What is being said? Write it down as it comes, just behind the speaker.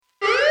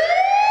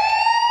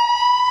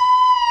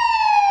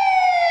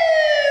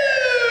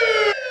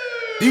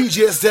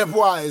DJ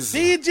Stepwise.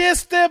 DJ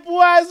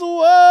Stepwise,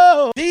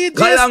 whoa. DJ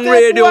Galang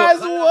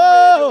Stepwise,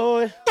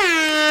 whoa.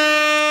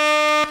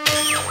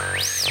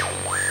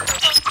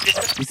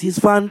 This is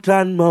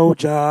Fantan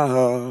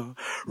Moja,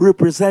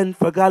 represent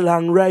for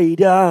Galang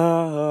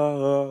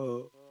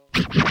Radio.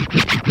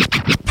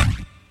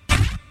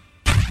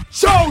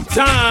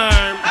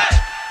 Showtime!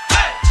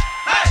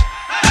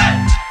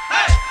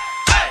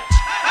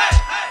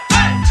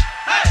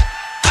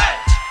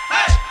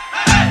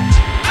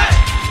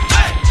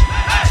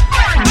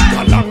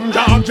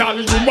 Girl,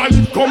 you want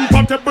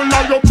compatible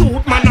and your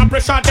cute man a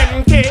pressure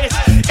them case.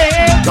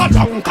 Eh,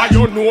 Kalanka,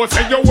 you know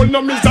say you will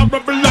no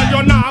miserable and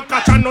you not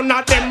catch none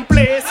of them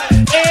place.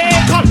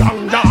 Eh,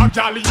 Kalanka,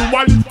 girl, you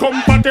want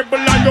compatible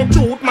and your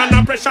cute man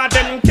a pressure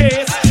them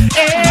case.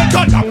 Eh,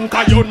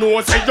 Kalanka, you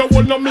know say you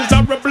will no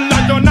miserable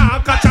and you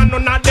not catch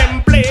none of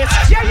them place.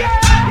 Yeah, yeah.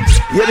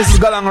 Yeah, this is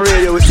Galang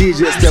Radio with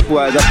DJ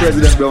Stepwise. The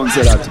President Brown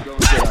said that.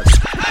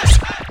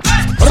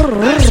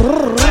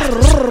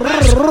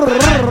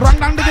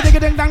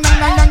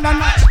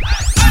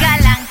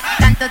 Galán,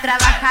 tanto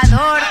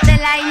trabajador de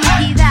la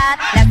iniquidad,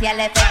 la hacia el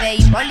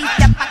FBI,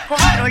 policía pa'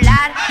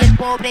 controlar, y el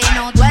pobre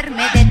no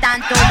duerme de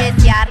tanto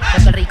desear, lo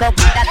que el rico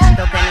oculta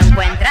tanto que no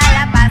encuentra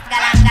la paz.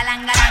 Galán,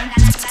 galán, galán,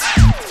 galán.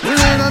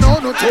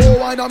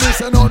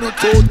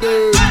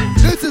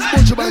 This is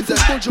Bunch Bantan,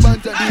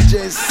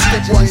 DJs,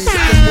 Stepwise.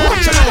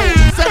 Watch out.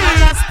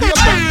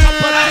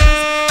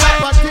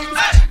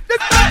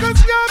 This fuckers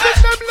can't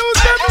make them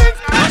lose them links.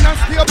 And I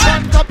stay up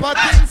on top of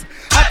things,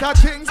 other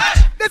things.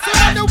 This is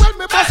when you will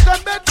me bust them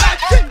bed like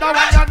king. Now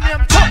when your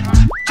name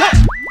Chop.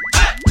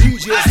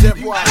 DJ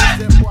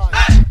Stepwise.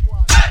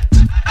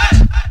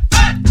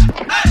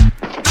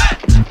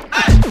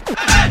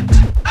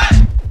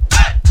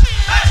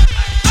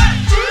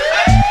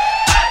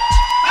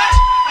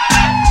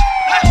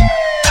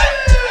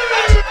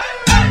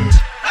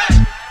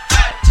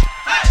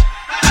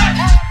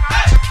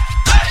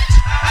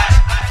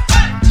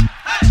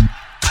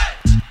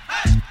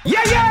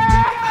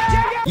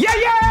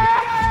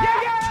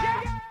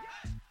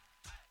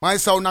 My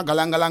sound a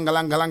galang galang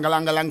galang galang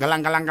galang galang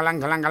galang galang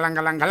galang galang galang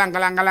galang galang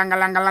galang galang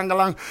galang galang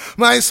galang.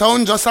 My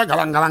sound just a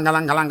galang galang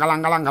galang galang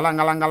galang galang galang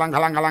galang galang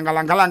galang galang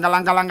galang galang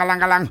galang galang galang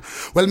galang.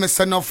 Well, me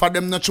say enough for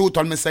them no truth,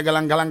 and me say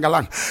galang galang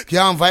galang.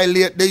 Can't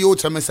violate the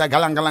youth, and me say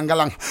galang galang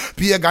galang.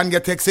 Pagan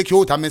get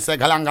executed, and me say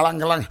galang galang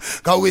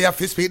galang. Cause we have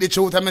to speak the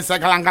truth, and me say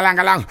galang galang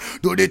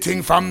galang. Do the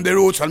thing from the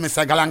roots, and me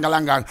say galang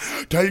galang galang.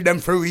 Tell them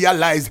to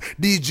realize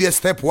DJ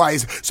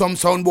Stepwise. Some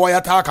sound boy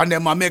attack and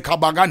them a make a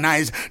bag of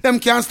nice. Them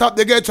can't stop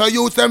the ghetto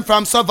youth them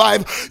from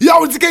survive.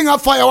 Yo, it's the king of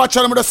fire. Watch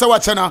them, just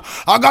watch now.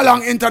 A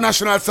Galang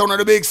international sound of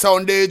the big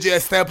sound. DJ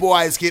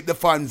Stepwise keep the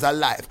fans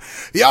alive.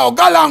 Yo,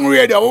 Galang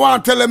Radio. We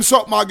want to tell them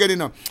something again, you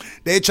know.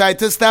 They try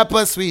to stop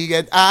us, we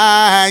get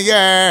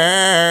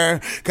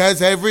higher.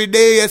 Cause every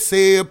day I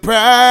say a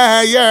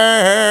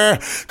prayer.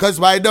 Cause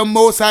by the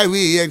Most High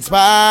we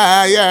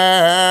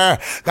inspire.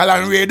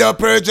 Galang Radio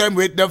purge them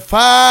with the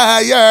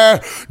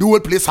fire. The whole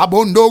place a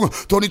burn down.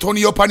 Turn it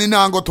up and it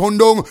now go turn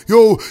down.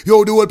 Yo,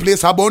 the whole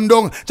place a burn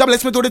down. Jah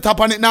bless me to the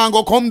top and it now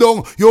go come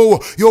down. Yo,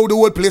 the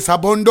whole place a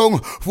burn down.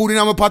 Food in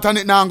my pot and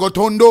it now go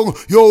turn down.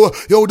 Yo,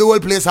 the whole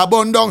place a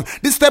burn down.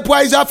 The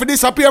Stepwise have to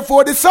disappear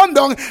for the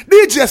sundown.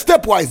 DJ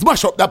Stepwise.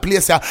 Mash up the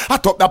place, at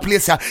up the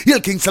place, Hill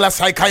King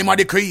Selassie, Kaima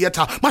the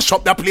creator. Mash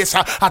up the place,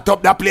 at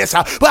up the place.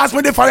 Pass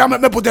me the fire, make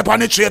me put it on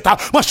the traitor.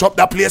 Mash up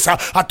the place,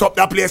 at up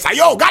the place.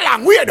 Yo,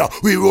 Galang Radio,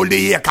 we roll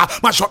the acre.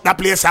 Mash up the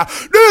place.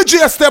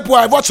 DJ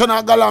Stepwise, watching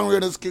our Galang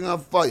Radio, king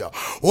of fire.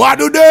 What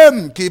do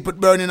them? Keep it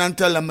burning and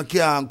tell them I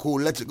can't cool.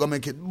 Let it go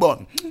make it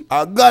burn.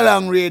 A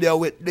Galang Radio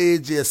with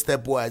DJ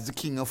Stepwise, the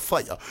king of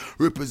fire.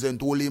 Represent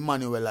Holy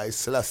Emmanuel I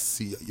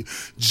Selassie.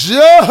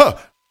 Ja!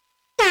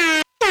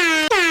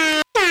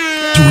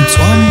 Youths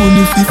want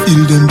money fi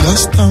fill them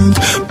gas tank.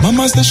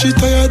 Mama say she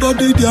tired of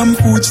the damn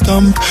food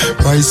stamp.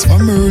 Rice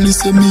from early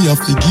say me have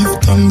to give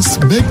thanks.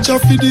 Beg Jah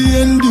for the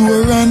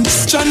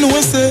endurance. Jah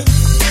know say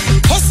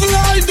hustle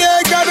all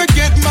day, gotta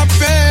get my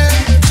pay.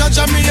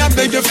 Jah me I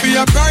beg you for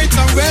a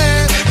brighter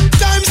way.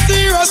 Time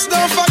serious,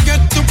 don't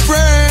forget to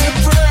pray.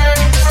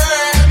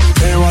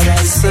 Hey, what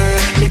I say?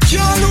 Me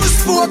can't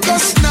lose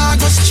focus, nah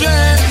go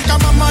straight.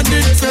 Cause mama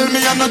did tell me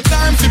I no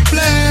time to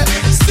play.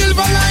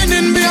 Silver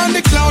lining beyond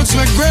the clouds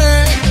were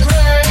gray.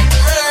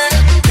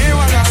 Hey,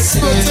 what I say?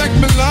 Protect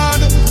me,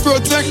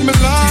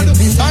 Lord.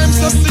 I'm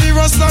so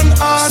serious and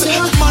hard.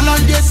 Man, I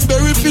get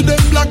buried for them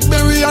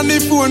Blackberry and the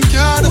phone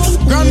card.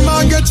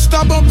 Grandma get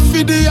stabbed up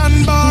for the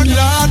handbag,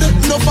 lad.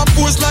 No for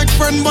post like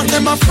friend, but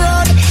them a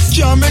fraud.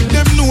 Can't make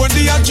them know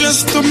the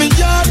address to me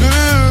yard.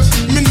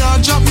 Me not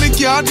drop me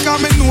card,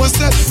 cause me know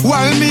say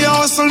while me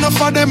hustle, no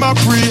for them a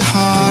pray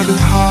hard.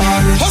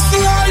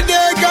 Hustle all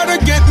day, gotta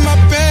get my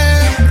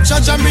pay.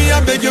 Jah me I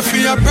beg you for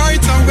a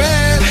brighter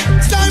way.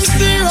 Time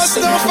serious,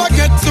 don't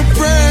forget to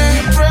pray.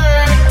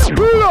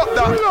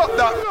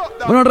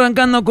 Bueno,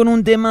 arrancando con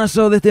un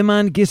temazo de este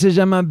man que se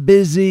llama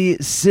Busy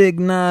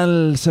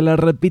Signal. Se la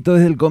repito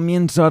desde el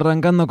comienzo,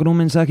 arrancando con un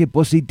mensaje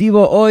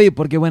positivo hoy,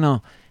 porque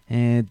bueno,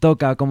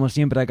 toca, como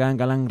siempre acá en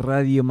Galang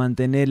Radio,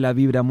 mantener la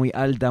vibra muy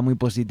alta, muy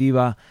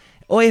positiva.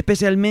 Hoy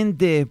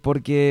especialmente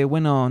porque,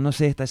 bueno, no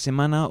sé, esta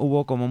semana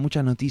hubo como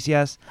muchas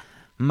noticias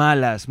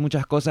malas,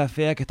 muchas cosas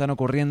feas que están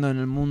ocurriendo en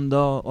el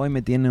mundo. Hoy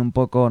me tiene un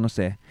poco, no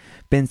sé,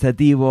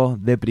 pensativo,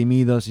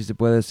 deprimido, si se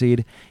puede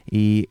decir,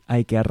 y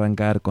hay que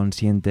arrancar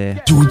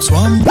consciente.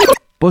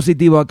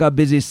 Positivo acá,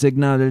 Busy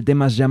Signal, el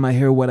tema se llama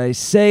Hear What I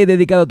Say,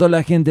 dedicado a toda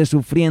la gente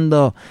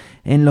sufriendo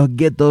en los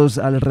guetos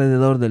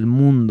alrededor del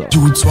mundo.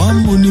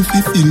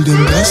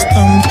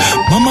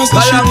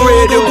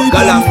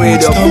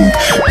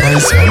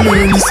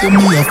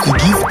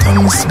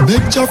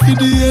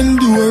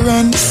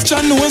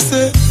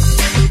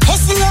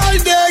 Hustle all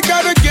day,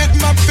 gotta get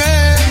my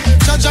pay.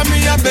 Judge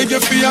me, I beg you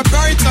for your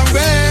brighter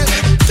way.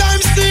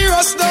 Time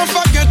serious, don't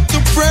forget to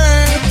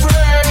pray.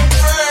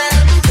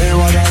 Hear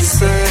what I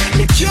say.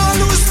 Me can't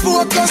lose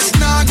focus,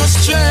 nah go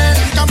straight.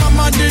 Cause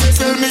mama did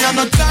tell me I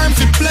no time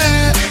to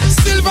play.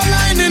 Silver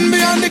lining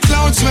behind the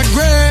clouds, we're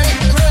gray.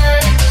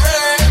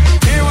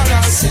 Hear what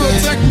I say.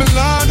 Protect me,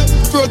 Lord.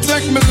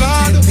 Protect me,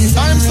 Lord.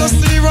 Times so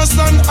serious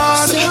and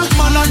hard.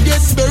 Man, I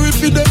get buried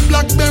for the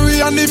Blackberry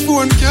and the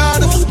phone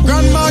card.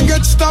 Grandma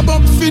get stabbed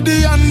up for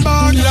the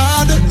handbag,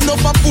 lad. No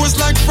for post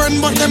like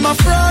friend, but them a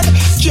fraud.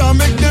 Can't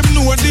make them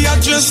know the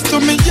address to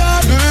me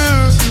yard.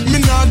 Me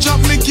not drop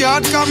me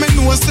card, cause me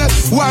know say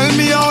while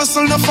me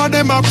hustle, no for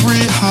them a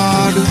pray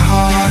hard.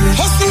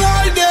 Hustle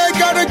all day,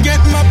 gotta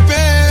get my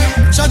pay.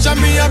 Judge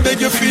me, I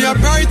beg you for your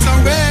brighter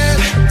way.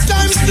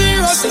 Time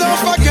serious, don't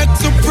forget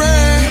to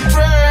pray.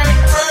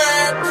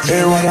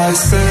 Hear what I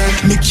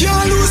say. Me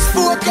can't lose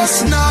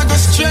focus, nah go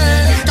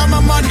straight. Cause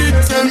mama did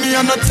tell me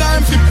I no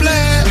time to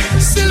play.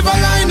 Silver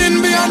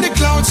lining behind the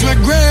clouds, we're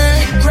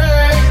gray.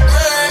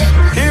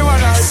 Hear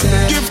what I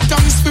say. Give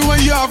thanks for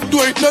what you have,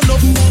 do it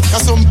enough.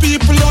 Cause some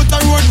people out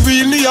the road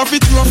really have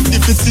it rough.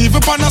 If it's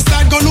even on the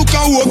side, go look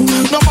at work.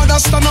 No matter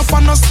stand up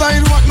on the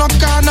side, what no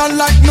corner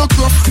like no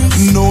crop.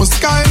 No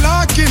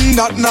skylarking,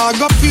 that nah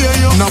go pay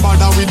you. No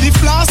matter with the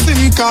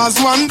flossing, cause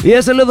one. Y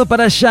un saludo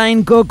para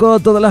Shine,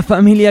 Coco, toda la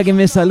familia que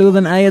me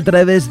saludan ahí a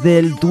través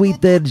del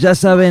Twitter. Ya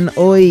saben,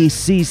 hoy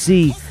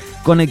sí.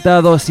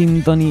 Conectado,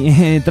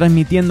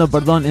 transmitiendo,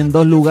 en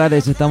 2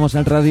 lugares. Estamos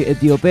en Radio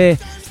Etíope,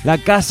 la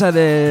casa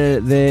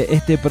de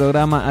este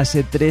programa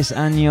hace 3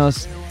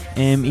 años.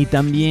 Y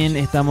también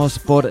estamos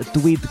por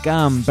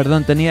Tweetcam.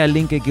 Perdón, tenía el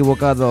link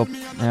equivocado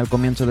al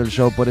comienzo del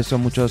show, por eso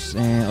muchos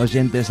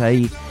oyentes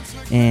ahí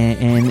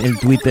en el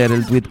Twitter,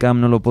 el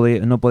Tweetcam, no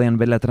podían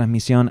ver la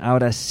transmisión.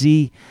 Ahora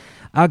sí,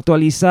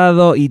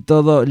 actualizado y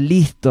todo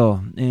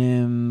listo.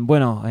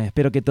 Bueno,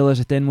 espero que todos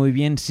estén muy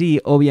bien. Sí,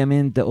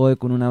 obviamente hoy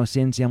con una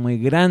ausencia muy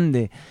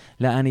grande.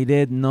 La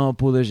Anidet no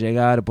pudo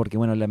llegar porque,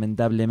 bueno,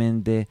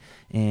 lamentablemente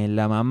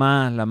la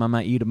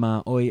mamá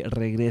Irma hoy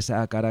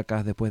regresa a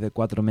Caracas después de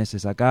 4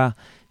 meses acá.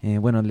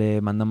 Bueno,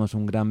 le mandamos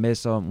un gran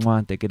beso.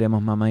 ¡Mua! Te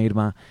queremos, mamá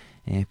Irma.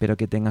 Espero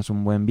que tengas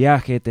un buen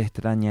viaje. Te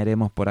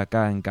extrañaremos por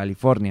acá en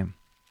California.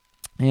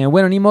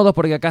 Bueno, ni modo,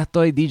 porque acá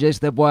estoy, DJ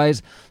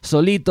Stepwise,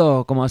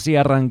 solito, como así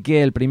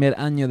arranqué el primer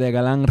año de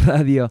Galang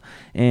Radio.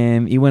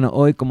 Y bueno,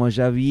 hoy, como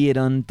ya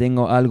vieron,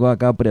 tengo algo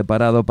acá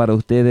preparado para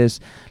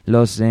ustedes.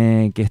 Los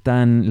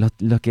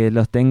que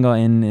los tengo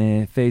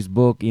en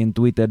Facebook y en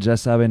Twitter, ya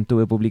saben,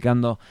 estuve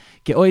publicando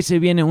que hoy se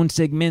viene un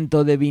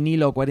segmento de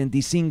vinilo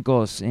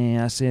 45.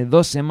 Hace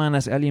 2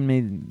 semanas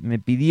alguien me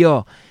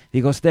pidió,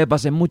 digo, Step,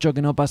 hace mucho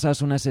que no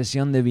pasas una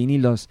sesión de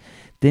vinilos.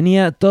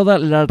 Tenía toda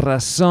la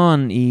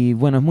razón y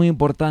bueno, es muy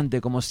importante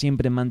como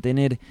siempre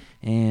mantener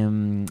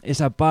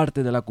esa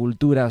parte de la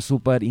cultura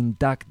súper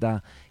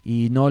intacta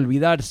y no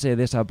olvidarse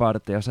de esa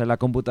parte. O sea, la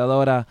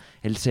computadora,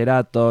 el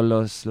Cerato,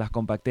 las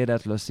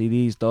compacteras, los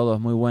CDs, todo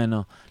es muy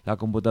bueno. La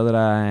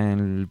computadora,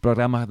 en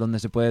programas donde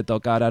se puede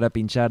tocar, ahora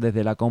pinchar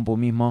desde la compu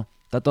mismo,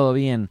 está todo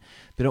bien.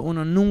 Pero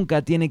uno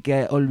nunca tiene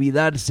que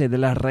olvidarse de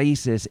las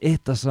raíces.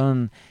 Esto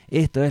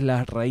es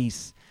la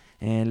raíz.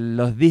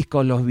 Los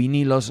discos, los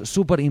vinilos,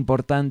 súper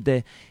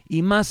importante,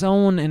 y más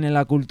aún en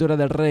la cultura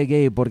del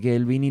reggae, porque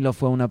el vinilo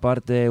fue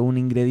un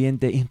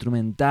ingrediente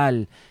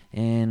instrumental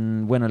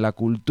en, bueno, la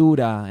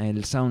cultura,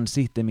 el sound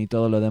system y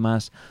todo lo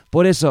demás.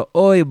 Por eso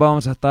hoy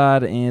vamos a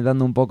estar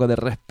dando un poco de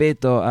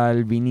respeto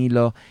al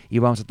vinilo y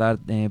vamos a estar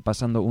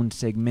pasando un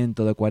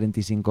segmento de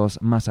 45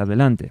 más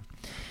adelante.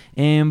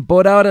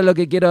 Por ahora lo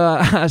que quiero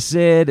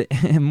hacer,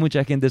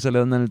 mucha gente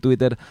saludando en el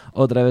Twitter,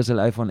 otra vez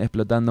el iPhone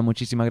explotando,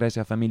 muchísimas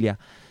gracias familia,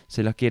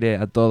 se los quiere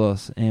a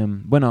todos.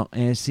 Bueno,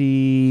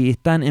 si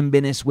están en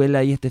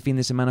Venezuela y este fin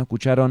de semana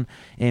escucharon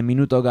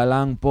Minuto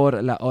Galang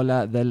por la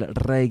ola del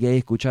reggae,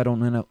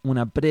 escucharon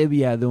una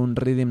previa de un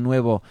rhythm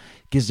nuevo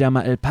que se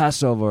llama el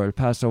Passover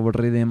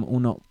Rhythm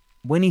 1.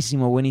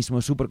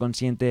 Buenísimo, súper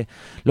consciente.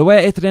 Lo voy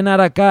a estrenar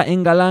acá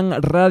en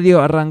Galang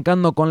Radio,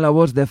 arrancando con la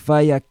voz de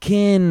Faya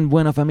Ken.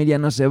 Bueno, familia,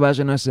 no se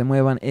vayan, no se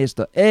muevan.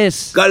 Esto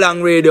es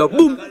Galang Radio.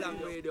 Boom.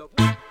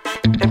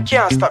 Them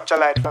can't stop your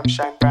light from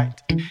shine bright.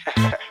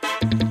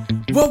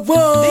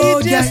 Whoa,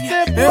 DJ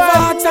Step If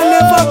hearts are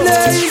never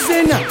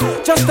blazing,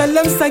 just tell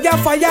them say you're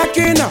Faya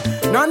Ken.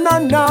 No.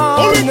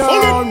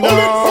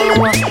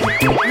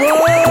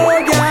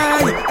 Whoa, yeah.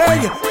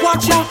 Aye,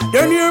 watch out,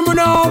 then hear me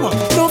now.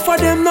 No for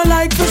them no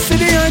like to see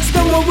the heights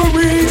them where we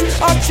reach.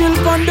 I chill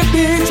on the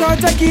beach, I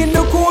take in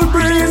the cool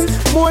breeze.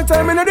 More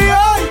time in the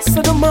heights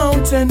of the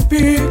mountain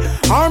peak.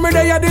 Army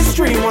day at the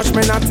stream, watch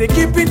me not to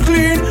keep it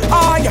clean.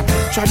 Aye,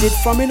 charge it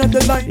from in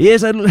the line. Y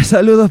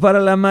saludos para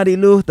la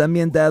Mariluz,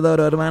 también te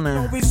adoro,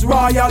 hermana. It's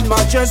Royal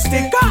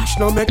Majestic. Gosh,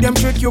 no make them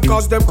trick you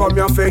cause them come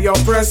here for your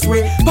press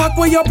way. Pack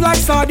way up like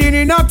sardine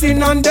in a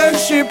tin and then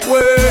ship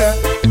way.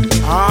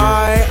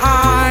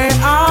 I,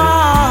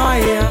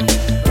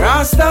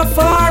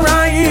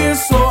 Rastafari is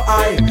so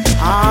I,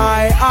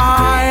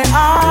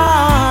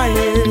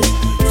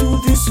 to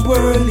this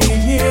world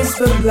he is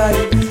the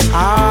light.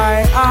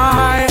 I,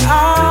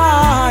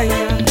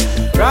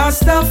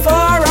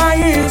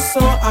 Rastafari is so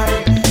I.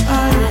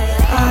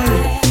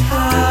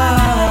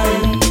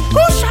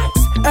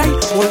 Hey,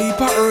 only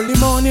for early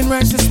morning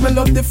rise, smell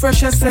up the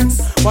fresh essence.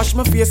 Wash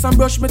my face and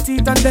brush my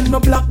teeth and then me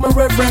block my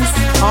reverence.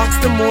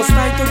 Ask the most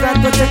high to God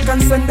protect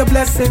and send the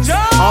blessings.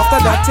 After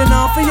that, you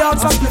know, for y'all,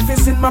 spliff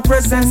is in my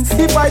presence.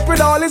 He fight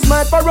with all his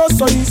might for us,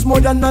 so he's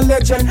more than a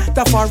legend.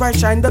 The far I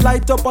shine the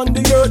light up on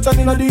the earth and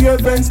in the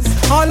heavens.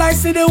 All I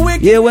see the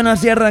wicked. Y bueno,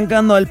 así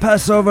arrancando el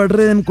Passover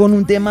Rhythm con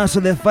un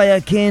temazo de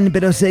Fire King,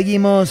 pero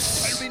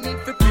seguimos.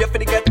 For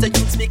the get the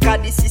youths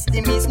because the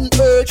system isn't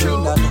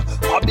working.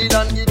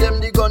 Babylon give them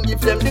the gun,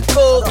 give them the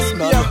coke.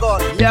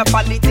 Yeah,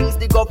 for the things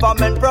the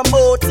government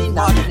promoting.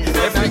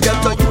 If we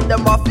get the youth,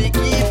 them off, we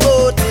keep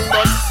voting.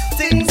 But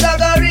things are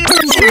going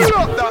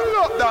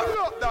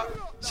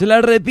Se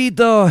la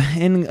repito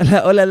en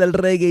la ola del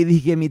reggae y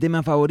dije que mi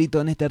tema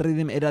favorito en este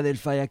rhythm era del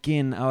Fire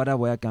King. Ahora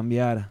voy a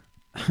cambiar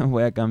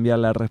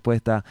la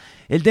respuesta.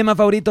 El tema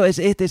favorito es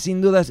este,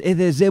 sin dudas, es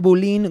de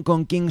Zebulin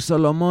con King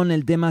Solomon.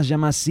 El tema se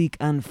llama Seek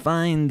and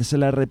Find. Se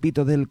la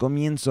repito desde el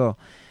comienzo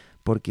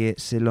porque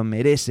se lo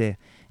merece.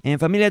 En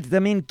familia,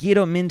 también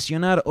quiero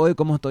mencionar hoy,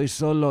 como estoy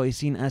solo y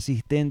sin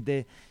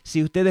asistente,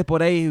 si ustedes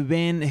por ahí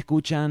ven,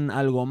 escuchan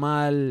algo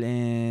mal,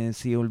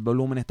 si el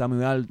volumen está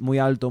muy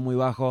alto, muy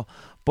bajo,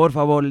 por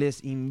favor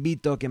les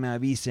invito a que me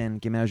avisen,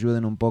 que me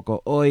ayuden un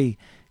poco hoy.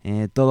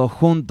 Todos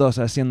juntos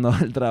haciendo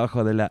el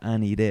trabajo de la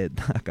Anired.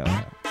 Acá.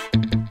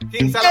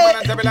 You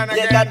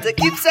gotta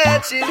keep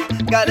searching,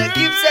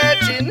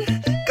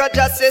 cause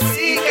just say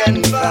seek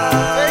and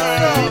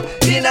find.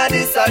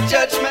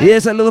 Y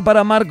el saludo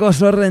para Marcos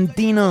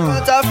Sorrentino,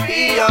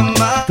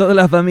 toda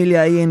la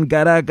familia ahí en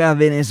Caracas,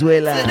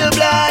 Venezuela.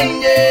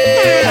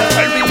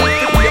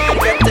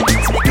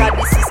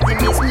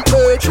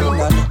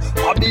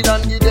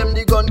 Babylon give them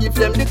the gun, give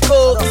them the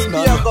coke.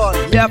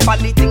 Yeah, for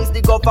the things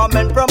the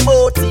government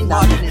promoting.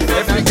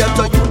 If we get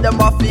to you, them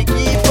off we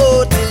keep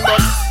voting.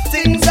 But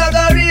things are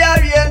gonna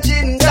rearrange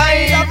in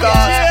time.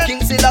 Cause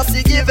King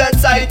Selassie give a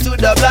sight to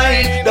the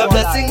blind. The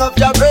blessing of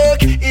your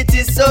break, it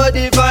is so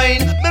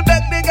divine. Me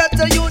beg me get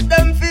to you,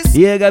 them fist.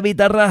 Llega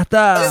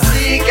Guitarrasta.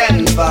 Seek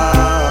and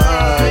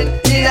find.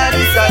 In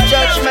this a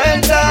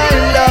judgment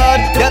time,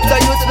 Lord. Get to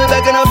you to be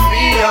begging to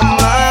free your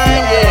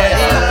mind,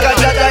 yeah. Cause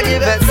Jah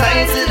give a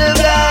sign to the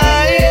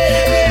blind.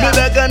 Me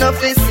begging to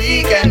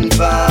seek and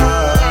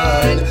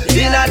find.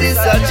 In this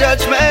a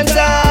judgment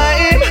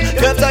time.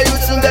 Get to you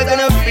to be begging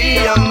to free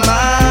your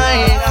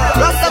mind.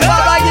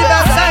 Rastafari give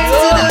a sign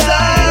to the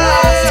blind.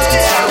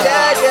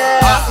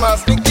 Heart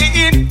must be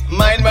clean,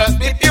 mind must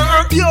be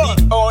pure. The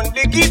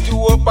only key to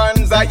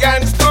open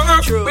Zion's door.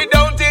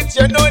 Without it,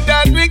 you know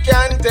that we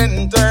can't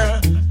enter.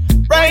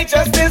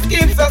 Righteousness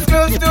keeps us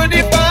close to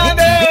the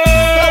Father.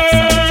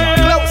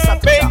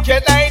 Make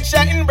your light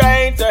shine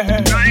brighter.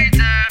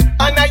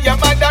 Honor your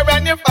mother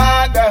and your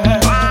father,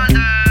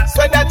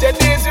 so that your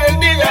days will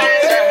be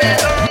lighter.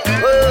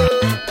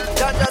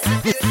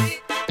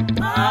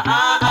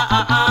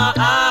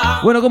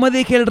 Bueno, como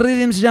dije, el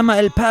rhythm se llama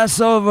el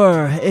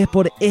Passover. Es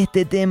por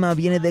este tema,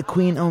 viene de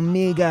Queen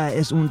Omega.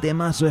 Es un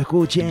temazo,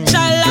 escuchen.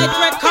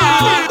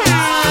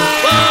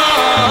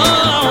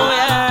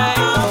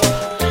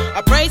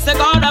 Praise the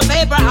God of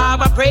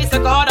Abraham, I praise the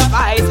God of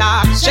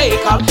Isaac,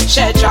 Jacob,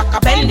 Shadrach,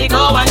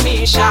 Abednego, and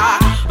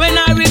Meshach. When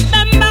I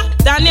remember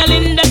Daniel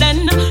in the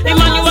den,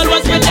 Emmanuel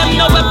was with them,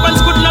 no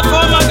weapons could not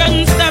form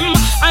against them.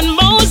 And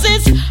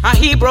Moses, a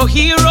Hebrew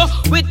hero,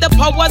 with the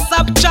powers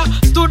of Jah,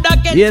 stood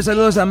against. Y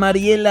saludos a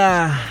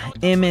Mariela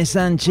M.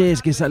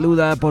 Sánchez, que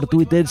saluda por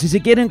Twitter. Si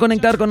se quieren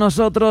conectar con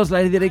nosotros,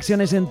 las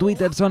direcciones en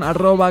Twitter son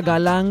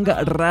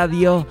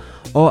 @galangradio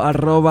o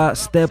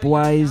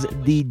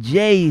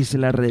 @stepwisedj. Se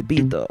la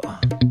repito.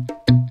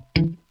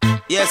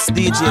 Yes,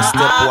 DJ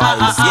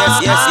Stepwise.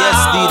 Yes,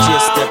 DJ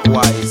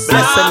Stepwise.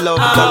 Bless and love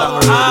Galang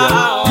Radio.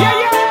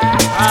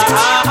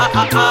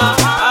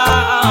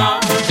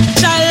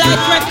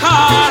 Childlike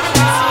record.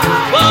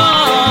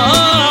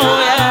 Whoa,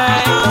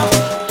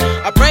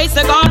 yeah. I praise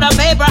the God of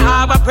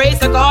Abraham, I praise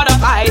the God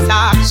of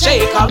Isaac,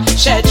 Jacob,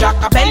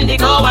 Shadrach,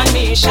 Abednego, and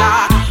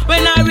Meshach.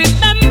 When I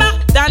remember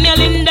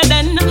Daniel in the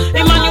den,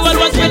 Emmanuel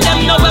was with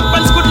them, no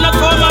weapons could not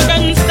form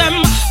against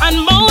them.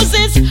 And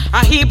Moses,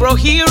 a Hebrew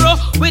hero,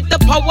 with the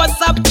powers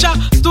of Jah,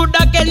 stood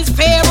against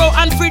Pharaoh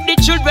and freed the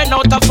children ran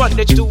out of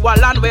bondage to a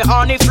land where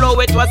honey flow.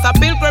 It was a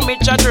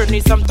pilgrimage, a journey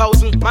some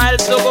 1,000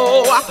 miles to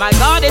go. My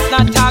God is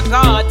not a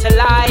God to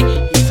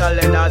lie. He's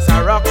solid as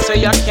a rock, so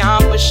you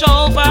can't push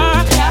over.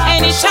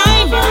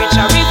 Anytime you reach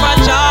a river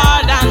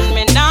Jordan,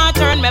 me not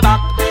turn me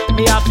back,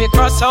 me have to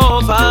cross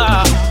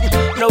over.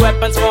 No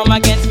weapons formed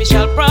against me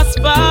shall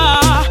prosper.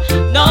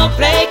 No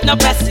plague, no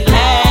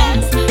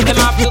pestilence, them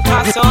have to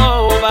pass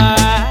over.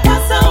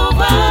 Pass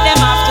over. Them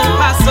have to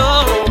pass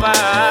over.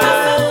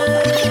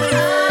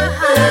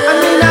 I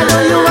mean, I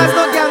know you as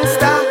no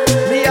gangster.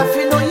 Me have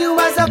to know you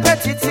as a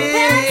petty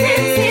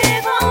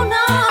thief.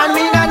 I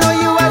mean, I know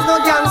you as no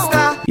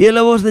gangster. Y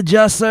la voz de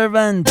Just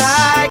Servant,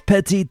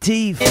 Petty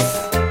Thief.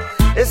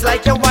 It's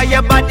like you want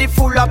your body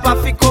full up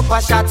of a cup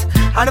of shot,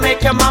 and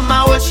make your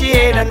mama hold she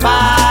head and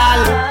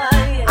ball.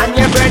 And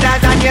your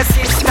brothers and your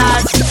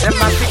sisters, them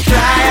have to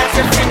cry at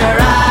your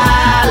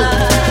funeral.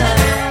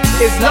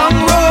 It's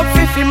long rope,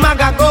 fifi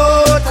maga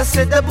goat. I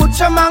said the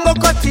butcher man go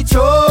cut it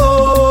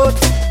short.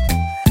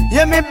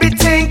 You maybe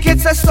think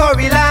it's a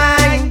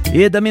storyline.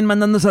 Y también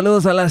mandando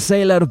saludos a la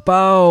Sailor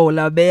Pau,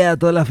 la Bea,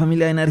 toda la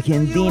familia en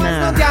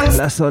Argentina,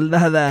 la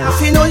soldada.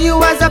 I know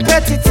you as a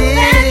petty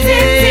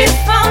thief.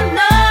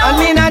 I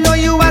mean, I know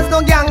you as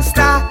no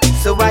gangster.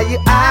 So why you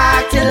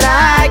acting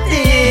like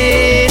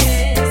this?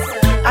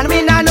 I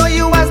mean, I know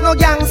you as no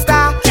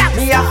gangster.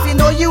 Me have to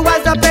know you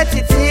as a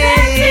petty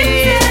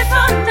thief.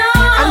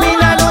 I mean,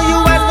 I know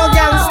you as no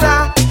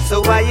gangster. So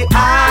why you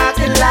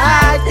acting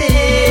like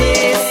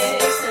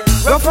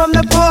this? Run from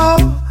the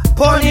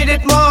poor need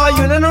it more.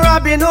 You know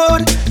Robin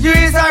Hood. You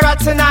is a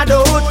rat and I the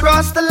hood.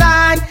 Cross the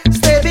line,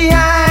 stay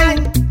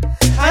behind.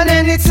 And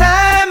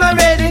anytime I'm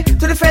ready to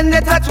defend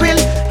it at will.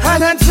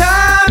 And a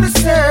time is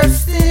served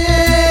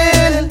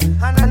still.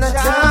 And a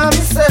time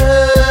is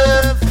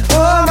served.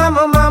 Oh,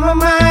 mama, mama,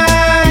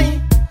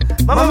 my.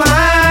 Mama,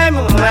 my,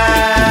 mama,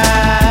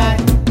 my.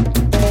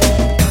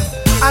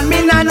 And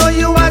me I know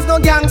you as no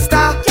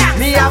gangster.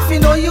 Me have to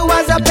know you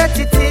as a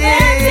petty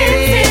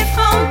thief.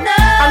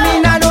 And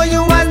me I know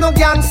you as no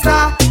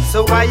gangster.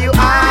 So why you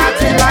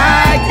acting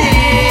like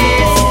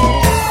this?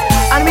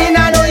 And me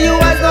I know you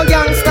as no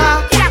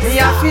gangster. Me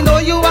have to know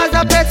you as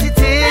a petty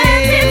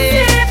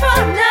thief.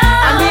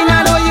 And me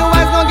I know you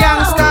as no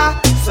gangster.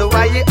 So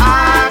why you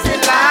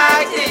acting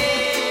like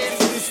this?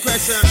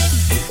 Discretion.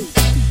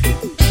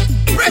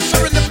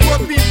 Pressure in the poor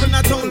people,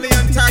 not only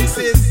on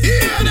taxes.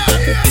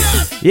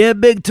 Yeah,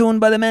 big tune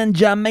by the man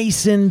Jam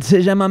Mason,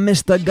 se llama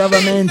Mr.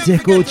 Government,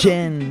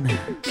 escuchen.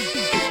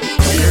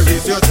 Where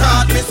is your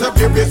thought, Mr.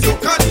 Where is your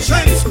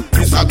conscience?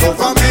 Mr.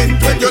 Government,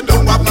 when you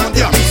don't have no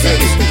damn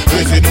sense.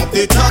 Raising up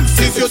the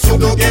taxes, you should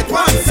not get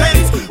 1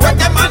 cent. When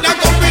the man a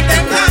go with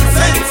them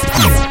nonsense.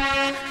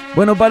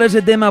 Bueno, para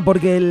ese tema,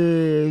 porque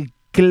el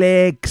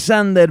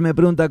Clexander me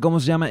pregunta cómo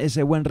se llama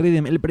ese buen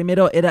rhythm. El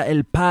primero era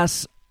el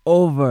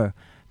Passover.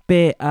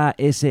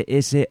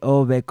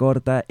 P-A-S-S-O-V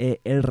corta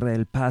E-R,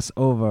 el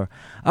Passover.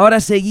 Ahora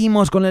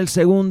seguimos con el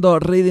segundo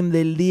rhythm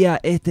del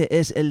día. Este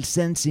es el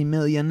Sensi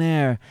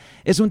Millionaire.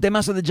 Es un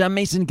temazo de Jam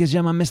Mason que se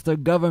llama Mr.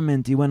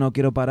 Government. Y bueno,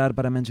 quiero parar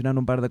para mencionar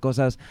un par de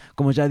cosas.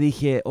 Como ya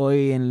dije,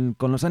 hoy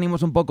con los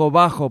ánimos un poco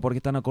bajos porque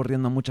están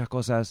ocurriendo muchas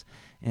cosas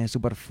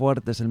súper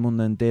fuertes en el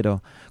mundo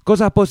entero.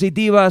 Cosas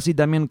positivas y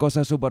también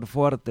cosas súper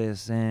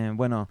fuertes.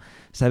 Bueno,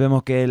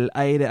 sabemos que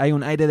hay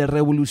un aire de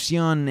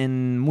revolución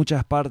en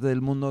muchas partes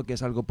del mundo que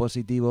es algo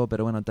positivo,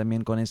 pero bueno,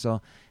 también con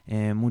eso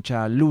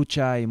mucha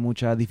lucha y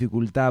mucha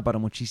dificultad para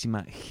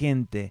muchísima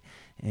gente.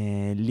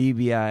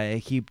 Libia,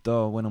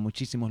 Egipto, bueno,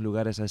 muchísimos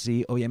lugares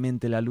así.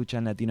 Obviamente la lucha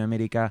en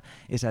Latinoamérica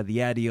es a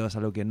diario, es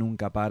algo que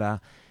nunca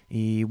para.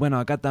 Y bueno,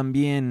 acá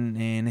también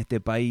en este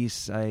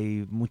país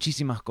hay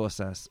muchísimas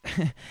cosas.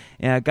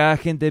 Acá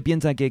gente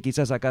piensa que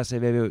quizás acá se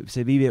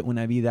vive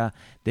una vida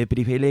de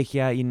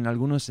privilegio y en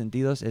algunos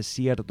sentidos es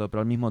cierto,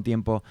 pero al mismo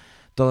tiempo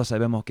todos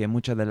sabemos que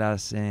muchas de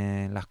las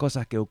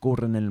cosas que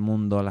ocurren en el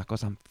mundo, las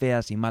cosas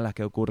feas y malas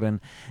que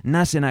ocurren,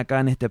 nacen acá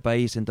en este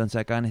país. Entonces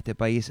acá en este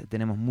país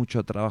tenemos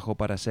mucho trabajo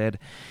para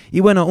hacer. Y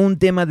bueno, un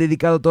tema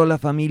dedicado a toda la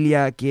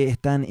familia que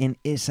están en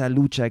esa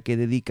lucha, que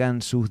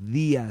dedican sus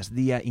días,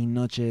 día y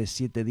noche,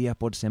 7 días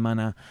por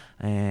semana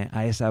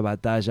a esa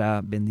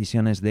batalla.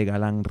 Bendiciones de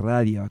Galán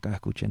Radio. Acá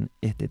escuchen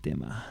este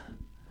tema.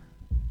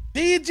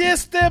 DJ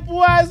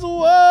Stepwise,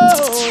 whoa.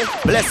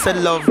 Blessed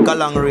love,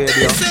 Galang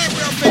Radio.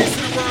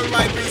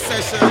 Worldwide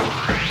recession.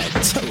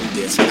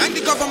 And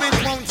the government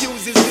won't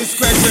use its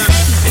discretion.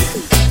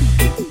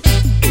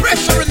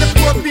 Pressure in the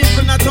poor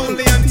people, not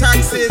only on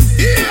taxes.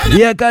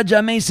 Y acá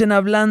Jam Mason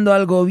hablando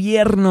al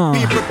gobierno.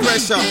 People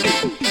pressure.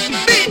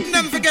 Beating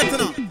them forgetting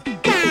them.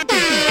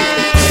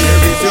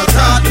 Where is your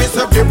thought,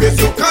 Mr. Where is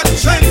your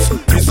conscience?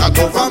 Mr.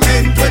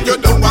 Government, when you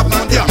don't have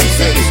no damn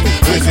sense.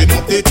 Raising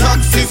up the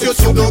taxes, you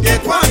should not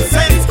get 1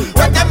 cent.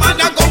 When the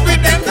man a go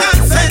with them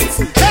nonsense.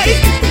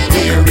 Hey!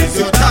 Where is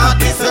your thought,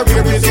 Mr.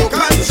 Where is your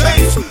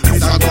conscience?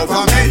 Mr.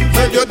 Government,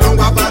 when you don't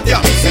have a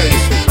damn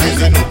sense.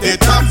 Raising up the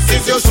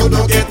taxes, you should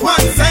not get 1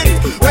 cent.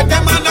 When the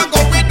man a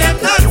go with them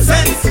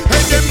nonsense.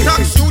 Hey, them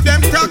tax you,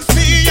 them tax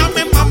me, and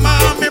me mama,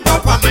 and me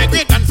papa, my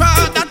great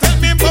grandfather tell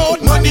me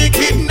about money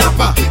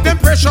kidnapper. Them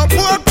pressure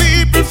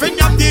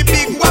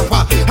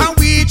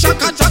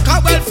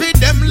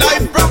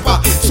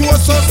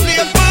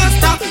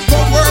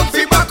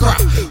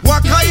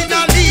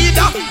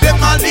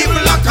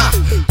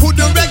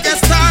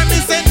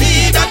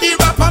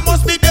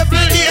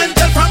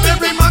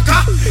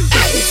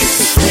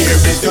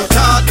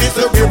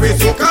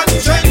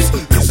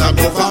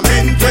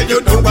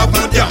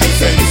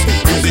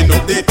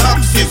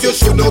taxes, you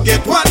should not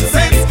get 1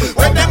 cent.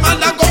 When them all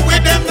go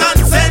with them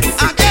nonsense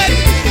again.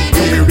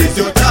 Where is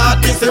your thought?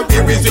 Me say,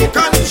 where is your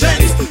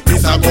conscience?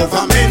 This a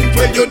government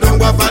where you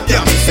don't have a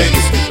damn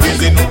sense.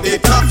 Raising up the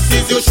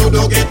taxes, you should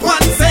not get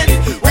 1 cent.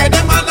 Where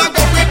them all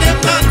go with them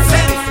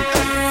nonsense.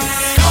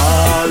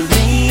 Call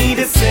me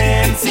the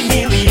Sensi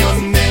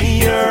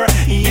millionaire,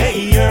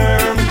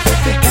 yeah.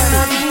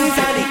 Cannabis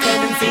and the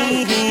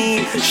currency,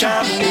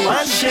 shabu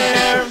and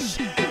share.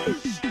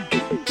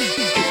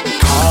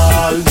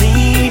 Call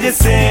me the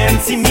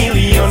Sensi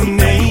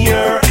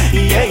millionaire,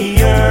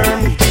 yeah.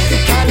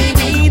 Cali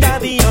vida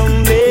the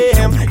young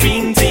them,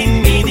 green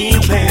thing me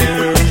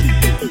declare.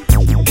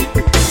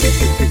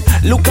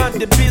 Look at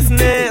the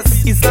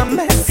business, it's a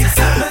mess.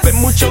 Ve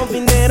mucho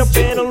dinero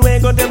pero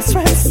luego them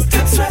stress.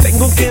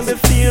 Tengo que be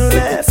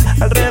fearless,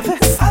 al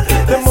revés.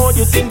 The more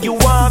you think you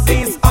have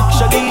is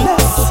actually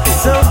less.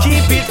 So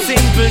keep it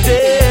simple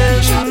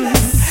then.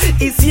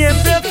 Y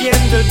siempre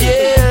haciendo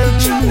bien.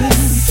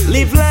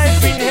 Live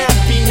life in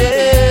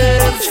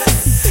happiness.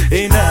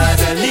 And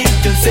nada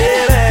little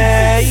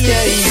say,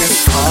 yeah.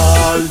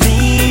 Call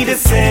me the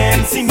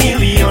Sensi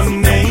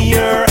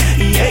millionaire,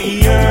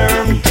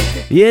 yeah.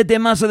 Y el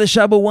temazo de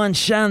Shabu One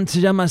Shant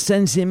se llama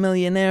Sensi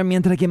Millionaire,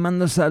 mientras que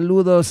mando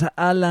saludos a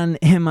Alan,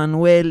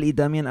 Emanuel y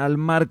también al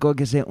Marco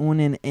que se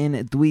unen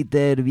en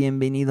Twitter.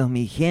 Bienvenidos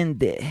mi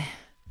gente.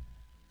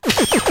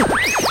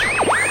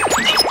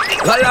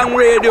 Galang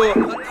Radio.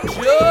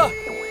 Sure.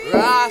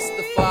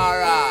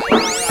 Rastafari.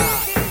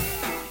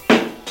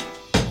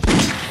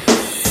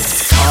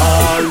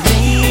 Call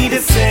me the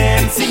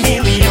Sensi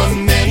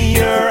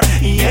millionaire,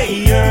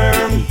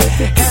 yeah.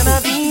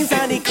 Cannabis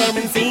and the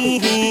currency,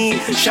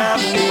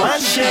 shabu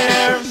and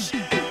share.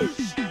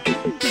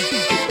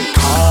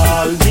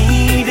 Call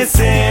me the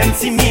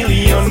Sensi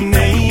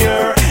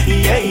millionaire,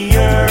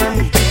 yeah.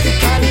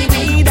 Cali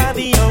vida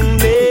the young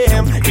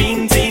them,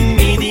 green thing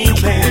me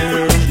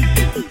declare.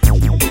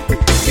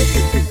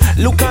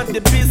 Look at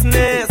the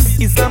business,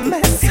 it's a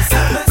mess.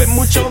 Ve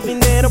mucho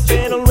dinero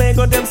pero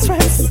luego them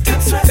stress.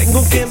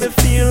 Tengo que be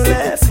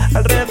fearless,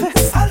 al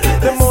revés.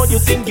 The more you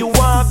think you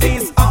have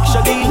is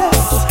actually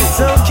less.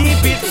 So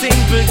keep it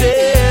simple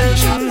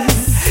then.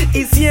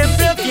 Y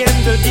siempre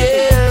haciendo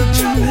bien.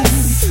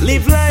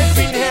 Live life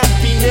in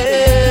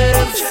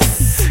happiness.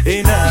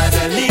 And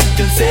nada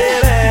little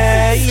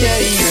say, yeah.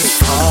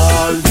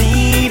 Call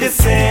me the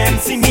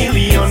Sensi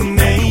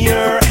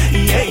millionaire,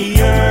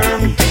 yeah.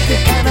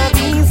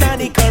 Cannabis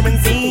and the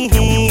currency,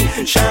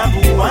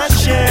 shabu and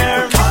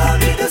share. Call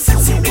me the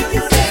Sensi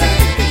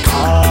millionaire.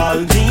 Call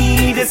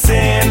me the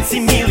Sensi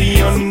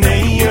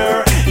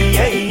millionaire,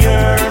 yeah.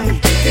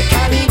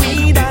 Cali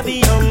vida the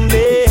young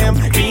them,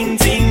 green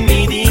thing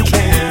me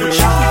declare.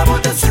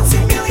 Shabu the Sensi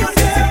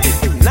millionaire.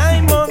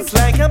 9 months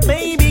like a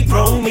baby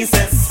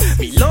promises.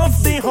 Me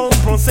love the whole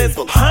process,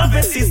 but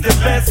harvest is the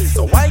best.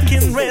 So I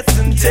can rest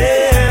and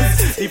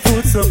test the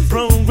fruits of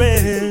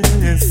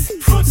progress.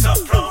 Fruits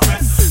of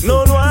progress.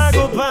 No lo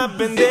hago pa'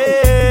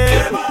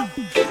 vender.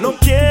 No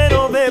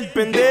quiero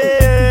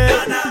depender.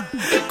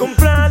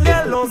 Comprarle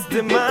a los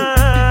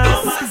demás.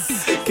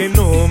 Que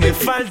no me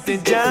falte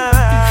ya.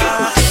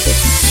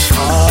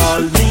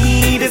 Call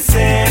me the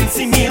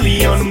Sensi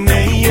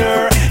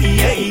millionaire,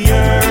 yeah.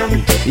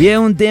 Y es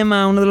un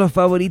tema, uno de los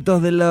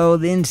favoritos de la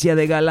audiencia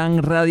de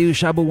Galang Radio,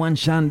 Shabu One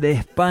Shant de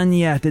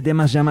España. Este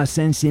tema se llama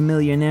Sensi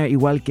Millionaire,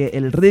 igual que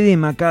el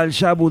Rhythm. Acá el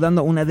Shabu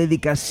dando una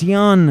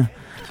dedicación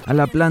a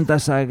la planta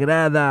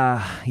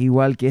sagrada,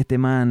 igual que este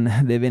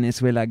man de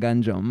Venezuela,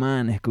 Ganjo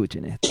Man.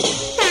 Escuchen esto.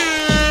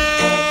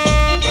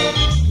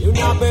 Y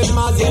una vez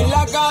más en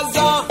la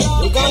casa,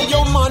 el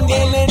Ganjo Man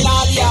viene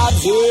nadie.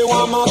 Sí,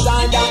 vamos a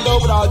estar dando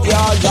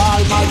gracias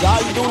al más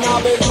alto una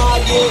vez más,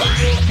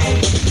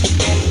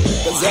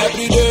 Cause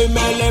every day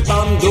me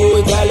levanto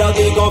y te lo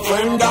digo,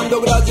 friend,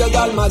 dando gracias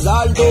al más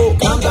alto,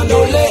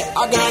 cantándole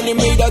a gran y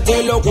mira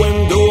te lo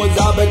cuento,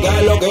 sabes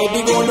que lo que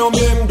digo no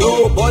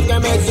miento, porque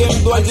me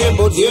siento al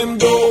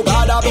 100%,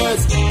 cada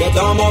vez que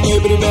tomo mi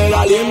primer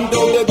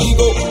aliento, te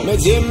digo, me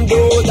siento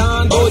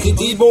tan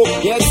positivo,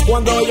 y es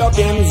cuando yo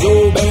pienso,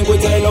 vengo y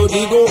te lo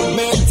digo,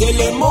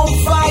 métele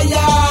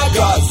falla,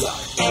 casa.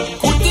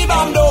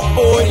 Cultivando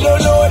hoy,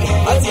 Lord,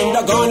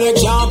 haciendo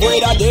conexión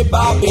fuera de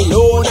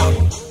Babilonia.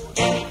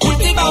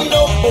 Cultivando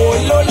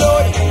hoy,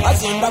 Lord,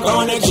 haciendo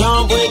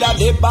conexión fuera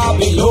de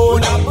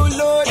Babilonia.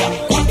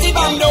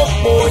 Cultivando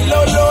hoy,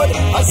 Lord,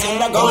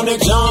 haciendo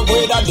conexión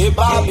fuera de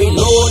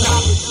Babilonia.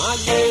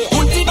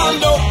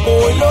 Cultivando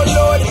hoy,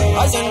 Lord,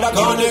 haciendo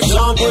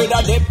conexión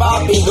fuera de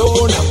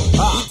Babilonia.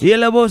 Y en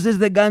la voz es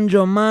de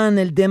Ganjo Man,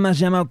 el tema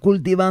se llama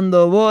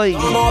Cultivando Voy.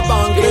 Como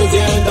van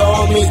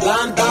creciendo mis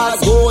plantas,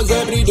 goes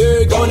every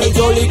day con el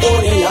sol y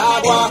con el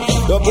agua,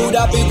 lo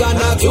pura vida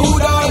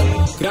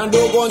natural, creando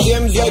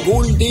conciencia y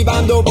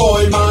cultivando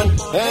voy, man,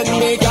 en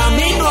mi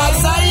camino al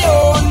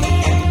Sayón,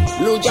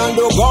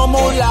 luchando como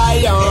un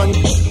lion,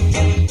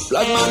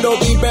 plasmando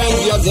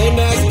vivencias en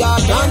esta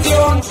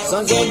canción,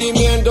 son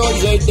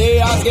sentimientos e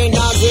ideas que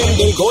nacen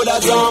del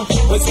corazón,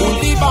 pues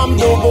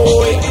cultivando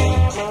voy.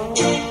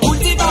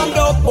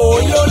 Cultivando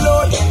voy,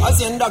 Lord, I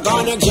send the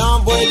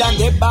connection boy and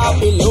the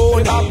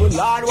Babylon. Put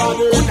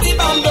the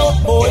band up,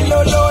 boy,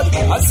 Lord.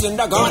 I send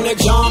the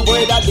connection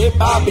boy and the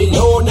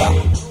Babylon.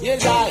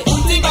 Yes, I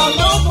put the band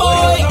up, boy.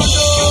 I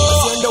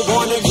send the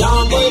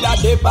connection boy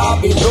and the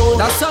Babylon.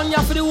 That song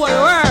ya for the whole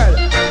world.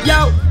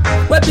 Yo,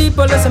 where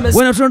people listen to.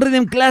 Bueno, es un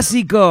rhythm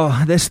clásico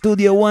de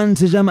Studio One,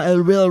 se llama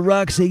El Real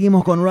Rock.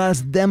 Seguimos con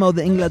Ras Demo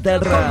de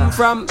Inglaterra.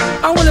 From,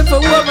 I wonder for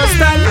whoever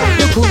stand,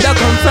 you could have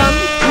come from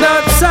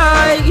north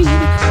side,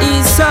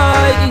 east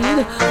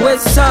side,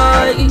 west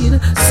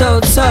side,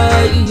 south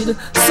side,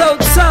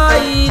 south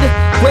side,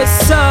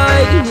 west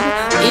side,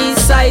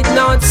 east side,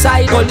 north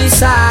side, only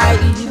side.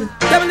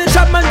 Them the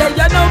chop man that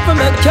you know for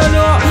me, you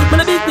know. When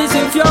the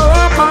business if you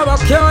walk or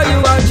cure you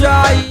a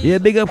dry. Y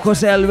big up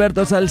José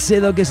Alberto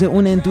Salcedo que se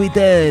une en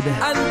Twitter.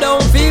 And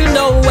don't feel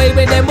no way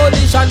when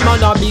demolition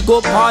man a big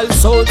up all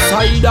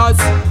Southsiders.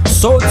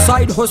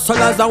 Southside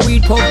hustlers and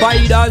weed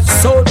providers.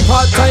 South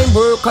part-time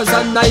workers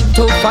and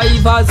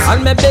 9-to-5ers.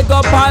 And me big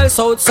up all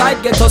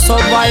Southside ghetto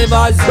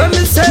survivors. When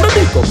me say me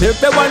big up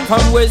everyone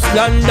from West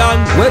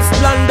London. West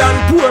London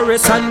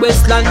tourists and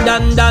West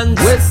London dance.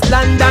 West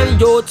London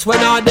youths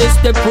when all this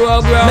the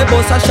program. Me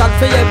bust a shot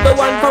for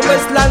everyone from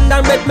West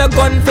London with me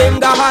gun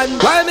finger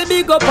hand. While me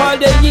big up all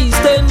the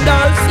East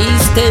Enders.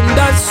 East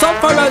Enders,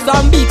 sufferers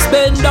and big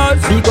spenders.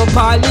 Big up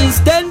all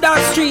East Enders,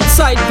 street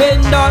side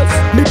vendors.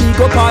 Me big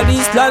up all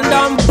East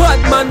London,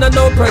 bad man and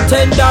no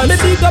pretenders. Me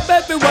big up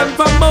everyone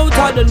from out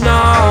of the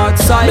north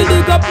side. Me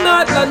big up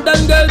North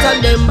London girls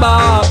and them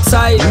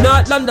backside.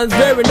 North London's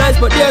very nice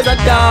but there's a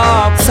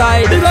dark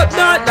side. Big up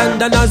North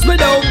Londoners, we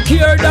don't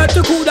care that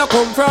you coulda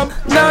come from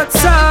north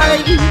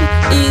side,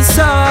 east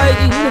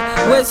side,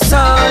 west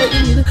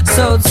side,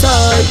 south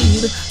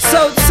side,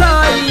 south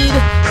side,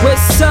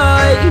 west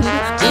side,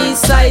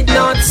 east side,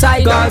 north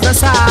side, Gaza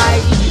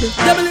side.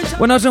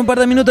 Bueno, hace un par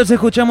de minutos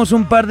escuchamos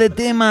un par de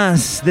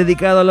temas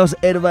dedicados a los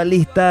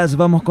herbalistas.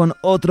 Vamos con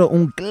otro,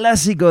 un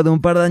clásico de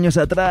un par de años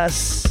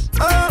atrás.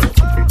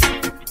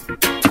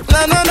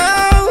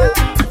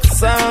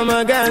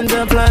 Summer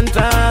ganja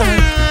planter,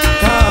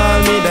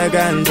 call me the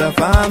ganja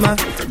farmer.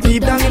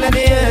 Deep down in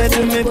the earth,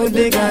 me put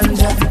the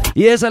ganja.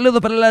 Y el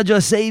saludo para la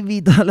Josevi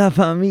y toda la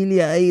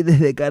familia ahí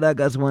desde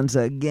Caracas, once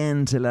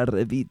again, se la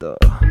repito.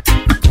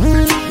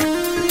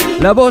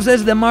 La voz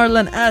es de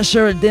Marlon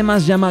Asher, el tema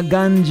se llama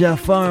Ganja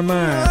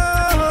Farmer.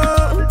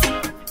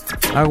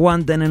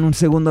 Aguanten en un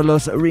segundo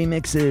los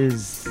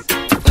remixes.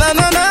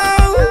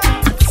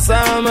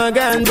 Summer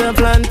ganja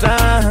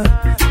planter,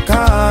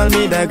 call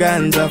me the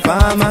ganja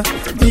farmer.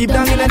 Deep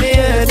down in the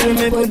earth,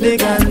 me put the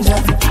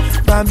ganja.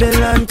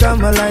 Babylon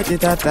come and light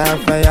it at a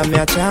fire, me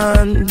a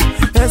chant.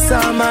 Yes,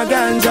 I'm a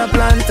ganja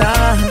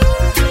planter.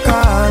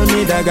 Call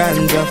me the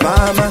ganja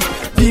farmer.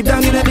 Deep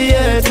down in the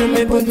earth,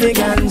 me put the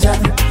ganja.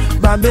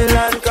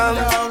 Babylon come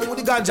down with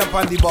the ganja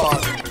on the ball.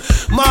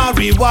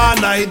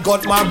 Marijuana, it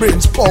got my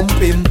brains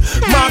pumping.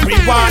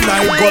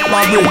 Marijuana, it got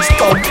my brains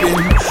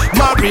thumping.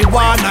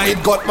 Marijuana,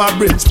 it got my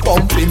brains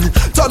pumping.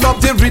 Turn up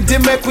the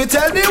rhythm, make we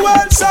tell the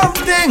world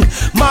something.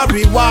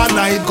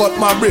 Marijuana, it got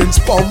my brains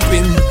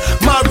pumping.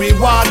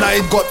 Marijuana,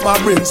 it got my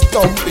brains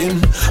thumping.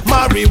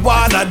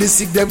 Marijuana, the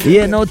sick them.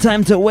 Yeah, no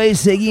time to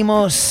waste,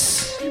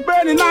 seguimos.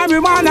 Burning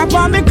marijuana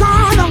from me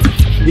corner.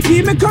 You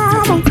keep me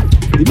calm,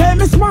 you make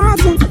me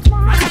smarter.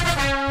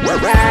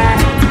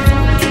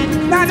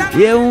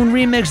 Y un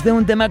remix de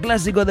un tema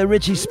clásico de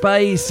Richie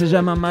Spice, se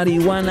llama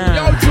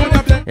Marijuana.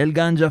 El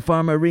Ganja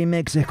Farmer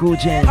remix,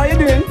 escuchen. How you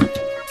doing?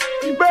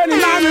 Burning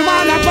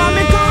marijuana from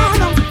me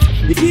corner.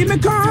 You keep me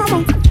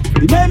calm,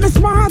 you make me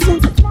smarter.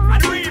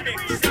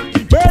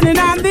 Burning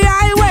on the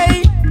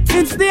highway,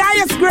 it's the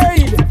highest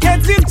grade.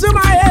 Gets into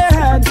my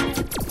head.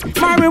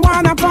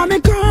 Marijuana from me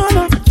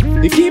corner.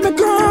 You keep me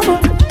calm,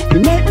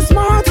 you make me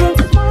smarter.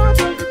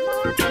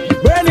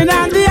 Burning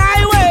on the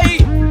highway,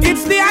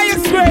 it's the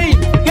highest grade.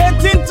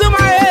 Get into my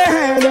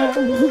head.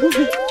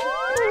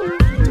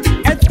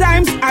 At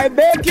times I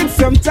bake it,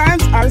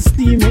 sometimes I'll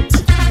steam it.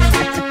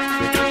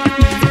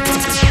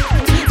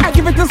 I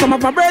give it to some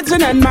of my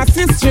brethren and my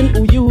sister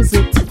who use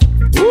it.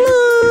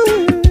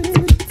 Ooh.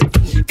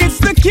 It's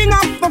the king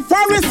of the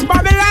forest,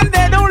 Babylon,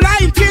 they don't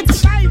like it.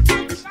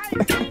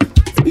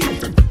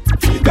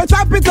 They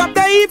chop it up,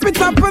 they heap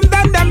it up, and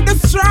then them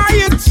destroy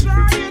it.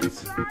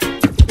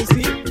 You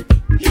see?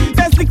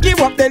 They stick you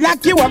up, they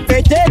lock you up,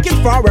 they take it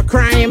for a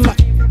crime.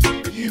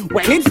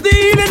 When it's the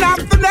healing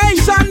of the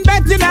nation,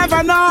 bet you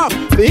never know.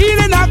 The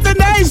healing of the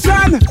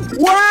nation.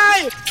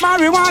 Why?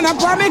 Marijuana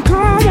for me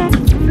corner.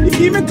 You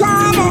keep me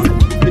calmer,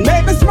 you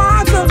make me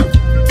smarter.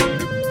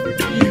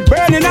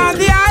 Burning on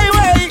the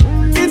highway.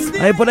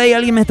 Ahí por ahí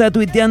alguien me está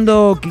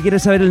tuiteando que quiere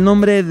saber el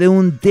nombre de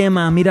un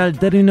tema. Mira, al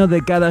término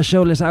de cada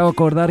show les hago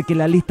acordar que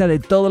la lista de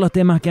todos los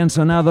temas que han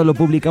sonado lo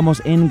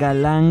publicamos en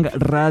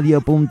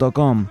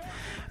galangradio.com.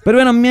 Pero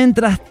bueno,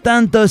 mientras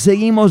tanto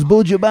seguimos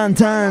Buju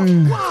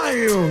Banton.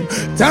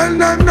 Tell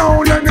them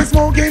now that the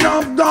smoking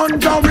of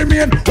ganja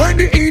remain. When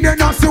the Eden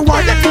has to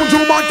why the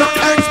Buju Banton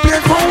explain.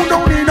 Found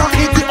down in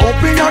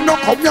Ethiopia, no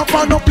come here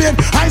for no plane.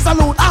 I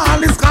salute all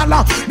the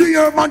scholar, the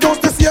urban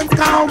just the same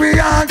car we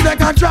all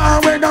take a draw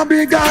with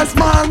Whether big or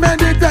small,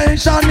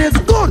 meditation is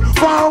good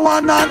for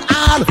one and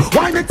all.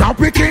 Why the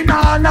topic in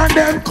all and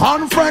then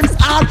conference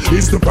all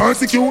is to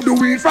persecute the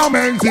weed from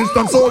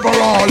existence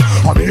overall.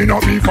 I may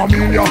not be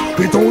familiar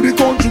with how the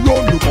country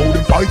run. Look how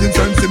them fighting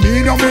sense in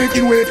media,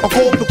 making way for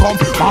coke to come.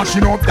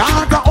 Mashing up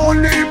data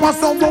only for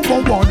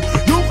someone one.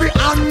 You be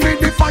hand me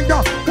the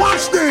fire.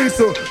 Watch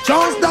this.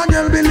 Charles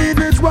Daniel believe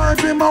his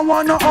words in my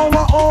 1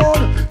 hour old.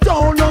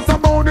 Don't us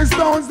about the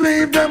stones,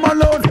 leave them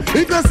alone.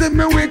 If you see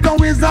me with a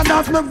wizard,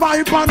 that's my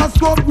vibe and a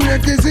scope.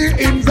 Great is he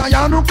in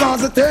Zion who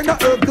cause it turn the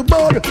earth to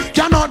bud.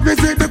 Cannot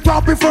visit the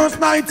crappy first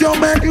night you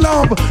make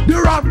love.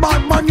 The rat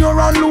bad man you're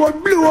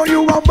alone, blow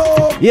you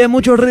above. Y hay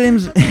muchos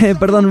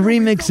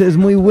remixes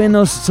muy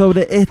buenos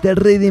sobre este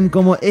rhythm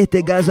como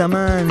este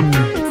Gazaman.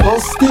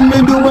 First thing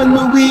me do when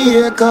me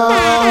wake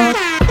up,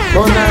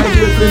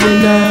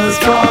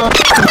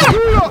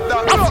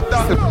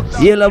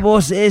 y la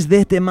voz es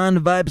de este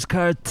man Vybz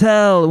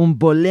Kartel, un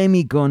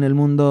polémico en el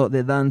mundo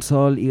de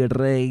dancehall y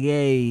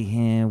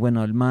reggae.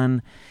 Bueno, el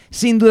man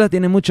sin duda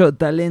tiene mucho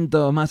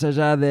talento, más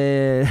allá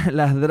de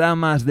las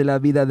dramas de la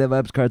vida de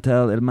Vybz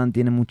Kartel. El man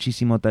tiene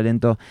muchísimo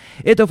talento.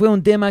 Esto fue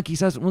un tema,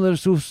 quizás uno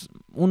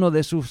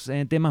de sus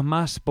temas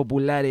más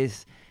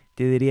populares.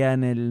 Te diría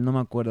no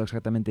me acuerdo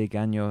exactamente de qué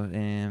año,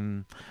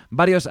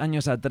 varios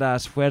años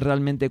atrás, fue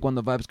realmente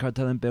cuando Vybz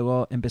Kartel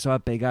empezó a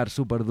pegar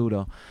súper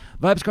duro.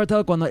 Vybz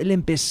Kartel, cuando él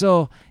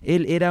empezó,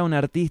 él era un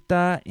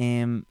artista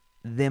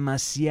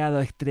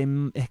demasiado,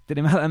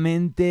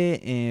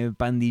 extremadamente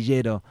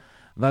pandillero.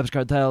 Vybz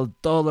Kartel,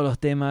 todos los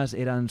temas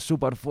eran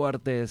súper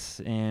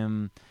fuertes,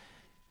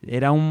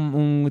 tenía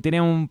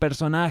un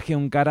personaje,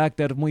 un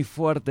carácter muy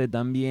fuerte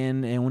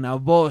también,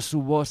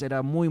 su voz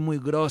era muy muy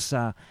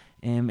grosa.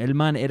 El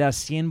man era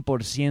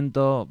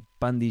 100%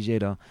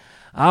 pandillero.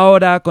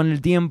 Ahora, con el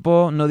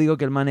tiempo, no digo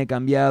que el man he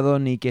cambiado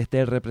ni que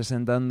esté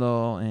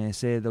representando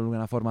de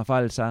alguna forma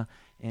falsa,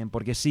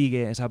 porque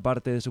esa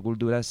parte de su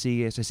cultura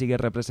se sigue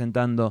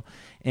representando.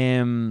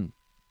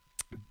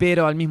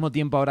 Pero al mismo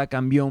tiempo ahora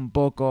cambió un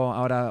poco.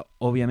 Ahora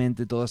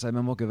obviamente todos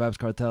sabemos que Vybz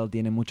Kartel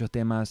tiene muchos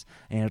temas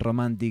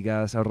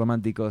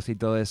románticos y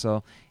todo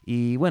eso.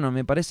 Y bueno,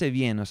 me parece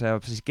bien. O sea,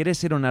 si quieres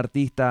ser un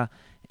artista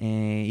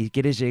y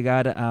quieres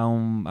llegar a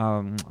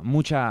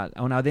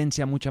una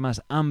audiencia mucho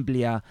más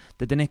amplia,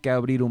 te tenés que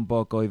abrir un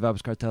poco. Y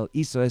Vybz Kartel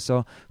hizo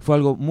eso. Fue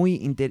algo muy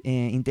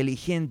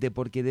inteligente,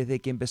 porque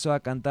desde que empezó a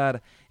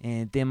cantar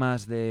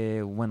temas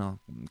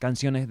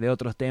canciones de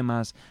otros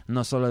temas,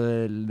 no solo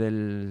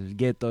del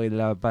gueto y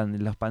las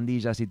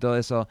pandillas y todo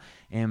eso,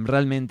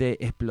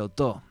 realmente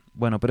explotó.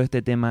 Bueno, pero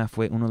este tema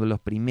fue uno de los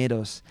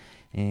primeros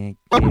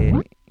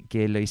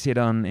que lo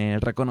hicieron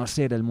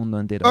reconocer el mundo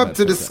entero. Up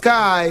to the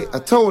sky, I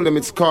told him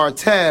it's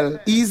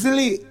Kartel.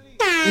 Easily,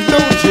 you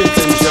don't drink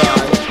and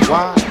drive.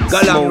 Why?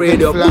 Galang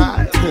Radio.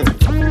 Fly.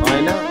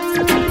 Why not?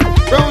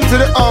 Round to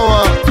the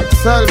hour,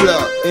 cell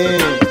block.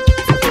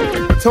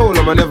 Told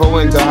him I never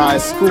went to high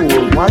school.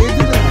 Why you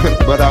did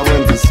that? But I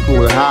went to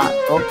school high.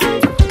 Okay.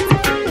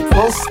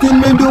 First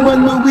thing me do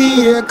when me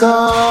wake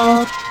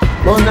up,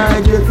 when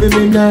I get for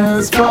me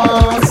nerves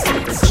fast.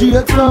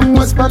 Straight from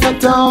West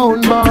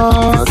Town,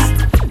 boss.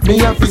 Me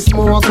have to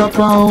smoke a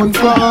pound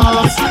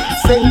fast.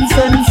 Send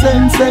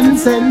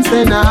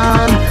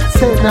on.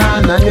 Send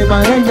on, I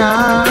never hang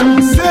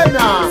on. Send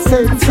on.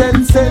 Send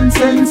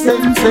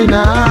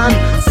on.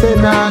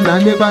 Send on,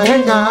 I never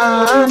hang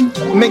on.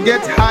 Me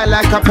get high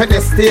like a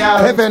pedestal,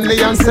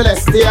 heavenly and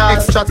celestial,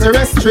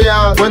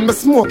 extraterrestrial. When me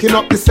smoking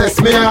up the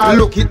sesame,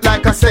 look it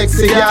like a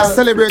sexy girl,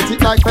 celebrate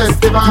it like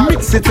festival,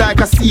 mix it like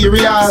a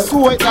cereal,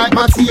 sew it like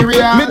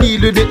material. Me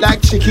deal with it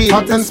like chicken,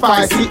 hot and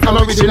spicy and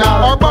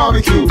original, or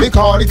barbecue. We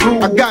call the crew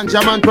a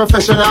ganja man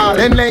professional.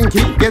 Then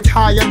Lenky get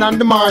higher than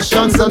the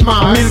Martians and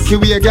Mars, Milky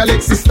Way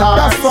galaxy stars.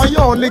 That's why you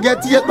only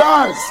get 8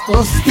 bars.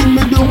 First thing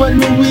me do when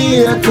me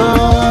wake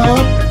up,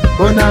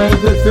 when I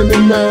get for me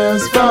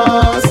nerves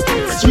fast.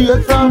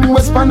 Straight from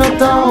West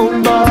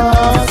Town,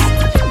 boss.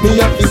 Me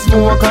have to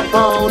smoke a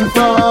pound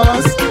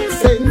fast.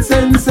 Send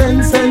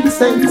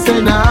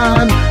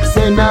on.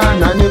 Send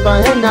on, I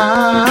never hang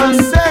on.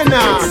 Send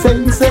on.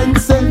 Send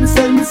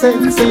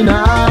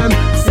on.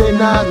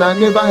 Send on, I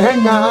never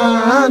hang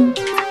on.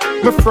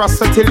 Me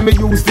frost till me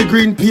use the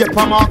green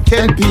paper mark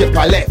 10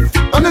 paper left.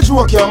 On the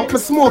joke yo, me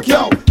smoke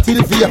yo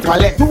till vapor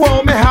left. To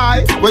hold me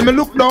high, when me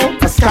look down,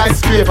 a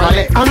skyscraper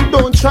left. And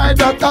don't try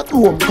that at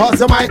home, cause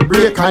you might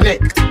break a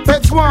neck.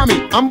 Feds want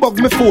me, and bug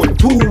me phone,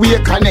 2-way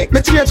connect.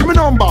 Me change my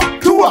number,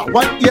 to a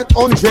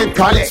 1-800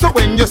 collect. So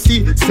when you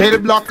see cell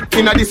block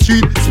inna the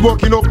street,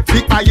 smoking up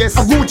the highest,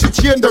 a Gucci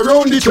chain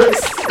around the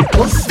dress.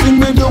 First thing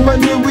me do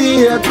when you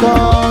wake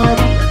up,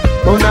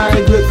 when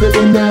I get for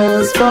the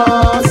nerves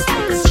fast.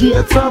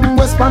 Straight from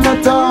West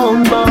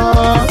Town,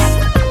 boss.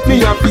 Me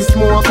have to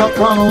smoke a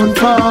pound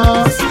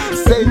fast.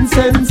 Send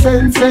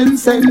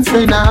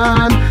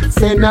on.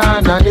 Send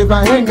on, I never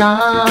hang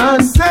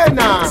on. Send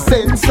on.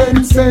 Send on.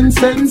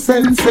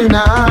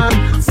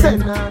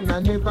 Send on, I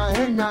never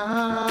hang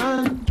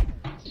on.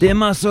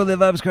 Temazo de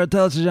Vybz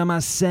Kartel se llama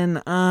Sen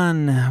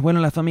An. Bueno,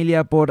 la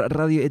familia por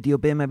Radio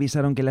Etiopía me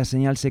avisaron que la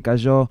señal se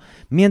cayó.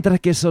 Mientras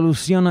que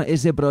soluciono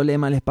ese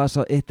problema, les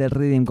paso este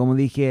rhythm, como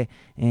dije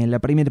en la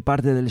primera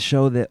parte del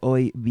show de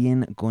hoy,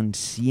 bien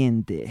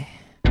consciente.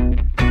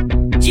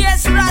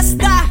 Yes,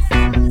 Rasta.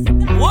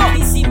 Wow,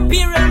 His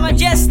Imperial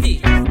Majesty.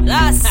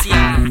 Gracias.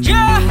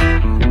 Yeah.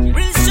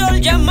 Real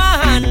soldier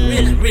man.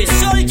 Real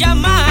soldier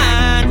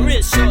man.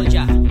 Real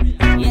soldier.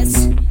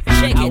 Yes.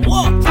 Shake it.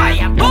 Walk,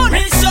 fire, burn.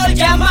 Real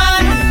soldier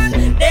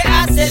man. De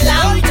hace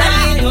long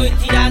time. Estoy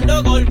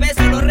tirando golpes,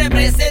 solo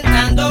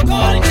representando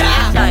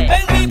colcha.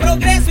 En mi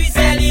progreso y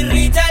se le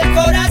irrita el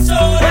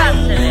corazón.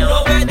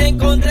 No pueden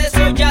contra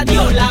eso, ya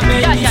dio la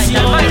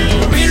bendición.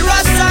 Real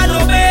Rasta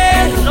no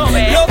ve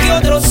lo que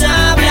otros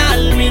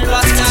hablan. Real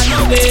Rasta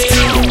no ve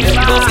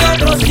lo que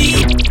otros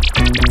dicen.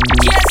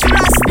 Yes,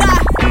 Rasta.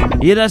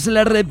 Y ahora se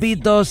les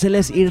repito, se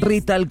les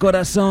irrita el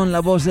corazón.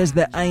 La voz es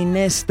de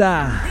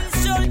Ainesta.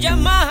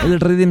 El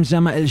rhythm se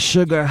llama el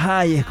Sugar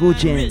High,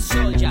 escuchen.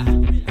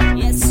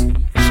 Yes,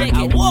 shake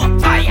it.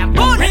 Fire,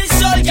 burn. Real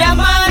soldier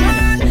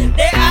man.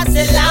 De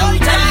hace long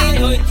time.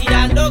 Estoy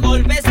tirando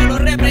golpes, solo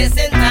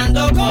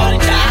representando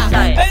colcha.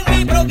 En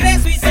mi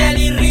progreso y se le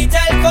irrita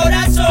el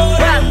corazón.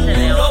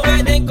 No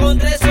pueden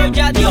contra eso,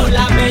 ya dio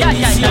la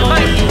bendición.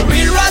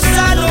 Real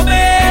Rasta no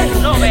ve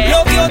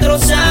lo que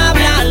otros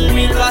hablan.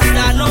 Real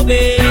Rasta no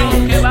ve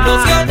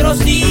lo que otros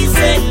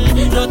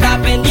dicen. No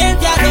está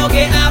pendiente a lo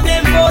que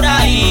hablen por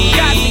ahí.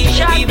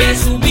 Vive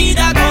su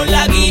vida con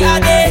la guía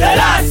de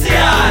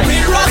gracia.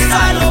 Real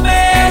Rasta no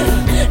ve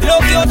lo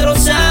que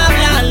otros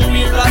hablan.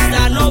 Real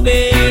Rasta no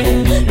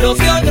ve lo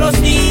que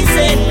otros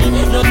dicen.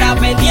 No está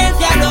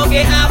pendiente a lo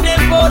que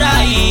hablen por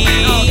ahí.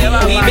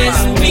 Vive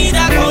su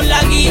vida con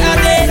la guía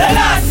de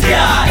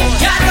gracia.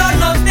 Ya lo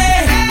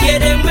noté,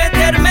 quieren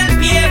meterme el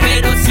pie,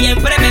 pero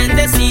siempre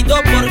bendecido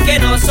porque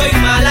no soy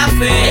mala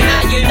fe.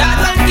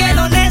 Ayudado al que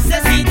lo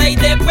necesita y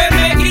después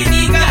me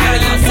critica.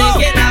 Yo sé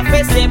que la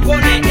fe se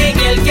pone en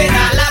el que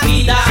da la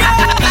vida.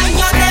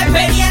 Años de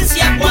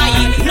experiencia,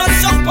 guay, no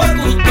son por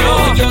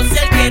gusto. Yo sé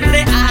el que es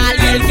real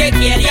y el que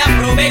quiere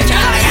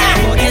aprovechar.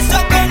 Por eso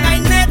con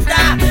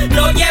Ainesta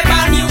no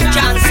lleva ni un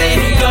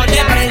chance. Yo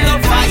le prendo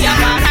falla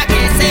para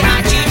que se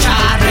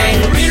achicharre.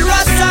 Real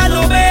Rasta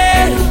no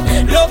ve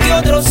lo que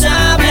otros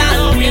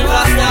hablan. Real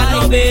Rasta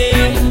no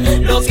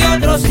ve lo que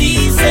otros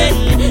dicen.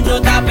 No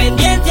está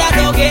pendiente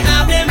a lo que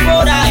hablen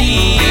por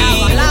ahí.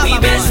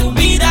 Vive su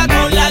vida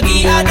con la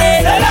guía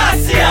de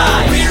gracia.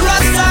 Real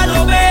Rasta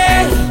no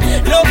ve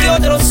lo que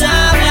otros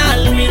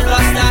hablan. Real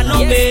Rasta no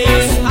ve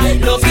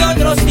lo que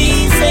otros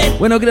dicen.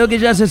 Bueno, creo que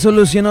ya se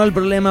solucionó el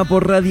problema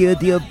por Radio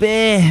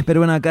Etiopía.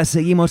 Pero bueno, acá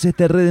seguimos.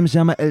 Este rhythm se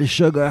llama el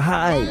Sugar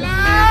High.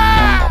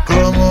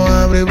 Como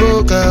abre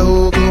boca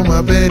o como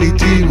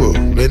aperitivo.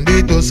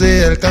 Bendito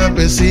sea el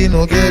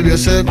campesino que vio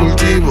ese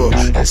cultivo.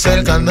 Es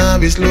el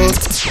cannabis los.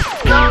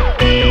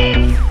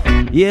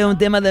 Y es un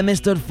tema de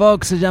Mr.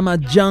 Fox, se llama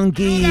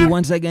Junkie.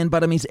 Once again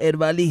para mis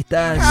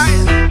herbalistas.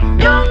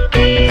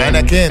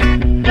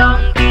 Anakin,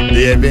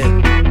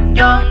 bien.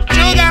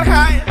 Sugar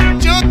high,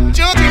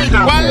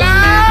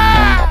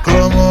 voila.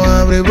 Como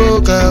abre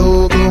boca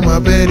o como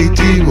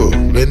aperitivo.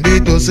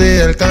 Bendito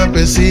sea el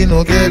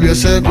campesino que vio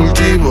ese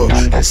cultivo.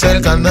 Es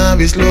el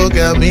cannabis lo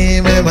que a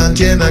mí me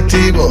mantiene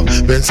activo,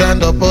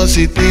 pensando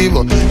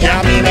positivo. Y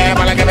a mí me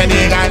vale que me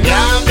digan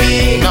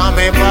Yankee. No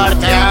me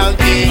importa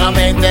Yankee, no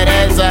me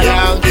interesa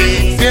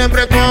Yankee.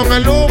 Siempre con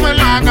el humo en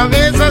la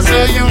cabeza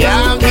soy un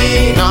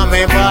Yankee. No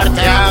me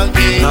importa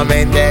Yankee, no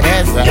me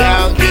interesa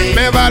Yankee.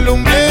 Me vale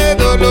un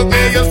bledo lo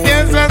que ellos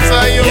piensan,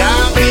 soy un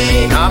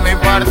Yankee. No me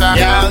importa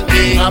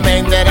Yankee, no me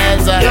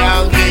interesa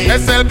Yankee.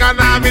 Es el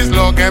cannabis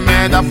lo que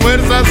me da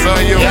fuerza,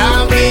 soy un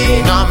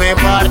Yankee. No me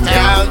importa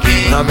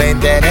Yankee, no me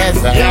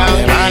interesa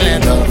Yankee. Me vale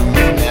todo,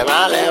 me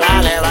vale.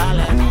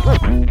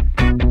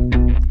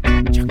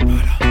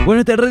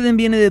 Bueno, este rhythm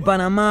viene de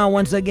Panamá.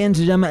 Once again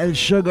se llama el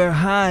Sugar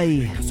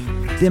High.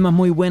 Temas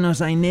muy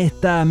buenos,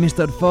 Ainesta,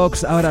 Mr.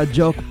 Fox, ahora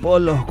Jock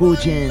Polo,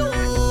 escuchen.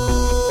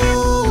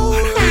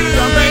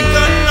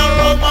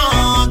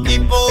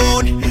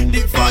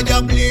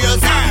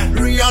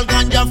 Real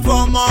ganja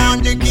from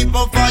on the keep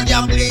of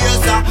fire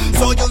blazer.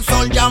 Soy un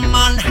soldier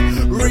man,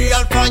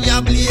 real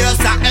fire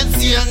blazer.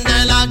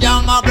 Enciende la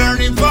llama,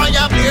 burning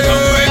fire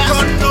blazer.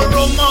 Con no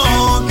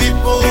romo, keep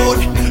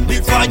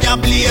the fire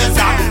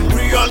blazer.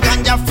 Real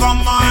ganja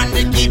from on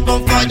the keep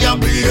of fire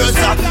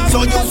blazer.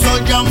 Soy un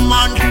soldier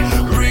man,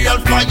 real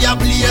fire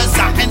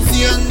blazer.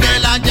 Enciende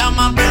la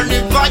llama,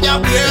 burning fire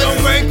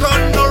blazer.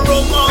 Con no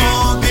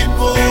romo, keep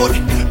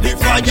the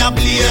fire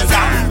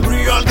blazer.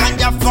 Real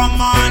ganja from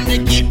on the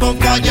keep of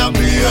fire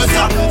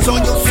blazer. Soy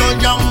un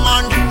soldier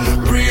man,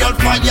 real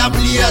fire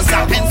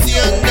blazer.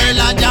 Enciende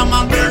la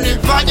llama, burning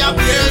fire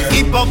blaze.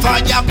 Keep of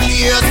fire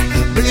blaze,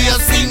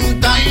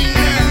 blazing time.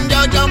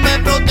 Ya me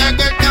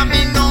protege el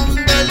camino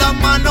de la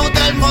mano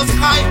del Most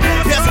High.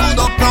 Mi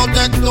escudo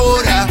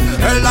protector,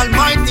 el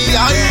Almighty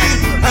ahí.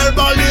 El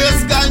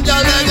Balies ganja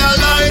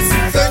legalize.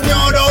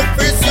 Señor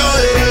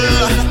oficial,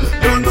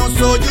 yo no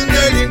soy un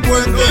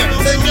delincuente.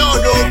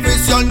 Señor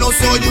oficial, no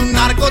soy un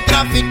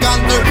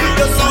narcotraficante.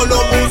 Yo solo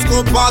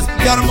busco paz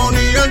y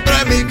armonía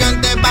entre mi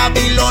gente.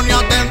 Babilonia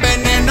te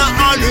envenena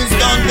al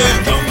instante.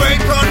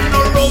 Jamaican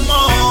aroma,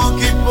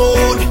 keep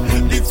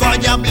on the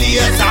fire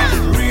blaze.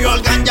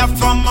 Real ganja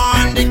from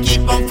man, they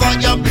keep on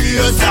fire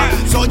blaze.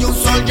 Soy un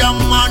soldier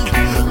man,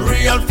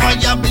 real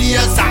fire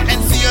blaze.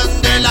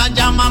 Enciende la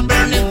llama,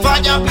 burning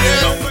fire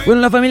blaze.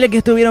 Bueno, la familia que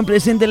estuvieron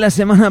presentes la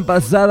semana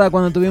pasada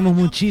cuando tuvimos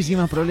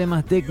muchísimos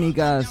problemas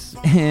técnicas,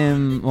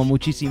 o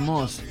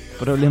muchísimos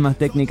problemas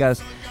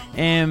técnicas,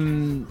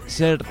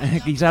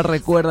 quizás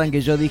recuerdan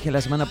que yo dije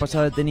la semana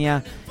pasada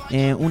tenía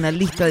una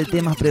lista de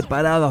temas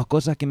preparados,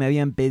 cosas que me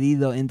habían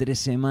pedido entre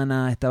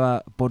semana.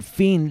 Estaba por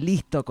fin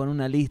listo con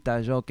una lista.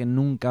 Yo que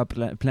nunca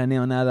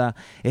planeo nada,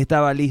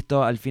 estaba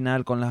listo. Al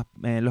final con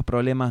los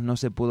problemas no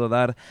se pudo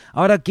dar.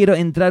 Ahora quiero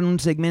entrar en un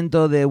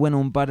segmento de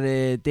un par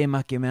de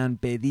temas que me han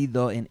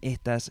pedido en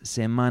estas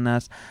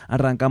semanas.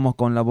 Arrancamos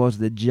con la voz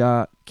de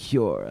Ja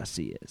Cure,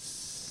 así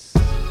es.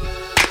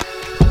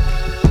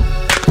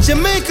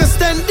 Jamaica,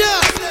 stand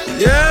up!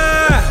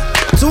 Yeah!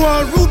 To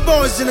all rude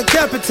boys in the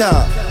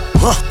capital.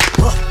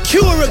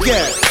 Cure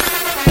again!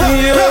 Find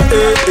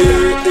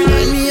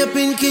me up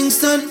in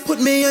Kingston,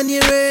 put me on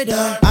your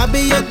radar. I'll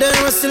be up there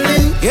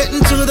hustling, getting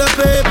to the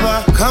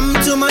paper. Come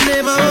to my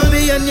neighborhood,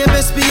 be on your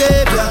best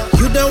behavior.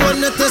 You don't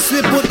wanna test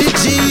me, put the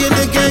G in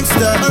the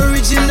gangster.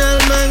 Original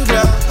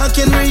manga, I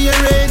can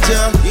rearrange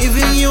ya.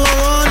 Giving you a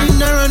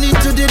warning, I run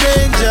into the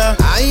danger.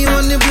 I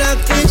on the black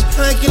page,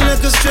 hiking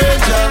like a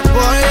stranger.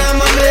 Boy,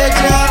 I'm a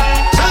major.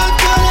 Shout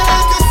out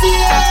like a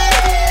CA.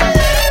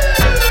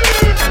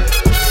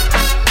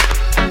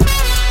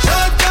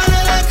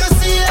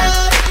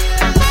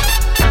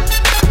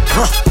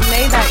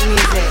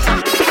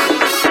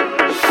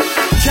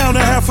 Count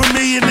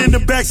 $500,000 in the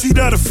backseat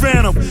of the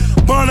Phantom.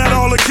 Burn out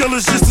all the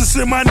killers just to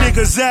send my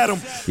niggas at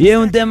them. Y es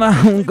un tema,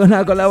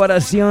 una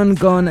colaboración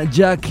con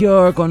Ja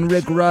Cure, con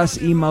Rick Ross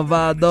y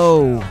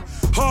Mavado.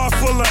 Heart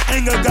full of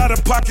anger, got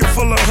a pocket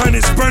full of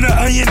hundreds. Burn an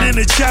onion in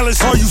the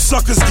chalice, all you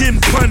suckers getting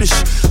punished.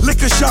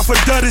 Lick a shot for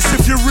Duddies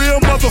if you're real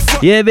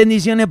motherfucker. Y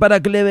bendiciones para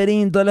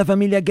Cleverín, toda la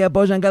familia que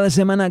apoyan cada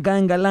semana acá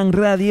en Galán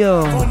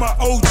Radio. On my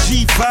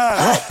OG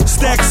vibe,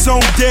 stacks on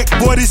deck,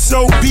 boy this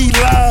so be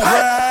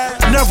live.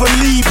 Never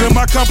leaving,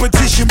 my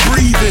competition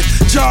breathing.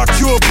 Ja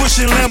Cure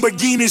pushing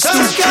Lamborghinis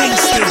through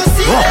Kingston.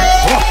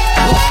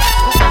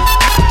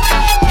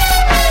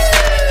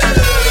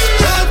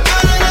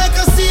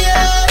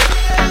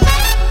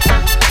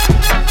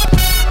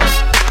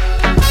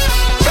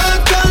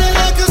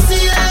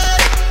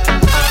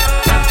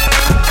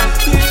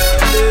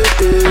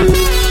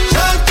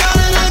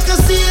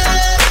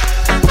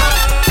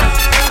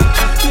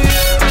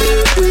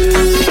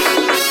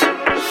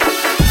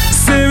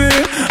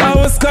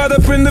 Caught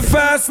up in the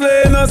fast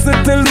lane, hustle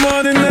till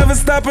morning, never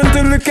stop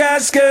until the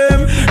cash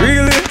came.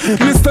 Really,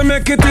 Mr.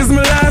 Make It is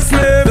my last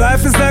name.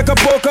 Life is like a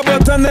poker,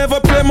 but I never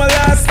play my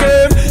last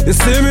game. You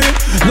see me?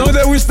 Now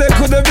they wish they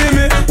could have been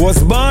me.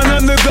 Was born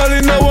on the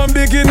gully, now I'm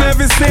big in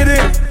every city.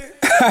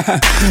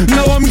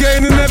 Now I'm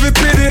gaining every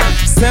pity.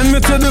 Send me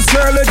to the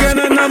swirl again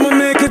and I'ma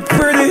make it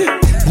pretty.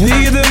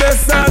 Need the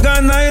best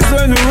organized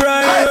when we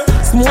ride.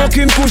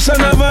 Smoking kush and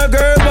have a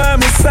girl by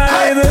my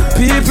side.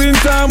 Peeping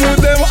time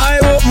with them, I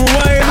open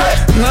wide.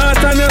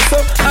 Not on your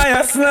stuff,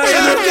 I slide.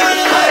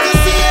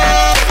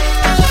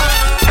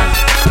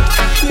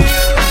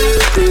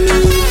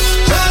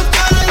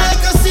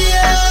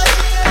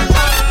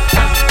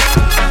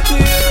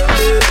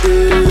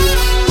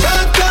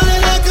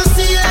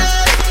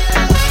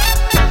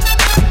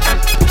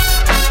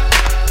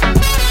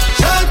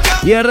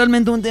 Y es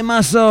realmente un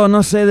temazo,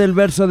 no sé del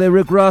verso de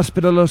Rick Ross,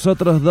 pero los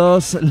otros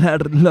dos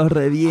lo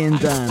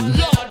revientan.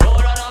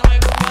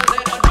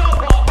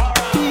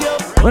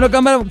 Bueno,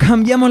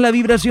 cambiamos la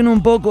vibración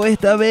un poco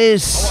esta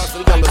vez.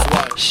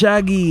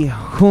 Shaggy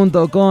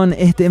junto con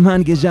este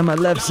man que se llama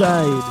Left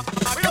Side.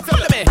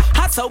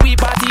 So we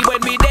party when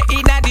we dey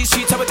in the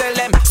streets, I will tell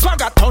them.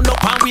 Swagger turn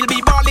up and we'll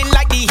be balling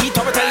like the heat,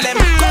 I will tell them.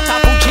 Cut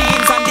up on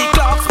jeans and the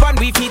clocks when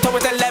we feet, I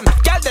will tell them.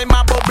 Girl them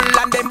a bubble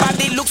and them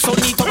body look so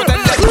neat, I will tell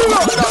them.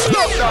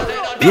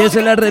 Y eso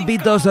la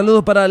repito,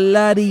 saludos para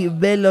Larry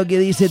Velo que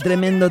dice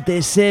tremendo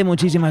TC,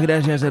 muchísimas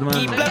gracias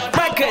hermano.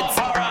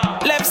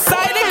 Left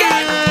side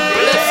again.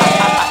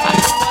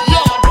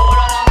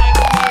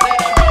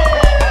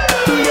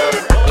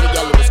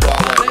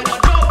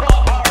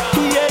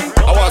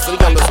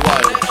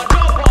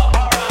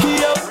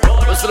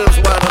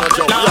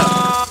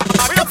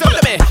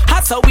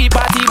 So we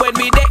party when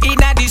we dey in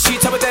the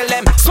streets, I will tell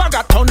them.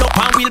 Swagger turn up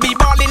and we'll be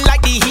balling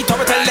like the heat, I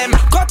will tell them.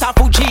 Cut off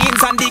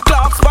jeans and the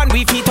clocks when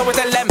we feet, I will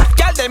tell them.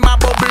 Girl them a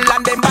bubble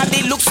and them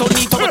body look so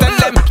neat, I will tell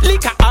them.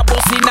 Liquor a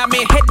bust inna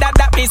me head,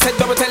 that me said,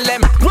 I will tell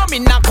them. Rum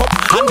in a cup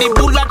and the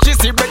bullet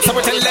juicy breaks, I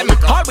will tell them.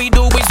 All we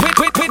do is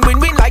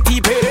win like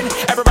T-Pain.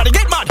 Everybody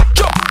get mad,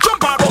 jump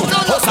around,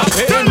 hustle and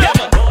pain.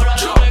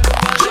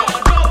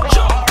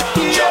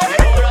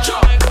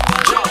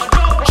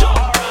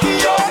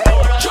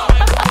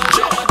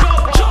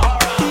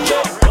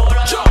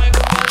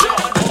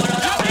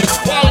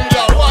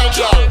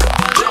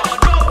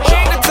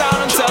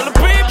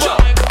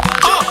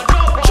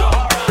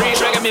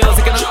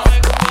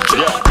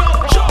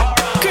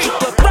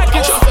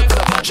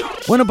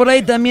 Bueno, por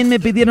ahí también me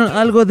pidieron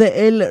algo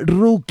de El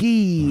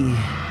Rookie.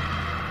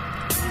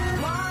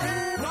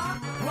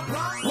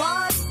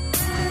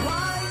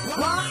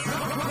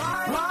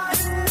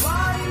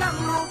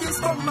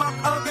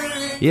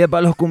 Y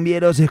para los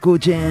cumbieros,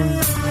 escuchen.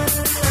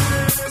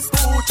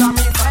 Escucha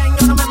mi tren,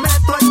 yo no me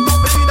meto en tu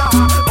vida.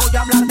 Voy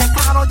a hablar de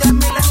claro y en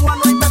mi lengua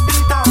no hay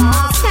pepita.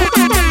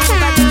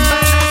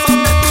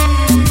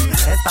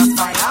 Estás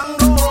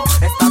fallando,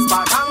 estás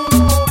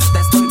pagando, te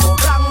estoy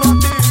cobrando a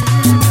ti.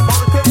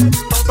 Porque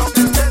todo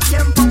este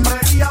tiempo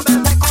creía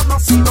haberte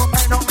conocido,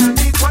 pero me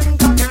di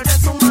cuenta que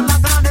eres un mal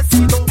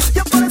agradecido. Y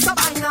es por esa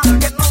vaina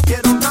que no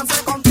quiero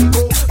trance contigo.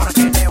 Para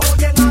que de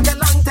hoy en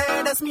adelante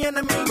eres mi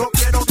enemigo.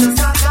 Quiero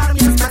descargar mi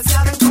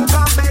especial en tu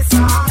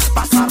cabeza.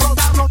 Vas a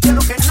rodar, no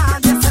quiero que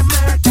nadie se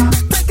meta.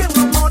 Te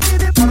quiero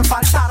morir por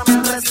faltarme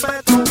el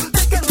respeto.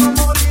 Te quiero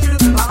morir,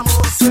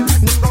 amor, sin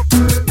digo que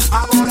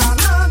ahora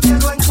nadie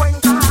lo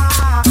encuentra.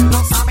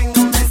 No saben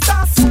dónde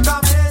está su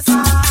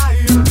cabeza.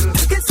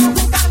 Quiso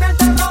buscarme al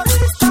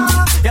terrorista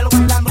y el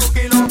Wayland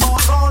Rookie lo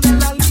borró de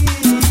la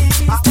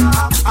lista.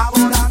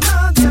 Ahora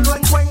nadie lo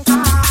encuentra.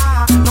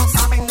 No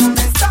saben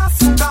dónde está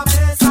su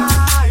cabeza.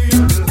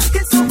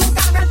 Quiso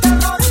buscarme al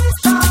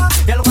terrorista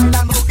y el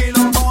Wayland Rookie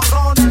lo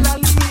borró de la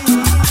lista.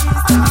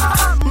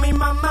 Mi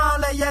mamá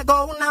le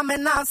llegó una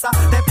amenaza.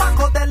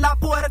 Debajo de la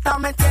puerta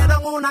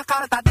metieron una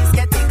carta. Dice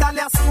que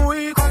dígale a su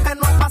hijo que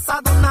no ha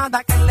pasado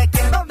nada, que le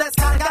quiero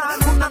descargar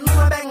una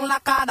 9 en la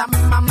cara. Mi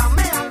mamá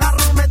me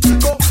agarró, me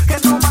dijo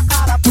que no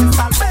bajara, pues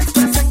tal vez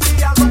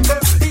presentía lo que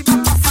iba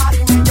a pasar. Y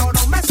me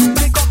lloró, me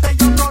suplicó que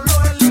yo no lo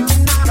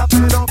eliminara.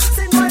 Pero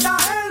si no era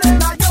él,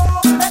 era yo,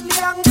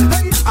 Elian.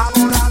 Hey,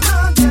 ahora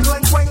nadie lo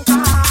encuentra.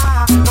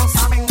 No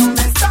saben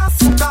dónde está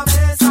su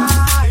cabeza.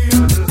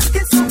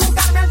 Quiso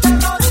buscarme al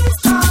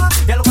terrorista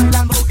y el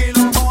Wayland Rookie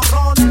lo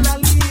borró de la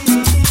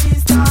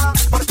lista.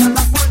 Porque a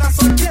las buenas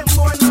soy bien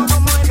bueno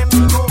como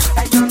enemigo.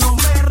 Yo no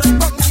me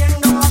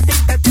recomiendo, a ti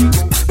te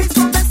digo.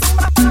 Visto de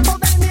sombra para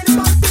poder ir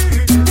por ti.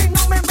 Y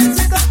no me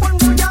menciones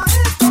cuando ya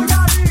estoy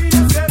ahí.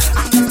 Es que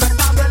han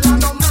despertado el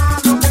lado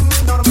malo de mi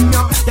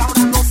dormía. Y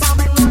ahora no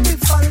saben lo que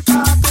falta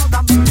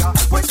todavía.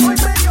 Pues soy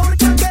peor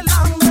que aquel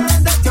hambre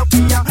de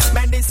Etiopía.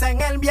 Me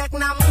dicen el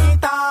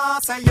vietnamita,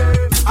 say yeah.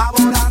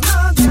 Ahora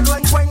nadie lo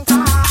encuentra.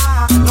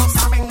 No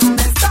saben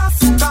dónde está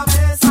su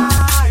cabeza.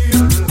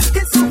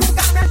 Quiso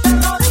buscarme al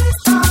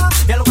terrorista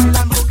y el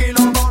Wayland Rookie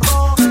lo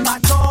borró.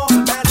 Pacho,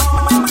 pero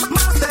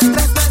más de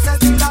 3 veces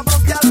di la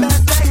voz de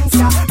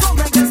advertencia. No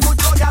me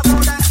escuchó y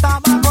ahora está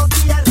bajo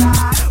tierra.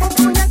 Un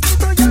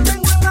muñequito yo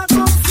tengo en la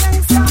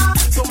conciencia.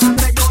 Su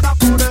madre llora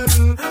por él.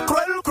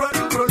 Cruel, cruel,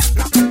 cruel.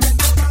 La gente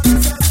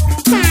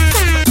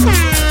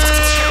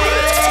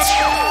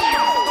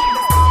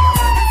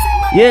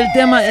Y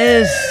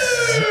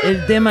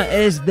el tema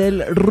es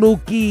del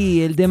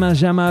Rookie. El tema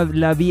se llama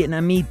La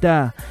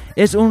Vietnamita.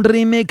 Es un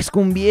remix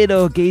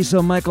cumbiero que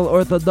hizo Michael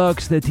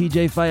Orthodox de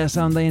TJ Fire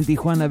Sound ahí en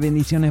Tijuana.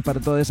 Bendiciones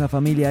para toda esa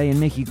familia ahí en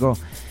México.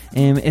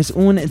 Es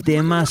un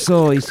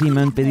temazo y sí,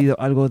 me han pedido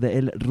algo de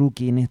El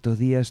Rookie en estos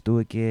días.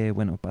 Tuve que,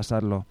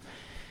 pasarlo.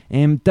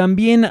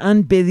 También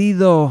han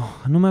pedido,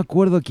 no me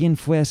acuerdo quién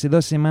fue, hace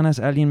 2 semanas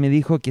alguien me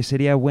dijo que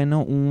sería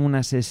bueno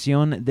una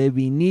sesión de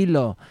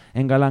vinilo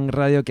en Galán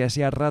Radio, que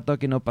hacía rato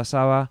que no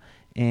pasaba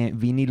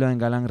vinilo en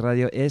Galán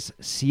Radio. Es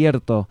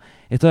cierto,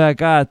 estoy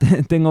acá,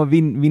 tengo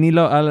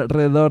vinilo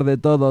alrededor de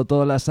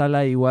toda la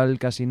sala, igual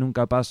casi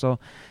nunca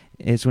paso.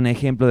 Es un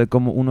ejemplo de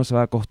cómo uno se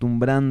va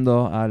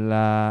acostumbrando a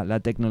la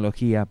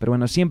tecnología. Pero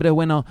bueno, siempre es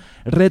bueno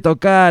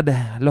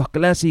retocar los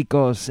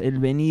clásicos, el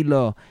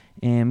vinilo.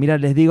 Mira,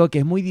 les digo que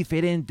es muy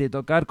diferente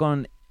tocar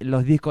con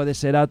los discos de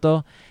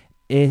Cerato.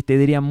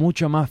 Diría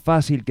mucho más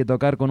fácil que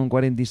tocar con un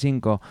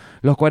 45.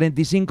 Los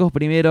 45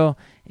 primero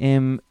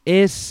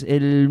es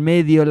el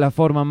medio, la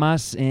forma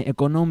más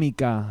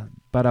económica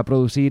para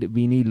producir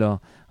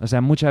vinilo. O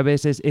sea, muchas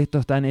veces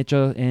estos están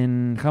hechos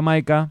en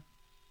Jamaica.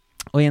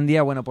 Hoy en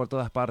día, por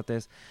todas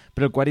partes,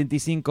 pero el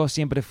 45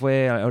 siempre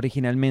fue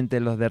originalmente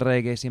los de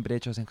reggae, siempre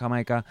hechos en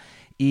Jamaica,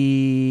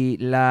 y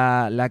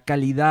la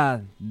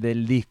calidad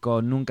del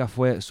disco nunca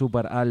fue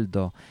súper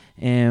alto.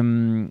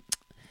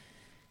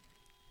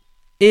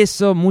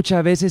 Eso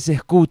muchas veces se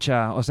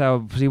escucha, o sea,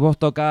 si vos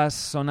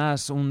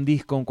sonás un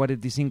disco, un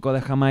 45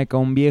 de Jamaica,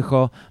 un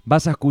viejo,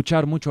 vas a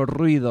escuchar mucho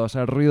ruido, o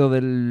sea, el ruido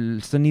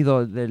del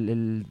sonido,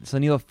 el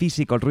sonido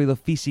físico, el ruido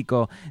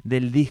físico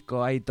del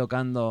disco ahí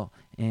tocando.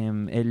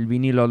 El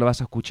vinilo lo vas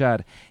a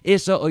escuchar.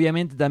 Eso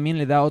obviamente también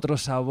le da otro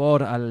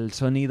sabor al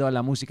sonido, a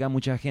la música.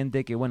 Mucha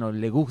gente que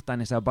le gustan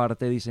esa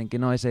parte, dicen que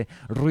no, ese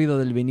ruido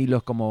del vinilo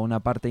es como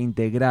una parte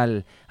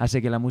integral,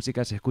 hace que la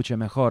música se escuche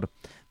mejor.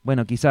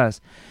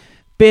 Quizás.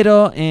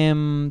 Pero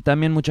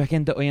también mucha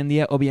gente hoy en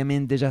día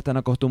obviamente ya están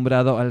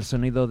acostumbrados al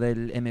sonido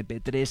del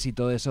MP3 y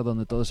todo eso,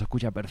 donde todo se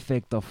escucha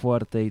perfecto,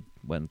 fuerte y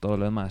todo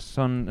lo demás.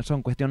 Son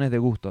cuestiones de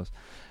gustos.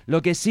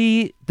 Lo que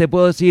sí te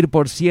puedo decir,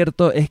 por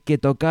cierto, es que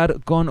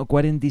tocar con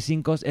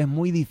 45 es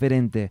muy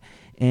diferente.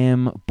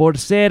 Por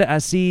ser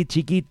así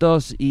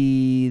chiquitos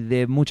y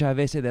de muchas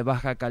veces de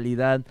baja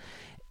calidad,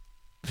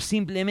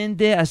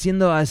 simplemente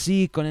haciendo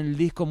así con el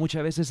disco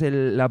muchas veces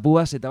la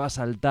púa se te va a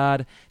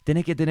saltar,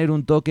 tenés que tener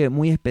un toque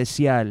muy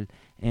especial.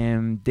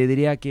 Te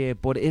diría que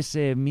por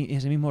ese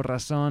mismo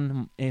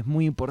razón es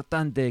muy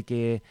importante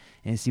que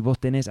si vos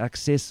tenés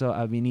acceso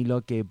a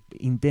vinilo que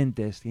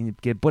intentes,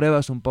 que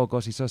pruebas un poco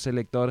si sos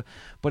selector,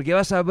 porque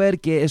vas a ver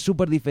que es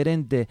súper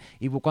diferente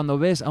y cuando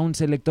ves a un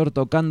selector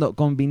tocando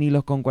con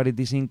vinilos con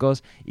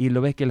 45s y lo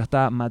ves que lo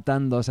está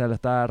matando, o sea, lo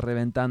está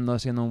reventando,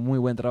 haciendo un muy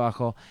buen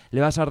trabajo, le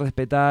vas a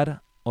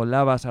respetar o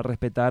la vas a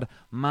respetar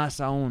más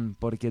aún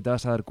porque te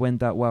vas a dar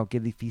cuenta, wow, qué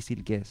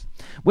difícil que es.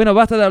 Bueno,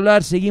 basta de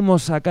hablar,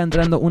 seguimos acá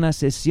entrando una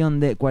sesión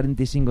de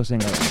 45 en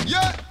Galang.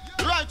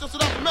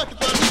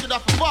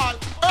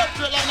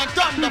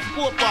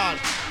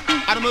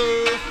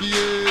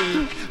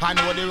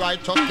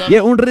 Y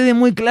un rhythm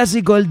muy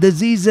clásico, el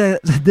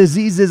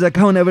Diseases,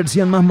 acá una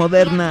versión más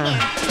moderna.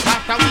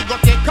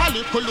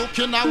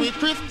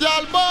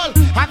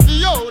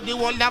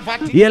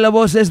 Y la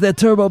voz es de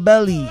Turbo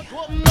Belly.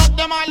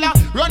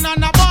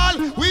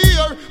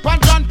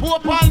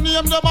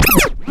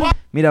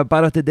 Mira,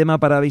 paro este tema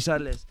para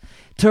avisarles.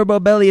 Turbo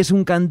Belly es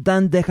un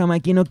cantante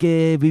jamaiquino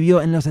que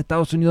vivió en los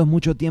Estados Unidos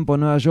mucho tiempo,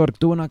 en Nueva York.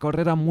 Tuvo una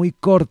carrera muy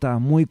corta.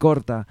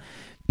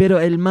 Pero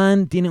el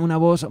man tiene una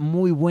voz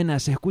muy buena.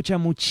 Se escucha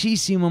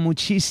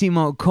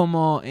muchísimo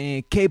como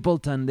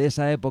Capleton de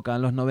esa época,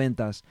 en los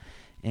 90s.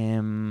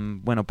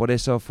 Bueno, por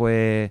eso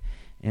fue...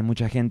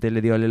 mucha gente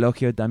le dio el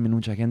elogio y también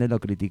mucha gente lo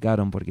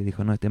criticaron porque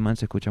dijo, no, este man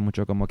se escucha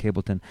mucho como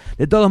Capleton.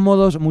 De todos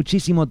modos,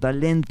 muchísimo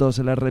talento,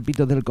 se lo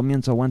repito desde el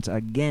comienzo, once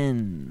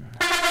again.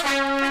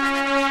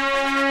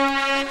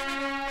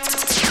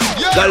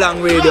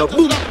 Galang Radio,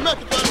 boom.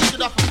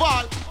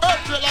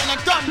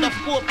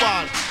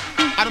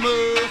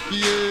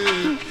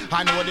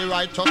 I know the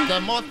righteous, they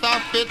must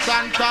have fit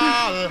and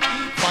tall.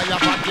 Fire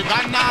party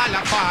and all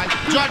a fall.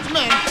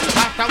 Judgment,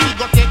 after we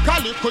go take a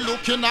little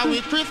look in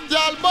our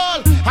crystal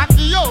ball. I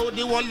see how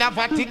the whole of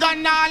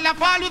Vatican all a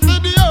fall. We see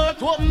the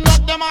earth open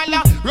up, them all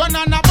a run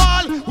on a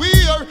ball. We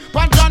hear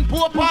Pan John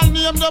Pope, all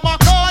name them a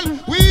call.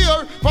 We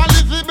hear Pan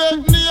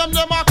Elizabeth, name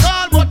them a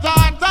call. But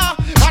hata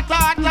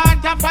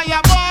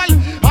fireball.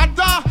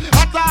 Hata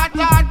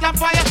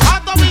fire.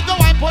 After we go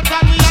and put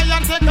on the eye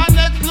and take a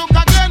next look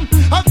again.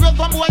 As well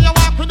some boy you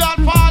walk without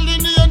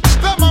falling in.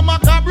 Them a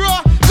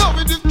macabro, so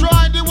we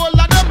destroy the whole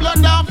of them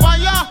blood and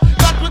fire.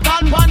 That we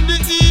call pan the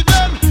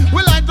Eden.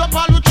 We light up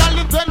all we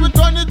chalice, then we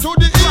turn it to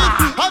the east.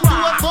 And we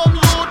have some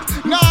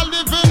youth, now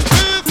live in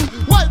peace.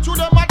 Why should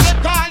them a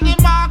take all the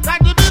mark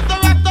and the beast? The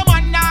rest of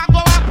man now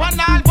go up on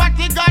all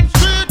Vatican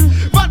Street.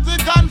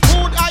 Vatican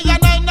food, I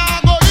and I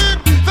now go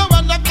eat. So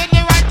when they get the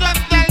right, just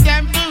tell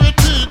them to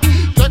retreat.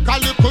 Take a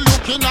little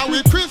look in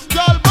our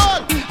crystal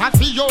ball. I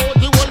see you,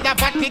 the whole of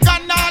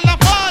Vatican all a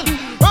fall.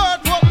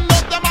 Earth open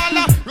up them all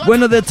a...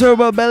 Bueno, de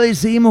Turbo Belly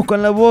seguimos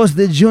con la voz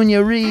de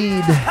Junior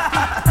Reid.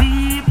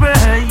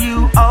 Deeper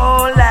you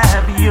all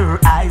have your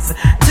eyes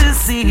to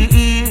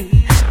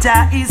see.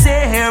 Jah is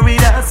here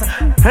with us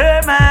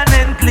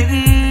permanently.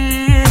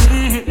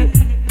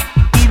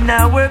 In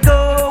our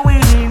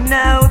going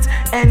out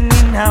and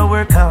in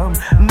our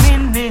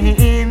coming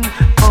in.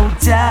 Oh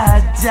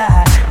Jah,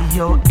 Jah,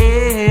 you're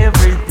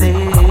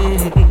everything.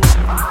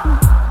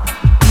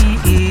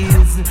 He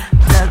is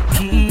the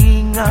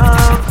King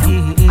of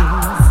Kings.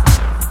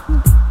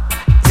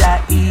 Jah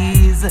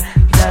is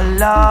the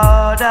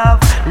Lord of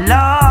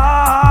Lords.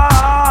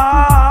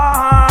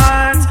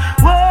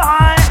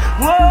 Why?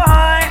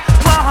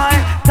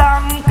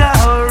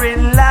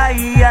 Conquering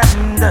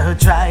Lion, the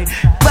tribe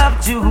of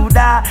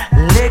Judah,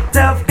 light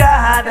of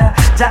God,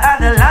 Jah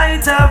the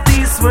light of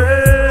this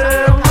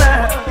world.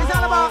 It's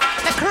all about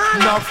the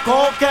crown. Enough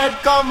cocaine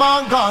come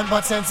and gone,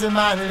 but since the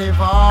man live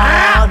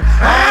on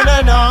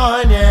and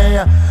on,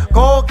 yeah.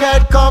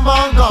 Cocaine come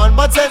and gone,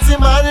 but since the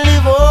man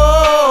live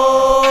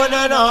on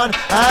and on.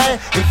 Aye,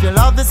 if you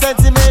love the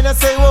sentiment, I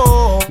say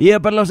whoa. Yeah,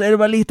 para los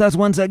herbalistas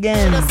once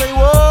again. I say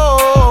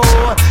whoa,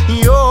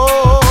 yo.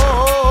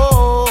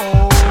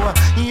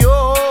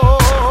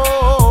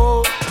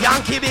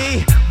 Yankee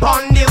B,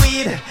 burn the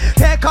weed,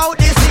 take out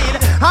the seed,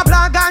 and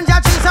plant ganja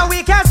tree so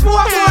we can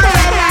smoke more red.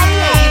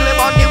 We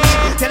burn the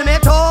weed, tell me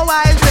to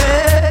wise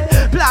red.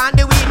 Plant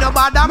the weed, no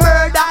bother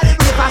murder.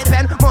 If I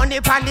spend money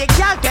on the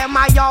girl, them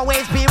I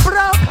always be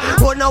broke.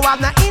 Who know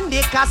I'm not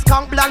indica,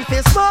 skunk blunt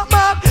fi smoke.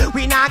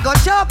 We not go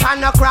chop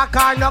and no crack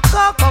or no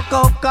coke.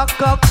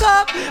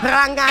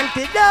 Rang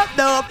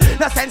anti-dope.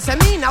 No sense of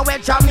me now where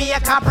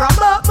Jamaica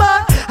promote,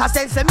 but a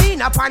sense of me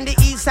now on the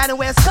east and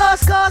west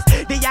coast.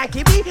 The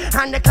Yankee B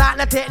and the clock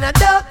not take no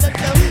dope.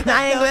 Now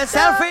I go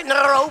self with no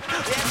rope.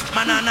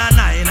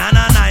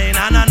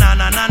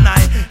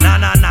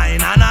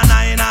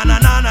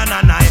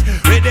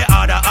 With the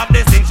order of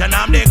distinction,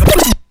 I'm the...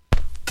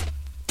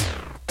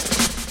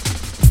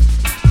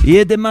 Y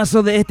este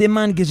mazo de este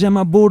man que se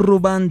llama Burru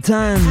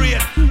Bantan.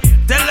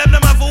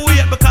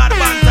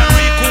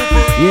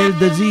 Y el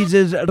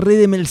Diseases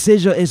Rhythm, el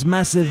sello es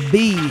Massive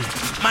B.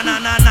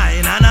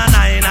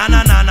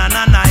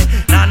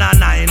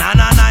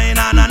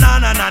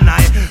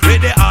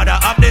 With the order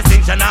of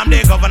distinction, I'm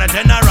the governor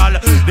general.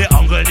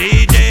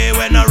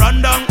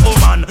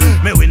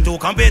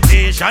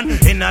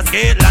 a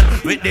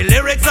Skateland with the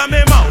lyrics on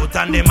me mouth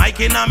and the mic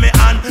in on me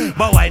hand.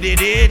 But why did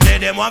DJ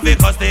them want to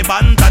cause they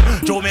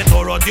bantan? Show me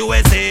tour out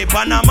USA,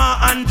 Panama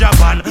and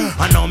Japan.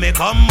 And now me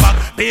come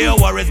back, pay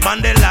worries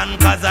on the land.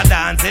 Cause I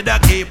dance it a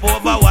keep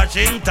over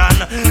Washington.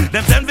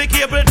 Them send the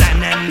cable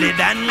then and the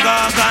dan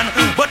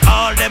gone. But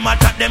all them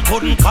attack them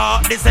couldn't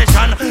call the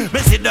session. Me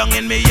sit down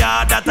in me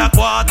yard at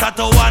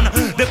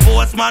 1:15. The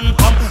postman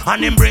come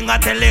and him bring a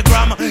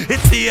telegram.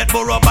 It's the 8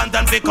 Borough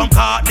Bantan fi come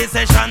call the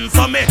session.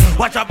 So me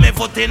watch up me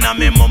foot in and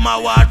me mama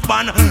watch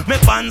pan. Me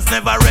pants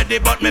never ready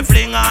but me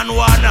fling on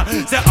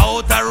one. Say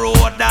out a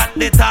road that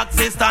the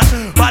taxi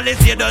stand.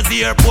 Policy does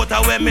the airport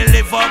where me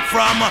live up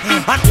from.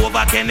 And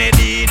over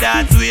Kennedy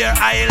that's where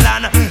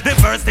Island. The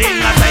first thing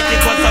I sight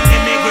it was some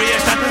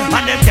immigration.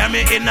 And them carry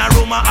me in a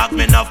room and ask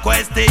me enough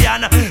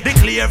question.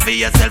 Declare for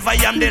yourself I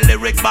am the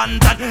lyrics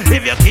bantan.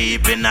 If you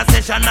keep in a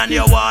session and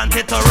you want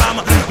it to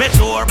ram, make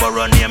sure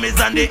Borough name is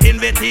on the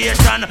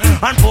invitation.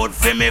 And put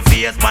for me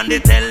face on the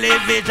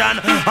television.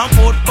 And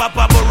put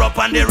Papa Borough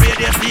on the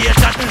radio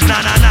station.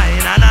 Na na na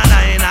na na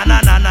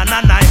na na na na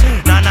na na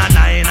na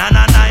na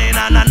na na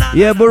na na na.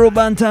 Y Borough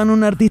Bantan,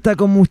 un artista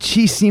con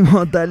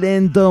muchísimo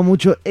talento,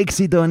 mucho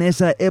éxito en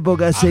esa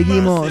época.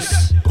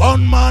 Seguimos.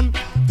 Gunman,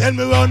 tell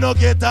me where no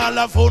get all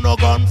of who no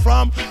gun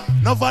from.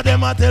 No for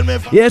them a tell me.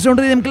 Y es un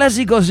rhythm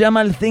clásico, se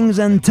llama el Things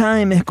and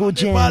Time.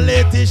 Escuchen.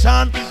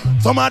 Politician,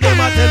 some of them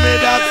a tell me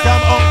that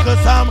from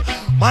Uncle Sam.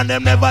 Man,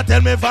 them never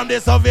tell me from the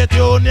Soviet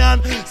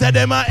Union. Say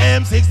them a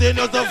M16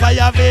 used to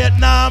fire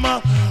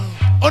Vietnam.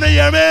 Wanna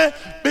hear me?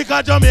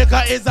 Because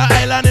Jamaica is an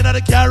island in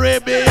the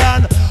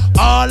Caribbean.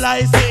 All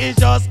I see is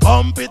just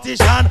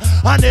competition.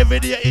 And every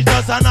day is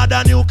just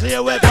another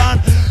nuclear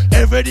weapon.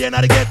 Every day in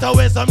the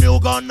getaway some new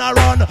gun a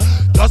run.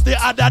 Just the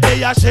other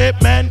day a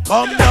shipment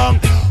come down.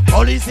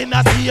 Police in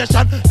a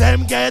station,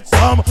 them get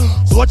some.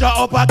 Soldier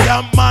up a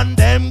camp, man,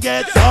 them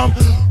get some.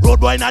 Road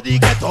boy in the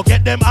ghetto,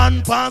 get them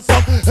hand pants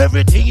up.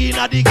 Everything in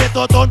the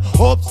ghetto turn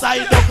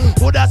upside down.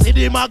 Coulda see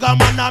the maga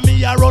man and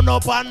me a run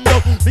up and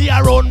down. Me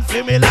a run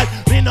for me like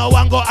me no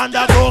one go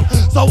underground.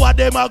 So what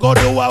them a go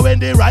do when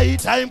the right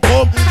time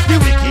come? The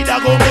wicked a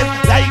go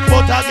make like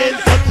butt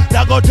against sun.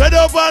 They go tread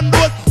up and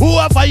those who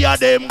a fire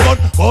them gun.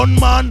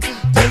 Gunman,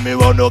 tell me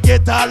where no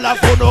get all of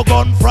who no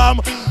gun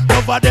from.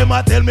 Some of them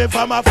a tell me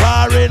from a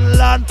foreign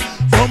land.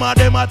 Some of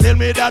them a tell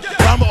me that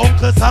from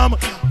Uncle Sam.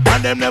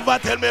 And them never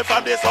tell me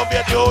from the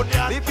Soviet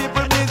Union. The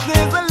people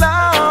business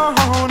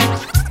alone.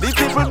 The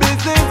people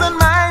business and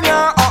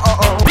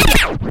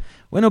mine,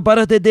 Bueno,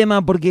 paro este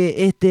tema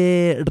porque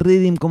este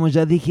rhythm, como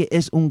ya dije,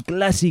 es un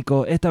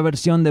clásico. Esta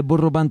versión de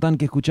Borough Bantan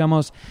que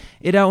escuchamos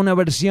era una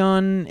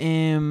versión...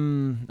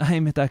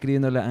 Ay, me estaba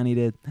escribiendo la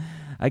Aniret.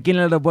 Aquí en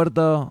el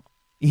aeropuerto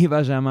iba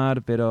a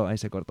llamar, pero ahí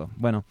se cortó.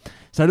 Bueno,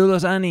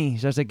 saludos Ani,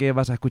 ya sé que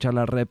vas a escuchar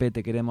la rep,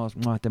 te queremos,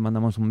 te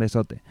mandamos un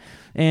besote.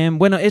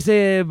 Bueno,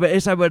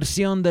 esa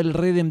versión del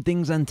Rhythm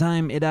Things and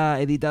Time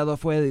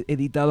fue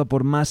editado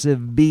por Massive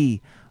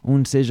B,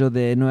 un sello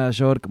de Nueva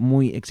York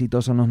muy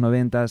exitoso en los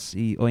 90s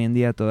y hoy en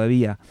día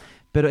todavía.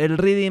 Pero el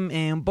rhythm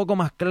un poco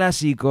más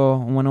clásico,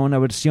 bueno, una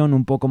versión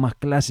un poco más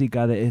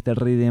clásica de este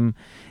rhythm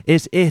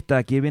es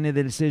esta, que viene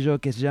del sello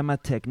que se llama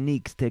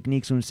Techniques.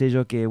 Techniques, un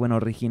sello que, bueno,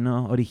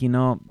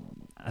 originó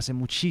hace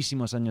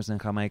muchísimos años en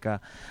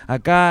Jamaica.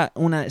 Acá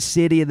una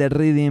serie de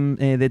rhythm,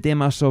 de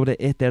temas sobre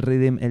este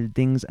rhythm, el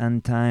Things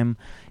and Time,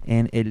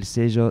 en el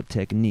sello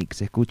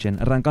Techniques. Escuchen,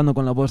 arrancando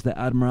con la voz de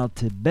Admiral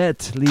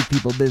Tibet, Leave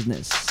People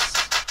Business.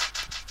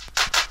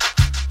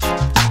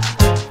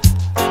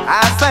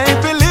 I say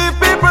believe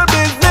people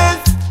business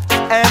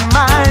and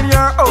mind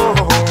your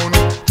own.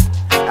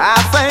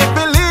 I say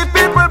believe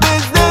people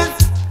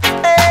business,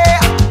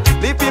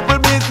 leave people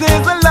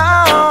business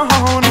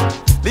alone.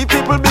 Leave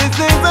people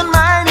business and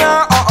mind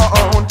your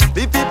own.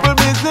 Leave people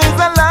business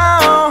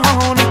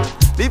alone.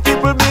 Leave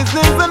people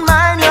business and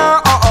mind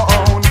your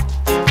own.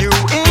 You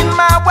in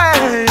my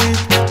way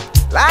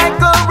like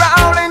a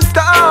rolling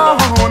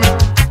stone,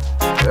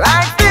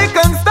 like stick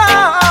and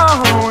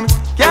stone,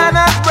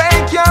 cannot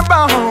break your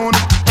bone.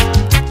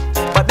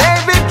 But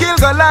David killed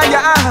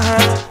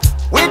Goliath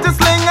with a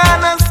sling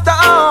and a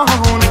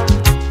stone.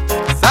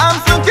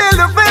 Samson killed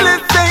the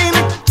Philistine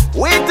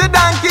with a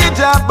donkey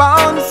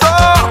jawbone. So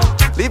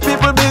leave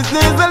people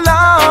business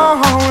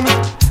alone.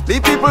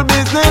 Leave people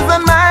business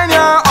and mind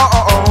your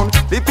own.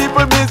 Leave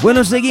people business.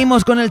 Bueno,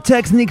 seguimos con el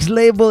Techniques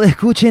label.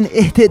 Escuchen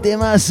este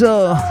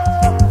temazo.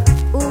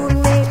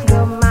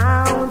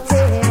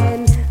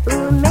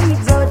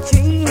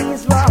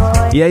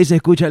 Y ahí se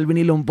escucha el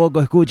vinilo un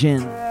poco,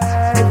 escuchen.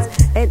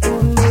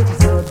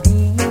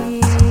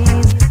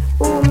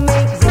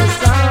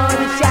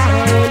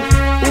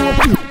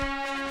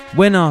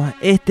 Bueno,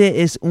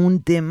 este es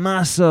un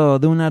temazo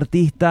de un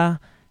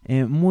artista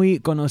muy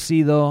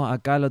conocido.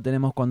 Acá lo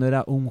tenemos cuando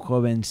era un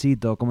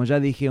jovencito. Como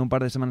ya dije un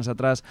par de semanas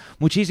atrás,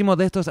 muchísimos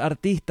de estos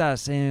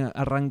artistas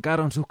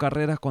arrancaron sus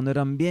carreras cuando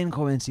eran bien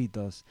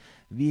jovencitos.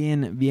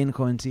 bien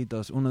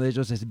jovencitos. Uno de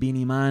ellos es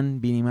Beenie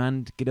Man. Beenie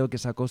Man creo que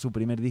sacó su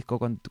primer disco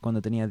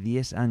cuando tenía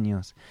 10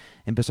 años.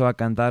 Empezó a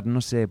cantar,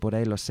 no sé, por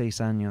ahí los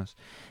 6 años.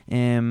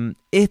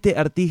 Este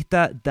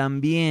artista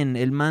también,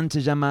 el man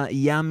se llama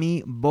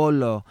Yami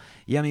Bolo.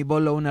 Yami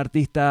Bolo, un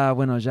artista,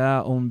 bueno,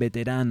 ya un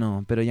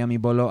veterano, pero Yami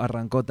Bolo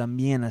arrancó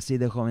también así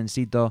de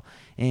jovencito.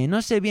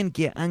 No sé bien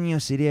qué año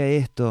sería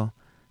esto.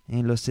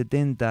 En los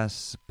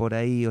 70s, por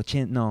ahí,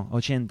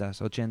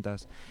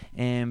 80s.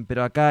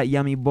 Pero acá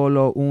Yami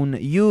Bolo, un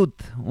youth,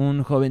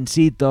 un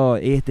jovencito.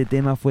 Este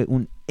tema fue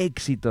un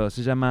éxito.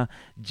 Se llama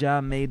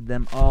Ja Made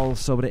Them All,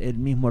 sobre el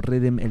mismo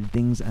rhythm, el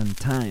Things and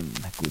Time.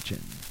 Escuchen.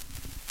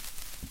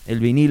 El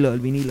vinilo.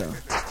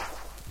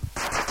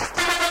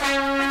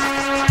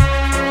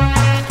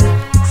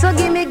 So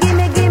gimme,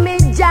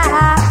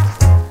 Ja.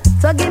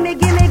 So gimme,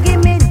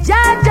 Ja,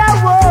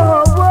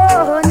 whoa,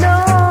 whoa,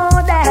 no.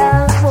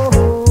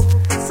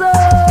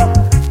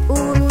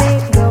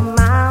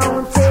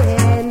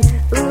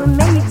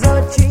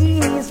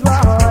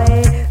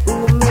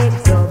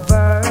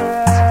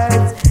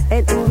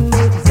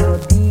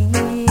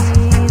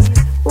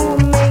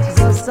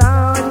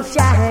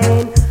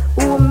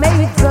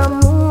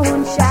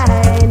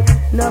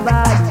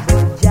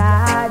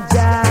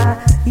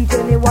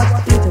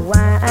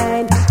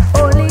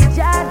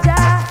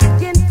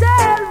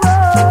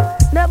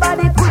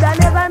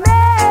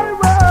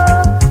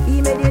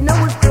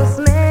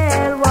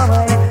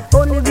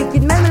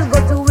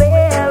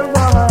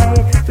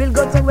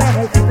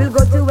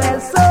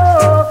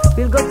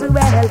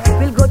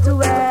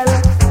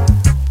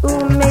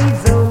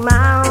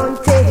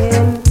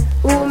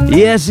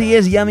 Y así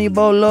es Yami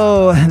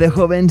Bolo, de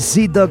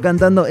jovencito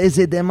cantando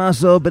ese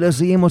temazo, pero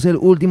seguimos el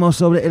último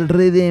sobre el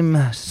rhythm,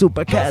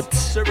 Supercat.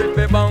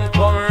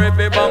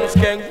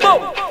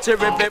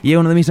 Y es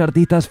uno de mis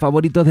artistas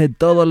favoritos de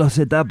todas las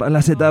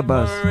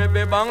etapas.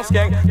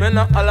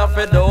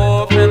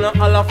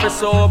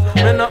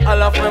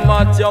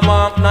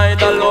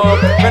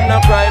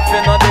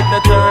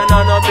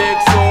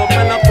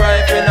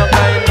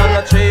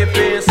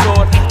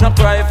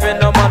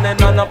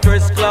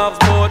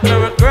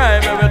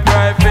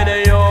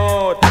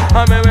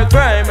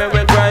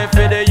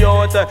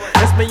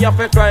 Yes, me have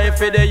to cry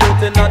for the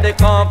youth in the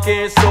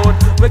khaki suit.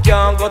 We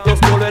can't go to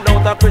school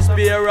without a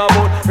crispy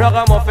boot.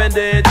 Ragamuffin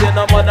dating,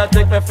 no mother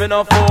take me for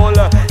no fool.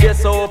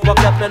 Yes, so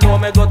pocket me know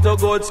me go to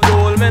good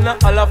school. Me no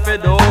all of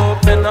it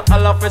dope, me no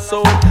all of it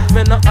soap.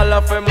 Me no all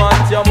of it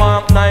mat, your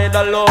mark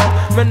neither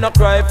love. Me no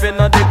cry for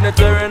no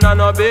dignitary,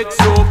 no big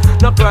soup.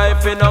 No cry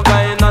for no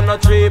guy, no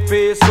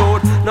three-piece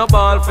suit. No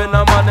ball for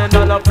no money,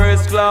 no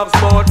Chris Clark's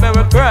boat. Me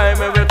we cry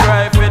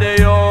for the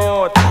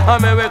youth.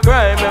 And me we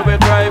cry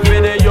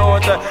for the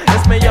youth.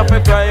 Yes, me have to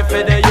cry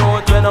for the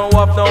youth when I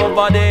have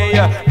nobody.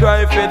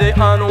 Cry for the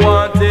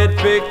unwanted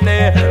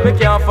picnic. Me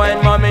can't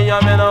find mommy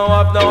and me no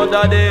have no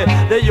daddy.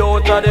 The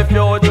youth are the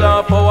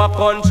future for our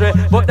country,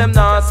 but them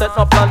not set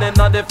no plan in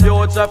the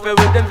future. For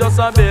with them just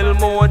a build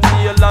more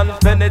jail and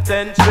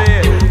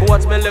penitentiary.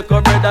 Watch me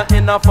little brother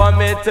in a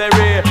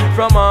cemetery.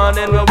 From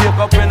morning we wake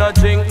up we no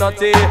drink no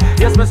tea.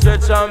 Yes, me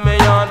stretch on me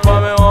yarn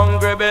for me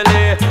hungry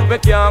belly. Me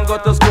can't go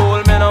to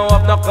school, me no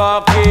have no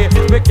coffee.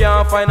 Me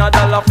can't find a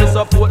dollar for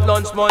support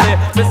lunch money.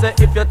 Me say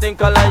if you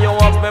think I lie, you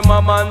ask me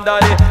mama and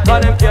daddy.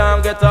 Cause them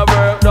can't get a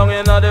work down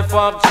in the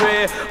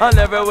factory. And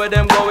everywhere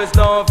them go is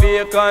no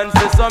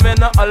vacancy. So me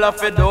no all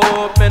of it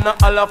dope, me no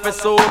all of it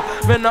soap.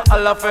 Me no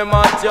all of it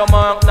mat, your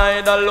mark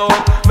neither low.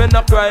 Me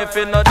no cry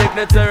for no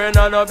dignitary,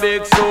 no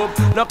big soup.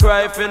 No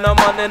cry for no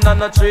money,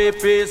 no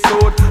three-piece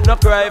suit. No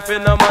cry for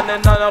no money,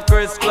 no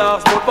Chris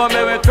Clark's boot. But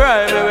me we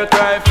cry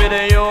for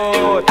the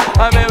youth.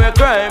 And me we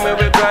cry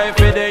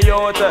for the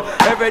youth.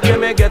 Every day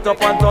me get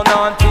up and turn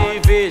on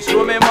TV.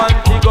 Show me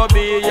Montego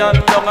Bay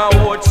and down a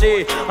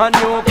Ochi. And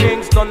New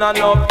Kingston and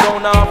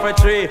Uptown half a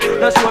tree.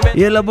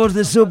 Y en la voz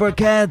de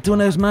Supercat,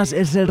 una vez más,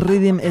 es el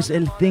rhythm, es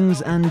el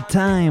Things and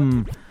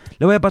Time.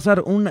 Le voy a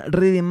pasar un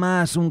rhythm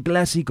más, un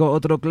clásico,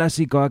 otro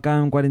clásico acá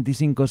en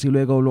 45, si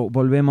luego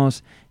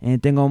volvemos.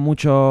 Tengo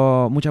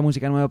mucha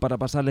música nueva para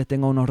pasarles,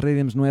 tengo unos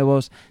rhythms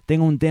nuevos,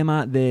 tengo un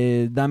tema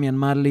de Damian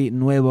Marley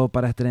nuevo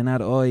para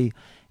estrenar hoy.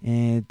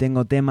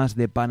 Tengo temas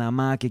de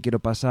Panamá que quiero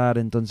pasar.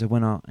 Entonces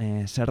bueno,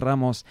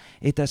 cerramos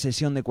esta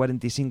sesión de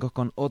 45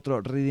 con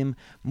otro rhythm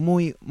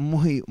muy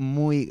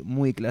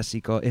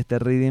clásico. Este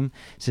rhythm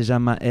se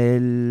llama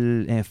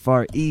el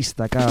Far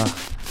East. Acá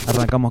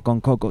arrancamos con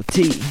Coco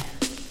T.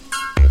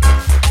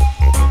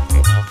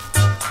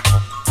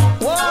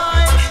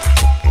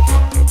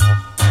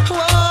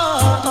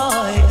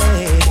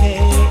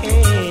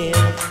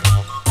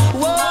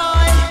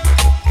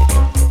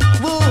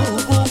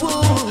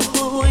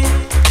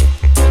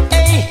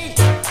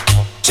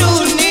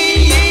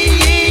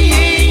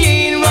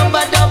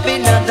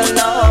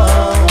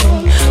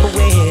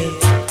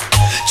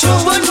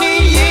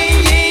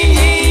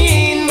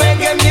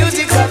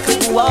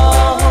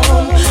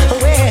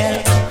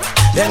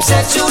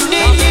 Said you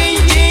need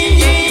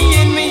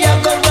me, I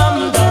go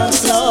rum down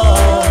slow.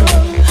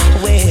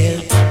 Well,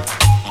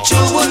 you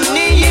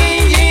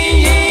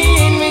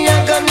need me, I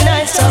go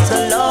nice off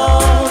the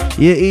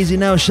Yeah, easy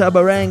now,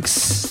 Shabba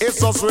Ranks.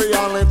 It's just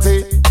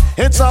reality.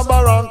 It's a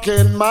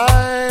barranking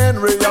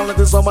mind.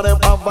 Reality, some of them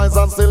have eyes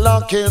and still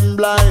looking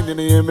blind. You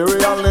hear me?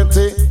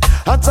 Reality.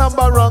 It's a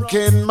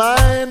barranking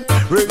mind.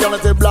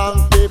 Reality,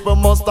 blank people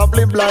must have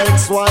lived like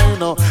swine.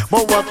 But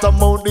what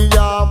amount they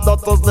have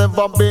that has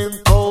never been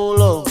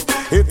told.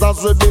 It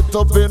has ripped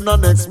up in the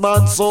next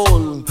man's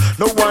soul.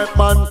 The white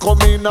man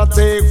come in and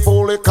take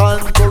fully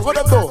control. What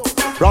they do?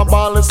 From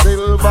all the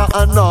silver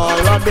and all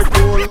of the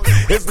gold.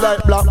 It's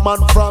like black man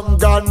from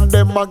Ghana,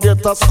 them a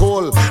get a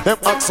school. Them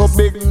act so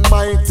big,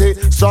 mighty,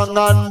 strong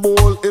and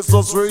bold. It's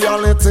just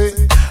reality.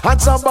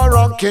 And some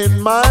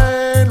barranking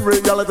mind.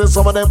 Reality,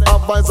 some of them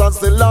have eyes and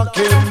still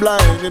looking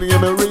blind. You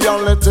give me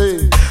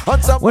reality.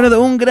 Bueno, de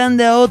un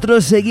grande a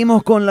otro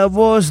seguimos con la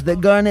voz de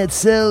Garnet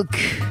Silk.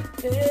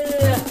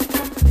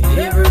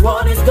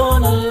 Everyone is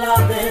gonna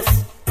love this.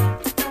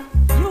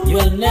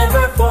 You'll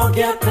never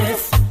forget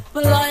this.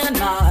 But I and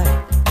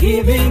I,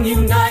 giving you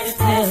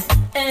niceness,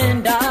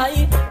 and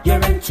I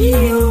guarantee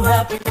you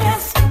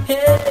happiness.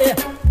 Yeah.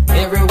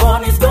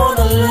 Everyone is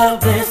gonna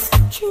love this.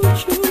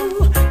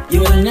 Choo-choo.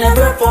 You'll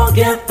never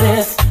forget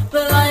this.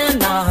 But I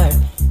and I,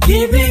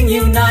 giving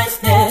you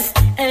niceness,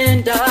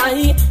 and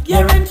I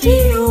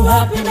guarantee you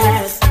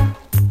happiness.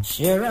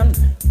 Sharon,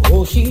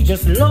 oh, she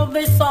just loved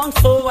this song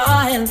so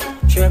wild.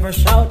 Trevor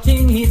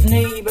shouting his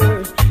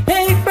neighbors.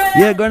 Hey, friend.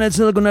 Yeah, Garnet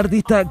Silk, un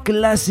artista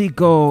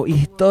clásico,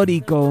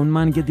 histórico, un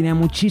man que tenía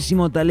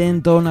muchísimo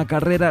talento, una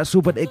carrera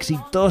súper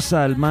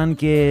exitosa, el man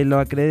que lo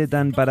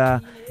acreditan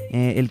para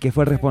el que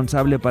fue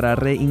responsable para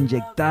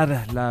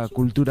reinyectar la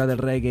cultura del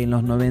reggae en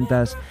los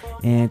 90s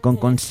con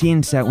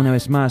conciencia una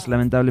vez más.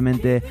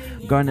 Lamentablemente,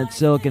 Garnet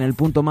Silk en el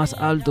punto más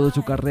alto de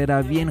su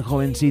carrera, bien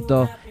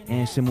jovencito,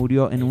 se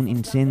murió en un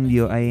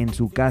incendio ahí en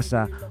su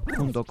casa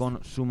junto con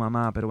su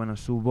mamá, pero bueno,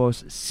 su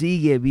voz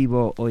sigue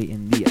vivo hoy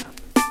en día.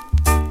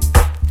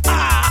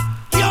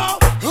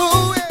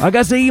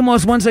 Acá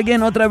seguimos, once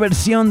again, otra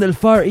versión del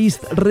Far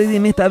East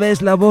Rhythm, esta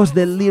vez la voz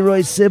de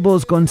Leroy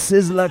Sibbles con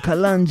Sizzla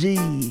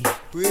Kalonji.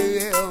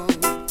 Well,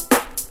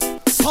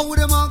 how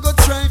them all go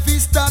try to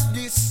stop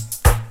this?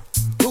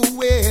 Oh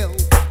well.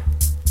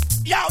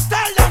 Yo,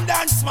 tell them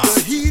dance, man.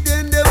 The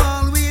heathen them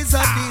always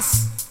at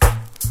this.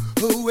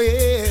 Oh well.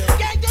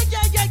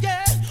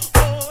 Yeah.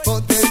 Oh.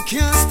 But they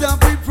can't stop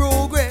the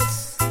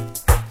progress.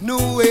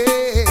 No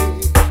way.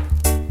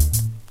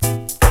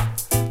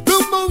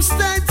 The most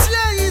I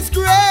try is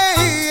great.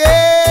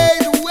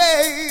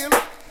 Well,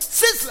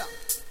 Sizzla.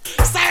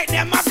 Sight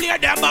them a play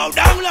them bow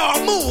down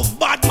low. Move,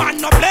 bad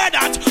man no play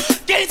that.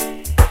 This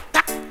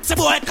taxi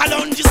boy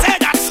Kalonji say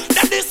that.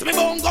 Them this me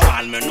bongo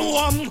man me know.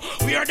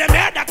 Where them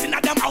head that in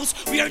a them house.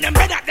 Where them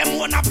bed at them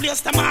wanna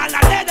place them all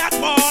a lay that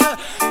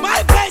boy.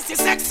 My place is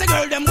sexy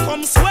girl them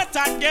come sweat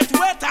at get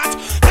wet at.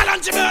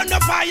 Kalonji burn the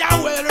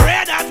fire well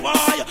red at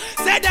boy.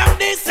 Say them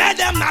this say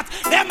them not.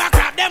 Them a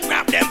grab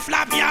them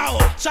flap yo.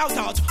 Shout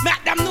out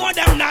make them know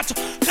them not.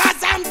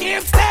 Cause I'm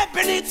keep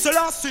stepping it. So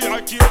last year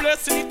I keep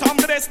blessing it. I'm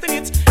blessing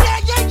it.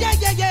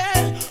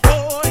 Yeah.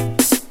 Boy.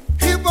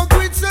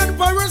 Hypocrites and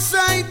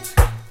parasites,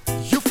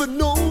 you for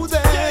know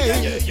them.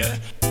 Yeah.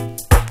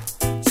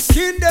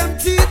 Skin them,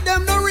 teeth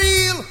them, no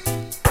real.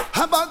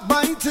 How about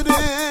bite to them?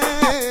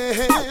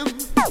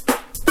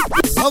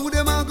 How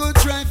them are gonna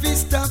try to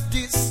stop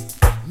this?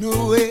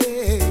 No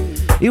way.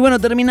 Y bueno,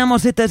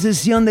 terminamos esta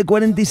sesión de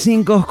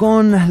 45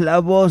 con la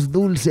voz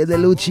dulce de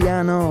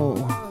Luciano.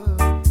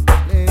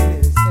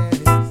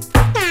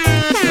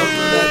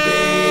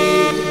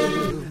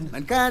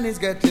 Mankind is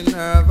getting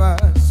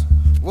nervous.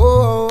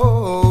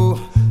 Whoa,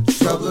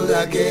 trouble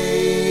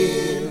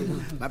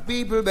again. My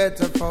people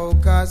better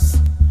focus.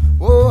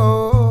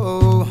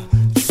 Whoa,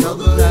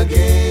 trouble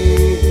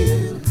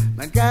again.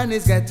 Mankind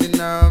is getting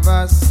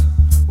nervous.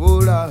 Oh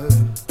Lord,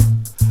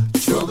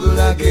 trouble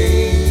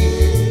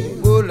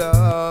again. Oh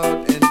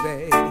Lord,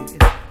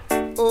 invade.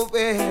 Oh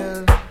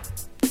well,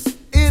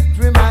 it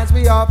reminds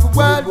me of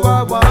World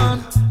War I,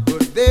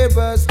 but there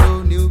was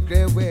no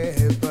nuclear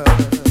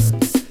weapons.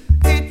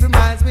 It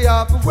reminds me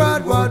of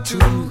World War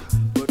II,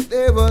 but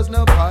there was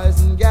no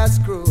poison gas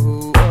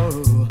crew.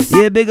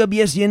 Yeah, big up,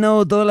 yes, you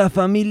know, toda la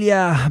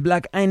familia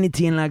Black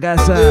Ainity en la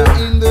casa.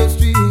 In the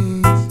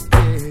streets,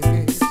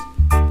 yes,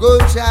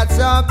 gunshots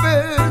are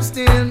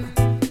bursting.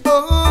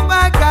 Oh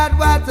my God,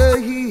 what a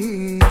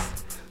heat!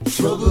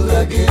 Trouble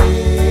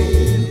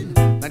again.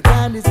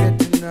 Mankind is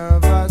getting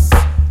nervous.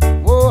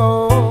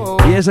 Whoa.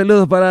 Y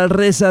saludos para el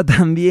Reza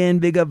también,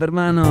 big up,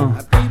 hermano.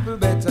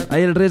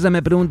 Ahí el Reza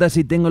me pregunta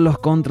si tengo los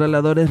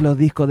controladores, los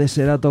discos de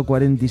Cerato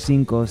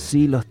 45.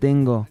 Sí, los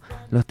tengo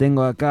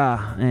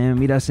acá.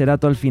 Mira,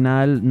 Cerato al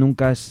final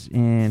nunca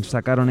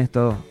sacaron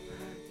esto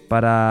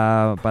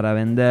para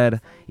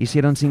vender.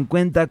 Hicieron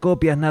 50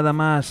 copias nada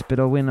más,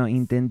 pero bueno,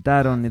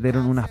 intentaron,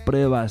 dieron unas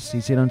pruebas,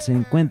 hicieron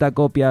 50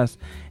 copias,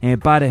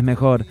 pares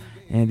mejor.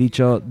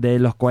 Dicho, de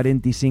los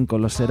 45,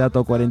 los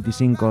Cerato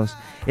 45.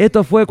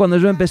 Esto fue cuando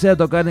yo empecé a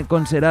tocar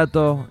con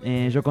Cerato.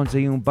 Yo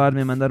conseguí un par,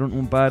 me mandaron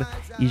un par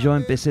y yo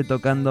empecé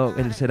tocando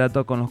el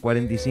Cerato con los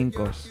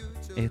 45.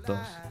 Estos.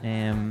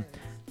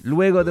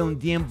 luego de un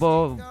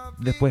tiempo,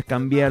 después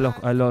cambié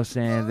a los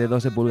de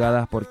 12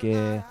 pulgadas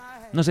porque,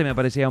 no sé, me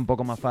parecía un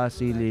poco más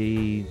fácil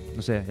y,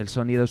 no sé, el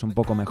sonido es un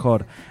poco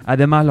mejor.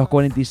 Además, los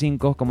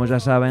 45, como ya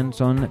saben,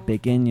 son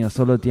pequeños,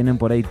 solo tienen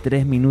por ahí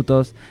 3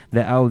 minutos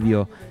de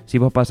audio. Si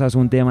vos pasás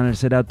un tema en el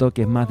Cerato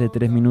que es más de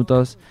 3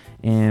 minutos,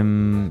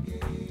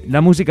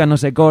 la música no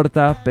se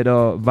corta,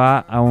 pero va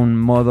a un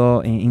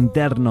modo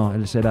interno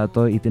el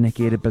Cerato y tenés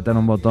que ir a apretar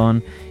un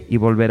botón y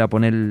volver a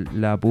poner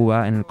la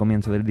púa en el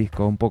comienzo del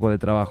disco, un poco de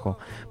trabajo.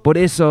 Por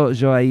eso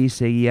yo ahí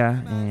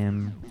seguía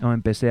o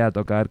empecé a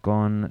tocar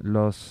con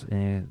los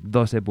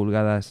 12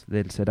 pulgadas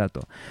del Cerato.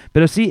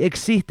 Pero sí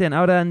existen,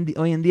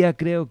 hoy en día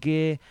creo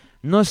que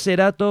no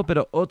Cerato,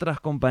 pero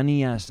otras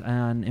compañías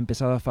han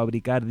empezado a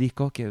fabricar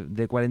discos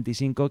de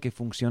 45 que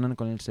funcionan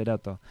con el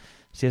Cerato.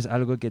 Si es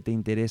algo que te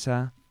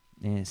interesa,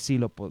 sí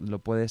lo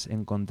puedes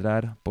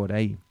encontrar por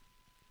ahí.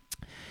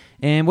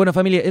 Bueno,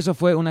 familia, eso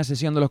fue una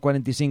sesión de los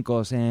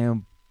 45.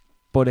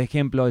 Por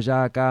ejemplo,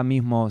 ya acá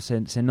mismo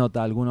se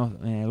nota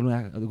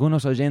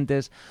algunos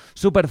oyentes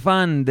súper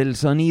fan del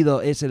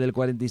sonido ese del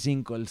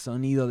 45, el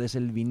sonido de ese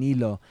el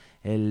vinilo,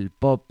 el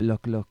pop, los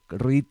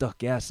ruiditos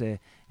que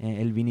hace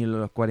el vinilo de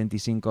los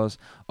 45.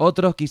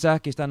 Otros quizás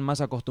que están más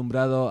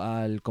acostumbrados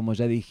al, como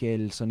ya dije,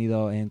 el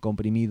sonido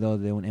comprimido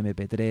de un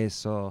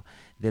MP3 o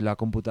de la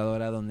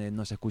computadora donde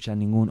no se escucha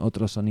ningún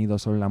otro sonido,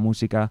 solo la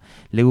música,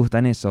 le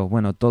gustan eso.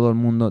 Bueno, todo el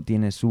mundo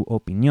tiene su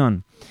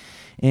opinión.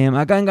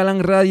 Acá en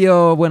Galán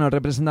Radio, bueno,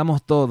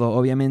 representamos todo.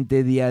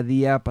 Obviamente día a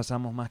día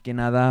pasamos más que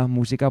nada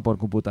música por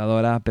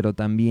computadora, pero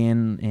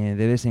también de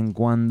vez en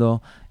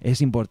cuando es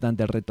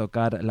importante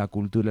retocar la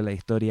cultura y la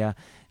historia.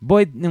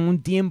 Voy en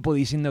un tiempo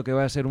diciendo que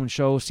voy a hacer un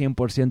show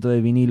 100% de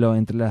vinilo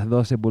entre las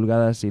 12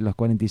 pulgadas y los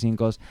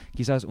 45.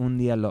 Quizás un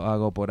día lo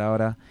hago por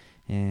ahora.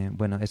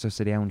 Bueno, eso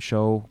sería un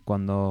show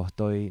cuando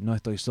no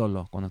estoy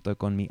solo, cuando estoy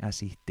con mi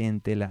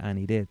asistente, la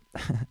Aniret.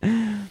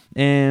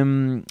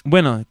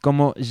 Bueno,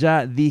 como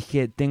ya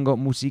dije, tengo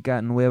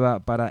música nueva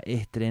para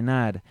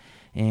estrenar.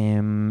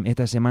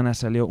 Esta semana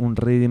salió un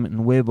rhythm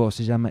nuevo,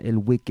 se llama el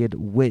Wicked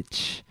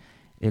Witch.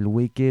 El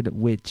Wicked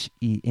Witch,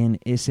 y en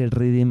ese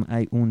rhythm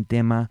hay un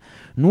tema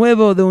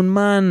nuevo de un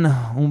man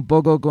un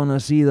poco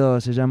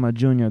conocido, se llama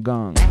Junior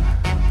Gong.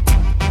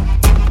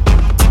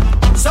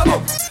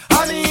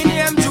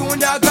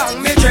 Junior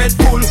Gang, me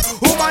dreadful.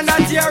 Woman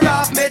that tear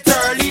off me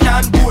turling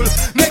and bull.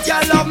 Make you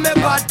love me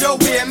but the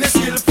way me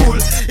skillful.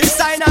 It's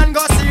sign and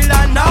go seal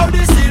and now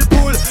the seal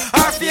pull.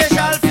 Her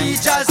facial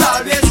features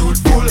always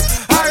truthful.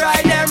 Her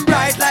eye them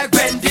bright like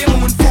when the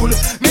moon full.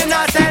 Me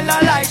not tell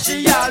her like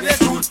she always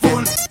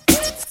truthful.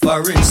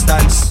 For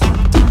instance,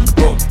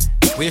 boom,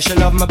 where she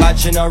love me but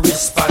she no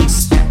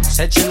response.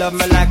 Said she love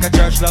me like a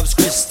church loves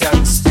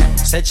Christians.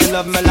 Said she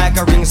love me like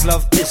a rings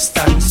love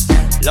distance.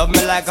 Love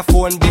me like a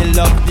phone bill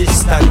love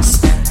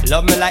distance.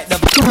 Love me like the...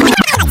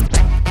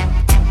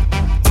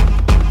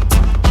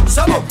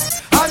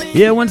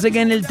 Yeah, once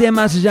again, el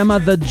tema se llama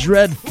The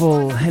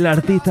Dreadful. El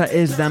artista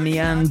es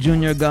Damian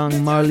Junior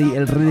Gong Marley.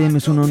 El rhythm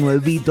es uno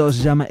nuevito,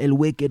 se llama el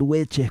Wicked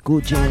Witch.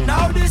 Escuchen.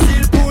 Now the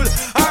seal pull.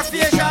 Her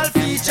facial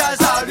features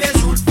always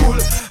truthful.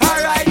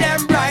 Her eye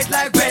them bright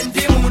like when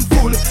the moon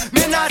full.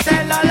 Me not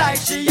tell her like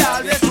she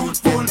always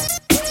truthful.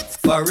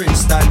 For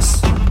instance,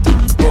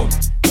 boom,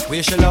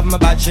 where she love me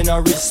but she no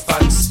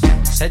response.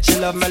 Said she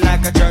love me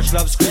like a church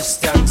loves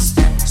Christians.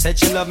 Said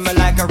she love me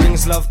like a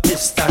rings love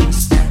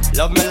distance.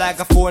 Love me like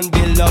a phone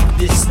bill love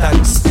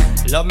distance.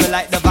 Love me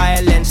like the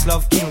violence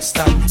love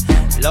Kingston.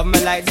 Love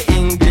me like the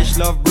English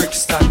love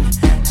Brixton.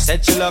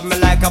 Said she love me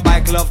like a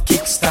bike love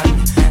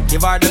kickstand.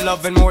 Give her the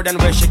loving more than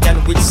where she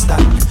can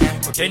withstand.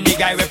 But then the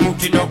guy we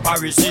putting up a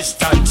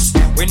resistance.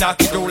 We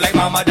knock it out like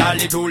Mama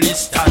Dolly do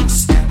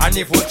distance. And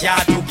if we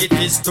can't do it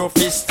fist to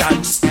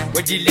fistance,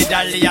 we dilly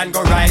dally and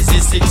go rise the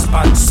 6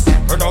 pants.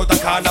 Run out the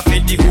corner for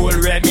the whole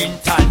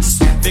Remingtons.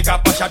 Pick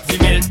up a shot, we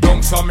melt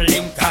down some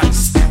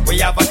Lincolns. We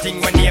have a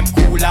thing when name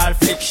cool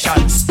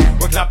afflictions.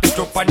 We clap it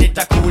up and it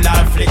a cool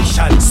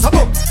afflictions.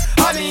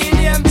 I mean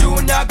name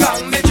Junior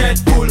Gang, me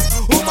dreadful.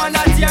 Woman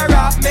that tear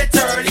off me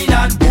turning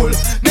and bull.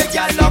 Make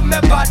you love me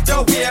but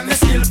the way me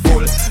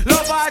skillful.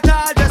 Love her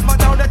targets but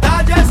now the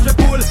targets we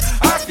pull.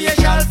 Her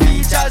facial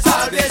features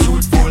always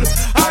truthful.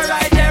 Her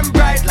eye them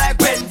bright like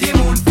when the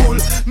moon full.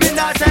 Me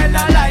not tell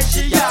her lie,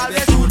 she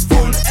always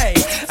truthful. Hey,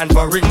 and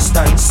for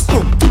instance,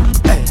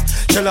 hey,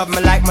 she love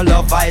me like my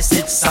love I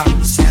sit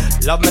songs.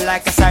 Love me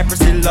like a Cypress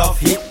Hill love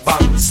hit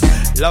banks.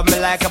 Love me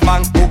like a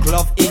bank book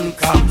love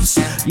incomes.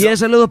 Y el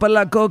saludo para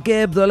la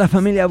Coqueb, toda la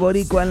familia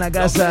boricua en la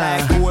casa.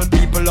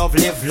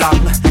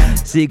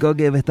 Sí,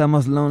 Coqueb,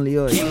 estamos lonely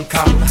hoy. King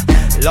Kong.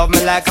 Love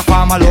me like a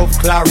farmer love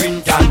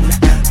Clarendon.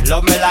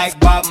 Love me like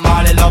Bob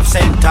Marley love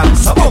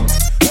Sentence.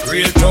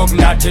 Real talk,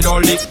 not you no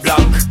lick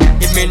blank.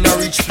 If me no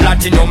reach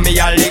platinum, me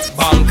a lick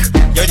bank.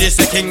 You're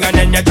just a king and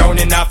then you're down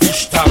in a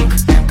fish tank.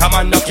 Come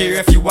on, no care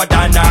if you a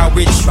Dan or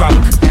which rank.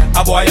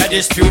 A boy a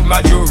dispute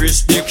my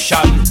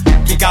jurisdiction.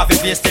 Kick off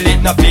his face till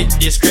it no fit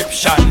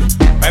description.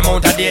 My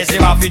mount a days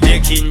him have to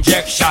take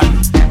injection.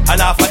 And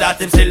after that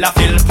him still a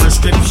fill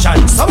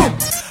prescription. So boom,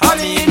 And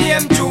me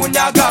name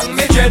Junior Gang,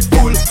 me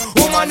dreadful.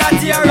 Woman a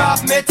tear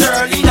off me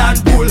turning and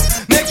pull.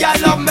 Me girl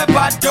love me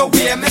bad the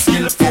way me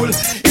skillful.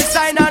 It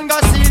sign and go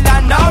seal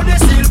and now the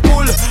seal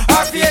pull.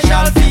 Her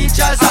facial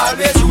features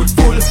always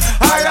youthful.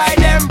 Her eye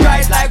them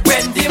bright like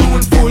when the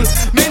moon full.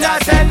 Me not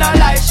tell no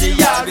lie, she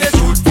always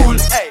youthful.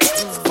 Hey,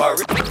 for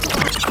it.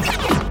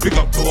 Big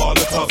up to all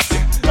the thugs,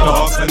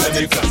 dogs and the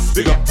niggas.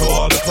 Big up to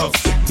all the thugs.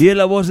 Y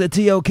la voz de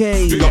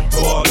T.O.K. Big up to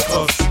all the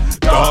thugs,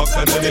 dogs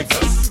and the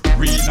niggas.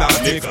 Real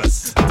live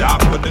niggas,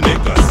 dark with the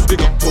niggas.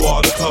 Big up to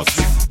all the thugs,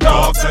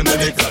 dogs and the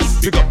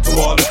niggas. Big up to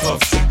all the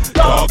thugs,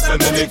 dogs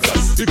and the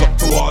niggas. Big up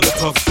to all the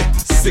thugs,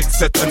 6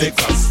 set of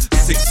niggas,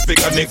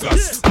 6-figure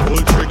niggas, pull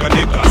trigger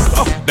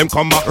niggas. Them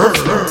come a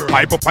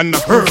pipe up on the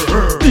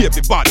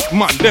baby body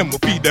man, them will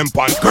feed them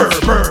pan curb.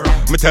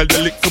 Me tell the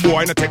lick the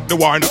boy, no take the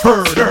war, no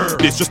further.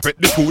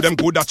 Disrespect the crew, them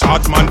good a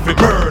charge man for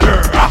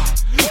murder.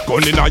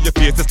 Gun in all your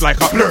face, it's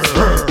like a blur.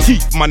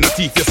 Thief, man, a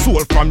thief, your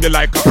soul from you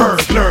like a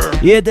burglar.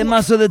 Y este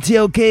mazo de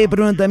T.O.K.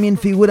 pero también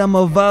figura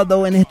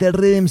Movado en este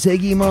rhythm.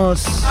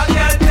 Seguimos.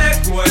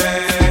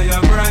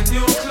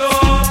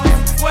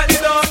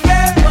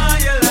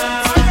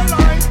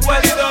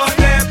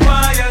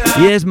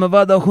 Y es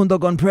Movado junto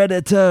con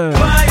Predator.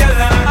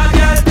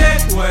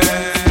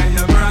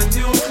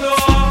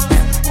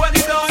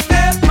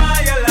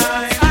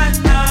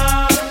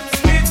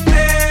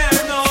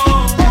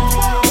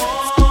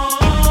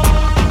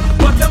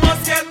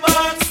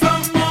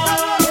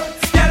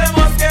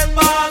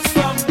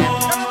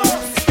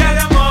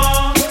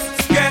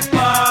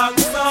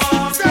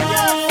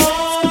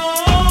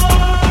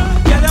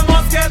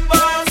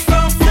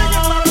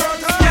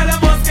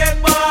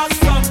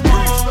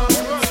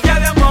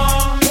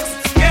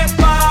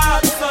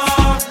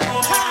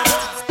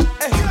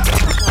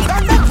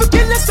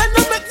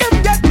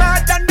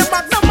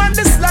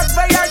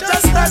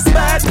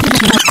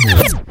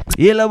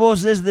 Y la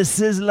voz es de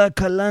Sizzla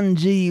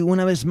Kalonji.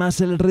 Una vez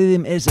más el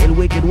rhythm es el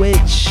Wicked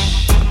Witch.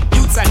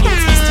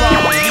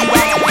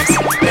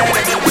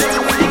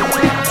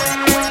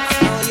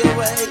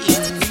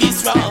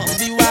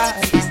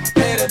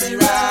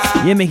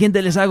 Bien, mi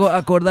gente, les hago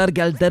acordar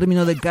que al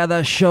término de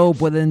cada show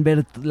pueden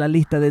ver la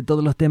lista de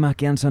todos los temas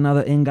que han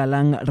sonado en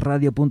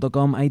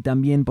galanradio.com. Ahí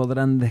también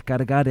podrán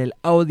descargar el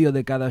audio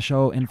de cada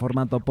show en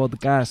formato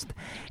podcast.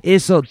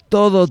 Eso,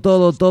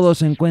 todo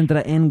se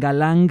encuentra en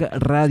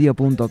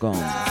galanradio.com.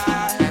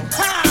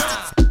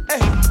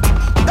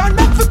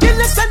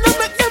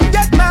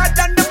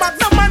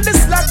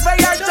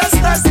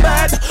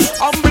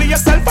 Humble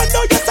yourself and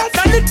know yourself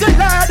a little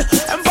lad.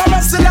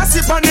 Embarrass the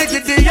lassie for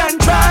niggity and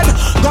trad.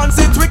 Guns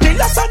it wicked,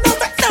 yes and no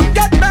make them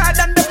get mad.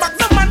 And the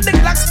magnum and the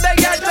Glocks, they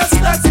are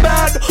just as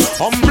bad.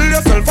 Humble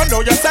yourself and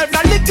know yourself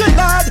a little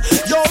lad.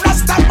 Yo,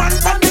 Rasta man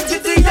for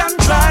niggity and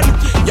trad.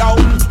 Yo,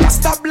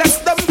 Rasta bless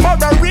them for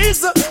a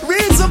reason.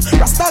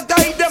 Rasta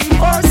guide them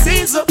for a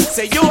season.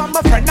 Say you are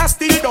my friend, I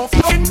still don't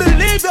fucking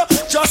believe you.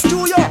 Just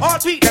do your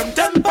heart, beat them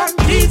temp and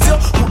tease you.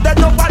 Who they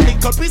know a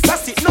little piece of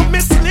shit, no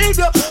mislead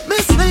you.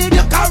 Mislead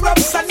you,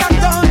 corruption, I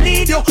don't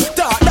need you.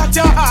 Thought that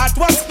your heart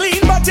was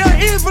clean, but you're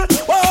evil.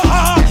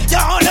 Oh, you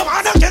only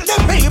wanna kill the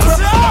people.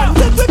 And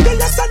if we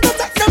kill us and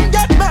make them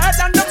get mad.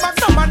 And the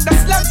magnum and the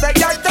slugs, they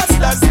are just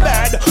less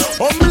bad.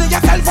 Humble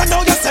yourself and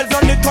know yourself,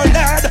 don't little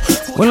lad.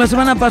 Bueno, la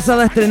semana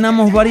pasada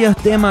estrenamos varios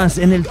temas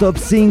en el Top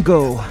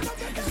 5.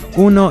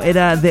 Uno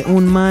era de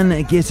un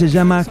man que se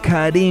llama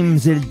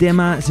Karims. El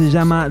tema se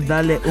llama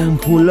Dale un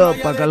pull up.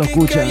 Acá lo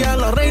escuchan.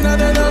 La reina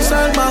de las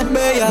almas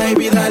bellas,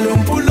 baby, dale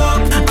un pull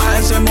up a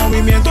ese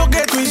movimiento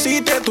que tú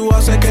hiciste. Tú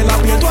haces que la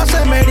piel tú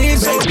haces me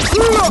erice.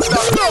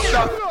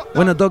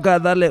 Bueno, toca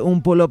darle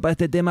un pull up a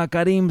este tema.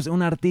 Karims,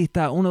 un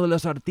artista, uno de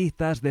los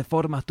artistas de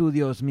Forma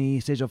Studios,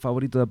 mi sello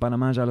favorito de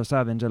Panamá, ya lo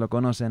saben, ya lo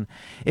conocen.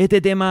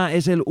 Este tema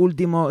es el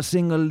último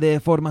single de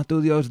Forma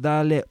Studios,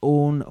 Dale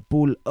un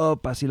pull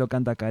up, así lo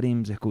canta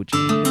Karims, escuchen.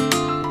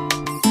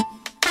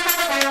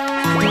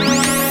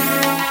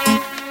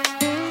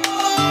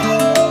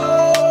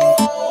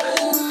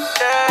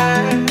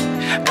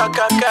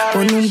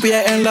 Con un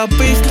pie en la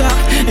pista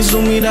y su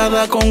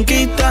mirada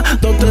conquista.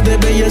 Dotes de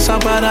belleza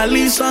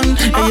paralizan.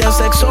 Ella es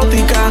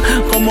exótica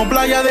como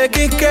playa de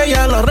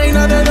Quisqueya, la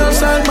reina de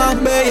las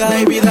almas bellas.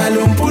 Baby, dale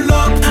un pull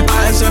up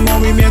a ese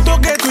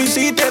movimiento que tú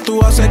hiciste.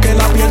 Tú haces que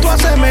la piel tú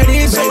haces me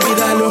erice. Baby,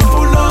 dale un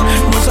pull up.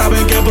 No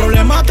saben qué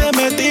problema te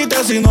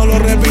metiste. Si no lo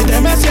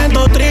repites me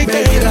siento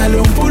triste. Baby, dale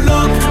un pull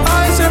up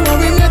a ese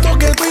movimiento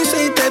que tú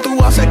hiciste.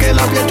 Tú haces que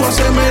la piel tú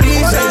haces me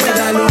erice. Baby,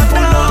 dale un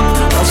pull up.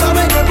 No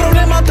saben qué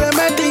problema te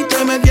metiste.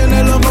 Me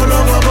tienes loco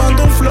con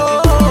tu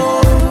flow.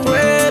 Tú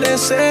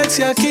eres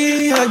sexy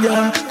aquí y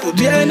allá. Tú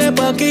tienes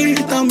pa' aquí,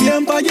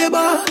 también pa'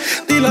 llevar.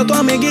 Dile a tu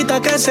amiguita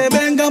que se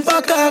vengan pa'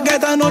 acá. Que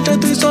esta noche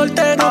estoy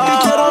soltero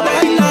y quiero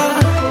bailar.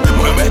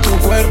 Mueve tu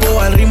cuerpo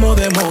al ritmo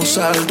de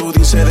Mozart. Tú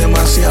dices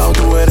demasiado,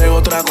 tú eres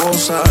otra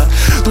cosa.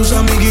 Tus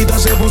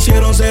amiguitas se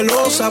pusieron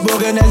celosas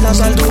porque en el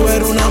danzar tú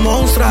eres una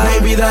monstrua.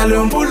 Baby, dale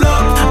un pull up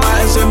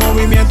a ese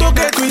movimiento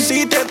que tú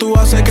hiciste. Tú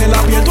haces que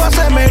la piel tú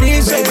haces me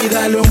erice. Baby,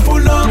 dale un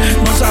pull up.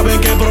 No sabes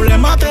qué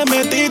problema te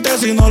metiste,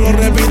 si no lo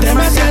repites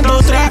me siento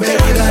triste.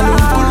 Baby, dale un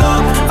pull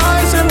up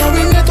a ese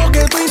movimiento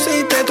que tú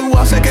hiciste. Tú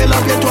haces que la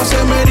piel tú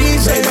haces me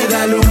erice. Baby,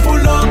 dale un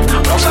pull up.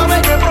 No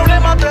sabes qué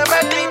problema te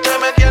metiste.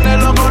 Me tienes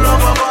loco,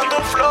 loco con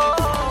tu flow.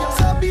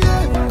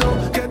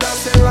 Sabiendo que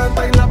das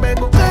levanta y la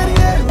vengo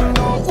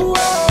queriendo.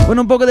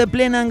 Bueno, un poco de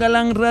plena en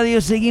Galán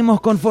Radio.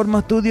 Seguimos con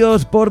Forma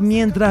Studios por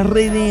Mientras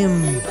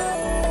Rhythm.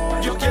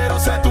 Yo quiero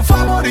ser tu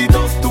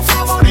favorito, tu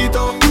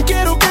favorito.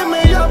 Quiero que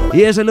me llames.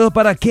 Y saludos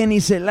para Kenny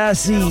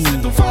Selassie.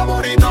 Tu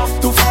favorito,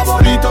 tu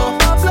favorito.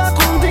 Habla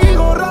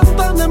contigo,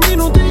 raptan de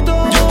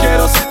minutito. Yo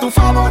quiero ser tu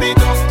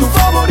favorito,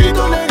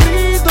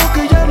 negrito.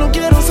 Que ya no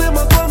quiero ser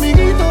más tu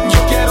amiguito.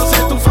 Yo quiero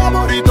ser tu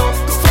favorito,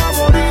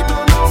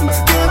 no me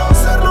quiero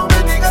ser, no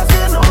me digas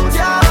que no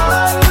ya.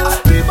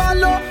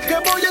 Actívalo, que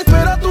voy a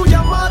esperar tu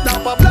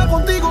llamada. Pa' hablar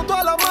contigo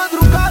toda la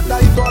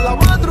madrugada. Y toda la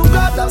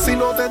madrugada, si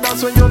no te da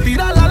sueño,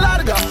 tira la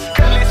larga.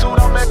 Que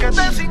lisúrame que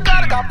te sin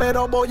carga.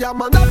 Pero voy a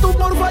mandar tu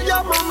porfa,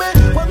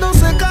 llámame cuando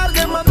se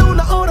cargue más de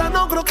una hora,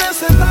 no creo que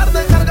se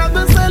tarde.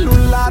 Cargando el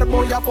celular,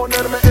 voy a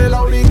ponerme el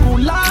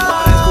auricular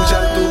para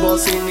escuchar tu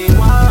voz sin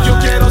igual. Yo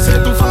quiero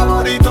ser tu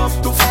favorito,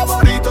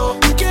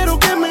 quiero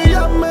que me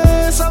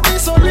llames a mí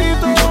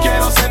solito. Yo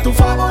quiero ser tu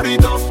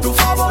favorito,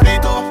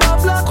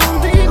 habla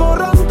contigo,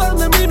 raptan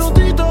de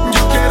minutito.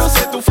 Yo quiero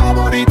ser tu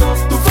favorito,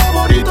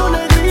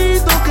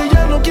 negrito. Que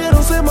ya no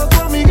quiero ser más tu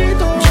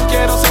amiguito. Yo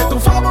quiero ser tu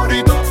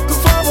favorito,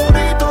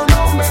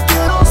 no me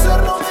quiero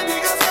ser, no me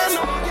digas que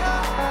no ya.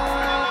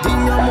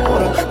 Dime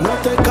amor, no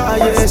te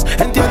calles,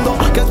 entiendo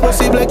que es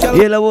posible que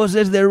Y la voz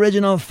es de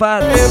Original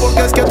Fats.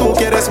 Porque es que tú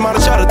quieres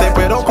marcharte,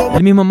 pero como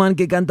el mismo man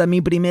que canta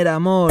Mi Primer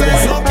Amor.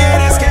 no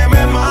quieres que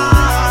me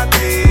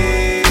mate,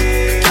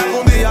 que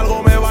algún día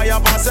algo me vaya a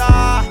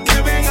pasar,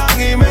 que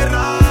vengan y me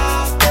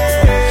raten.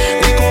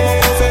 Y como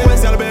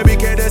consecuencia al baby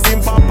quede sin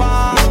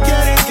papá. No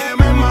quieres que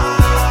me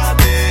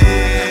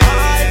mate,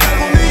 ay, que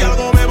algún día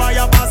algo me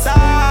vaya a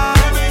pasar,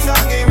 que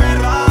vengan y me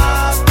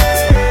raten.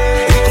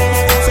 Y como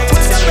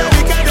consecuencia al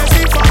baby quede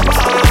sin papá.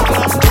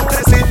 Yo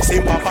crecí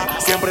sin papá,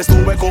 siempre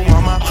estuve con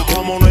mamá.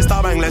 Como no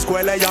estaba en la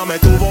escuela ella me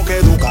tuvo que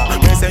educar.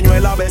 Me enseñó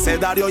el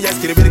abecedario y a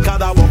escribir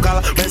cada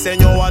vocal. Me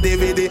enseñó a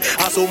dividir,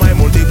 a sumar y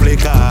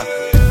multiplicar,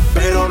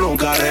 pero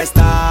nunca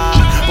restar,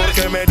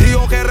 porque me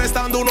dijo que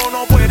restando uno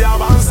no puede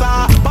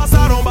avanzar.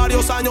 Pasaron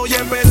varios años y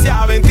empecé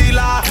a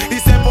ventilar. Y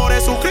sé por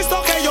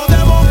Jesucristo que yo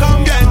debo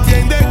cambiar.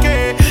 Entiende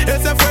que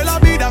esa fue la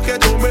vida que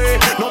tomé.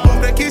 No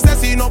porque quise,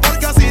 sino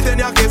porque así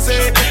tenía que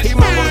ser. Y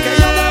más porque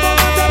yo debo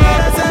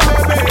mantener ese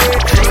bebé.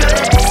 Ser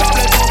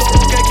responsable de todo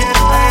lo que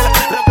quiera él.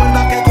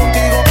 Recuerda que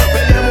contigo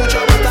peleé mucha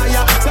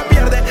batalla. Se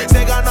pierde,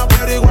 se gana,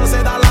 pero igual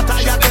se da la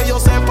talla. Que yo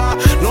sepa,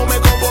 no me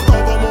comporto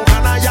como un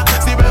canalla.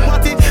 Si vengo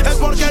a ti es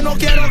porque no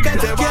quiero que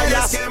te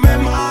vayas. Que me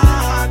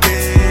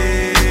mate,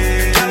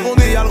 que algún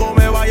día algo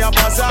me vaya a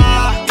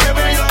pasar, que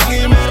vengan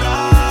y me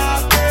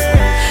raten.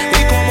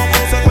 Y como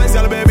consecuencia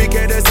al baby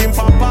quede sin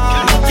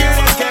papá. No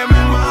quieres que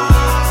me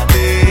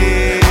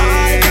mate,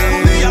 ay, que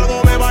algún día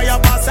algo me vaya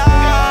a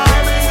pasar,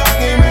 que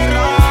vengan y me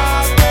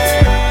raten.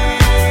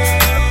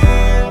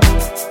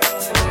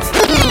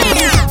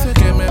 Sé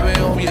que me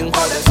veo bien,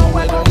 por eso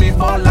juego mi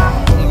bola,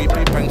 con mi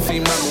pipa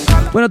encima.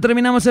 Bueno,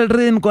 terminamos el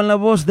rhythm con la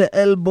voz de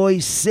El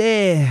Boy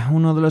C,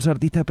 uno de los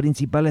artistas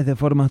principales de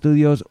Forma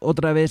Studios.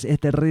 Otra vez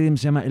este rhythm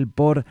se llama el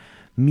Por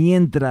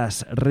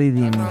Mientras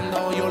Rhythm.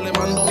 Yo le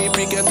mando mi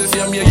piquete si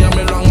a mí ella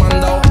me lo han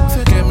mandado.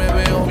 Sé que me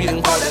veo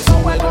bien, por eso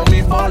juego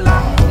mi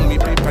bola, con mi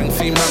pipa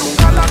encima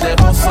nunca la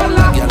dejo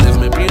sola. Diales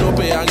me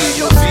piropean y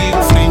yo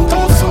sigo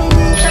frintoso.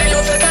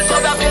 Ellos sé que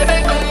todas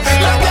vienen conmigo.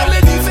 Las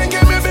diales dicen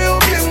que me veo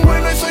bien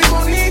bueno y soy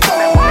bonito,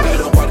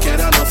 pero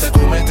cualquiera no se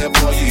come este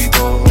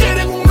pollito.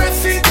 Quieren un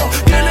besito,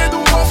 que le dé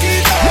un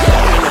poquito,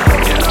 pero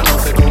cualquiera no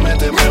se come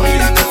este pollito. Me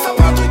miran el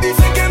zapato y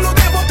dicen que lo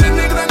debo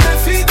tener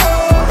grandecito,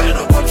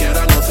 pero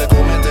cualquiera no se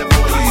come este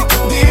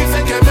pollito.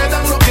 Dicen que me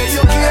dan lo que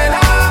yo quiera,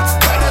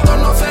 pero esto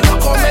no se lo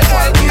come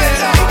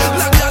cualquiera.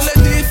 Las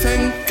diales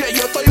dicen que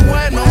yo estoy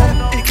bueno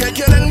y que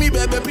quieren mi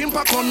bebé pin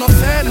pa'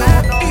 conocernos.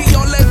 Y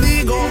yo les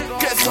digo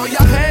que soy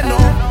ajeno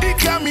y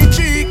que a mi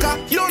chica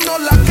yo no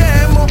la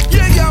quemo. Y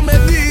ella me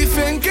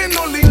dicen que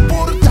no le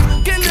importa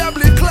que le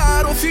hable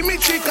claro si mi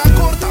chica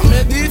corta.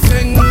 Me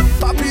dicen,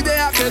 papi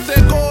deja que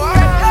te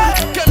coja,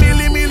 que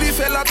mili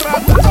se la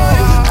trata.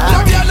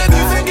 Las diales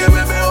dicen que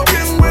me veo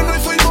bien bueno y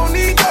soy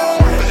bonito,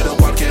 pero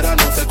cualquiera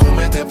no se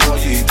come este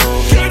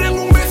pollito. Quieren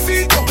un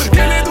besito,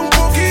 que le dé un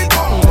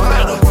poquito,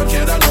 pero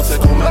cualquiera no se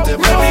come este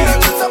pollito. Me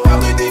miran el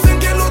zapato y dicen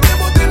que lo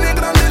debo tener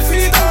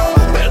grandecito,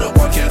 pero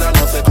cualquiera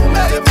no se come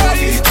este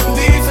pollito.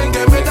 Dicen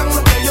que me dan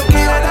lo que yo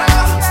quiera.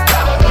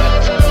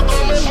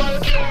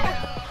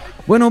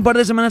 Bueno, un par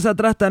de semanas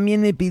atrás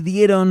también me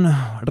pidieron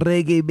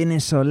reggae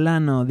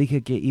venezolano.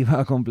 Dije que iba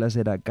a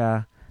complacer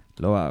acá.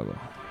 Lo hago.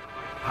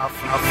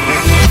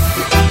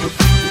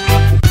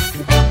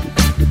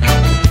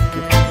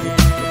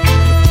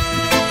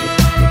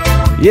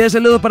 Y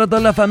saludos para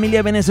toda la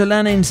familia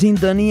venezolana en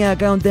sintonía.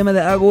 Acá un tema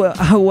de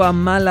Agua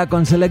Mala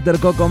con Selector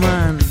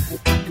Cocoman.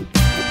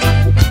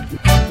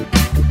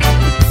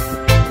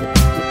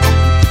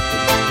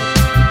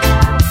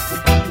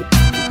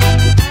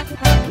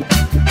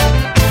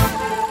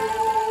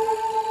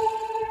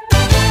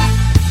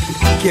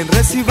 Quien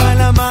reciba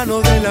la mano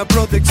de la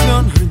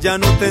protección ya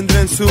no tendrá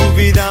en su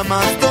vida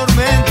más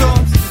tormentos.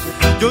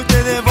 Yo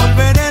te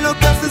devolveré lo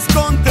que haces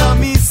contra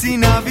mí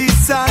sin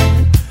avisar.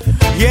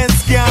 Y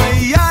es que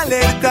hay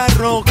alerta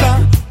roja,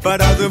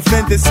 parado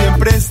enfrente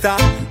siempre está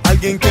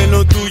alguien que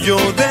lo tuyo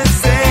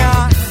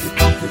desea.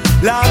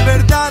 La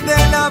verdad de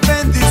la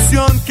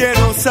bendición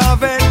quiero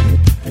saber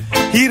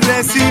y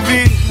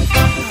recibir.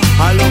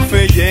 A lo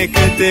feye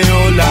que te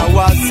ola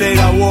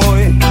guacera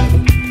voy.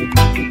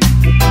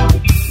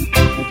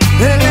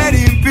 El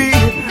erimpi,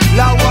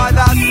 la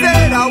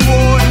guadacera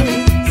voy.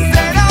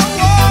 Será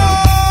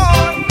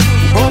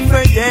voy. O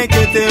feye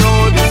que te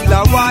olis,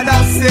 la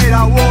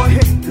guadacera voy.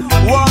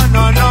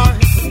 One no.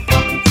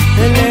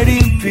 El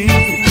erimpi,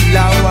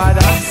 la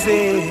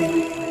guadacera.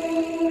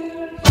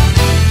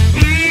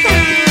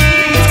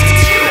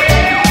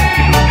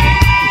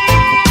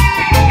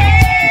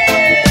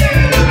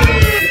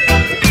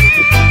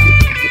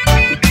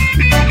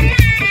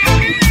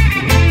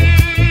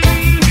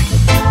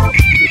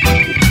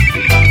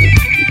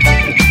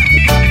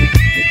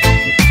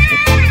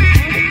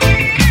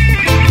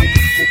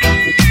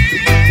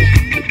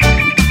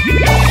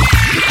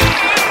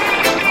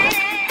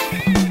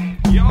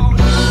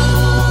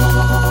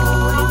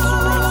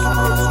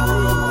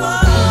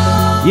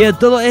 Y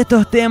todos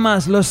estos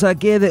temas los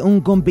saqué de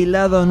un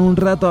compilado en un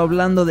rato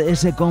hablando de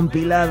ese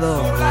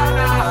compilado.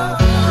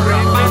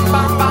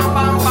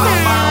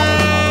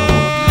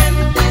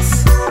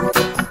 Mentes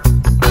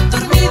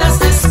dormidas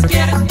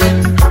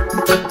despierten.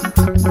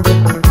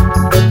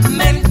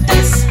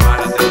 Mentes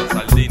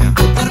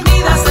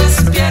dormidas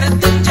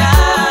despierten ya.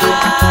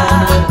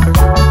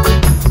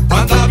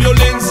 Cuánta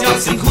violencia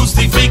sin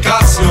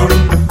justificación,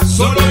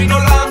 solo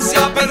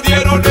ignorancia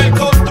perdieron el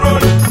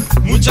control.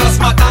 Muchas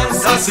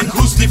matanzas sin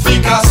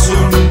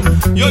justificación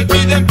y hoy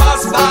piden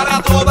paz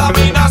para toda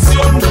mi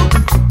nación.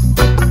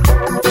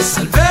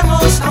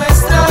 Salvemos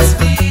nuestras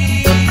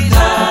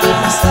vidas.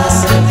 No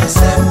estás en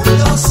ese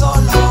mundo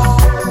solo.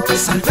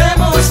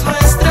 Salvemos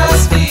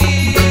nuestras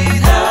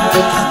vidas.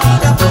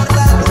 Camina por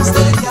la luz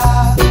del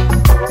día.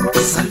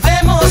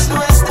 Salvemos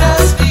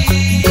nuestras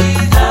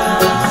vidas.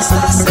 No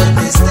estás en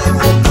este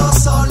mundo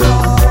solo.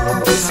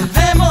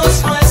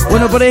 Salvemos nuestras.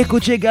 Bueno, por ahí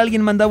escuché que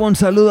alguien mandaba un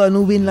saludo a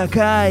Nubin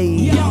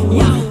Lakai.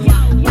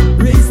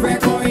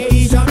 Respect for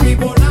Asian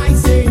people, I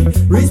say.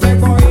 Respect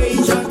for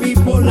Asian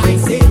people, I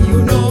say.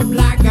 You know,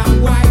 black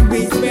and white.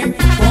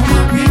 Respect for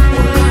my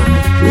people.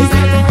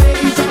 Respect for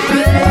Asian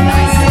people,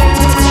 I say.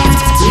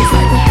 Respect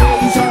for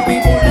Asian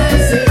people, I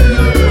say.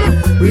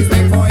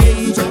 Respect for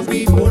Asian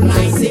people,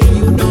 I say.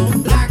 You know,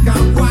 black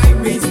and white.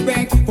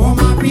 Respect for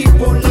my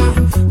people.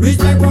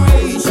 Respect for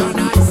Asian,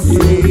 I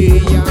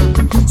say.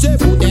 Se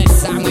pude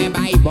sangue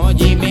by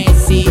body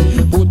Messi.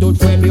 Putut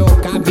fue mi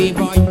oca,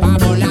 B-boy,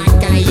 pamo la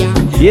calle.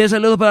 Y el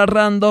saludo para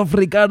Randolph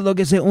Ricardo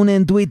que se une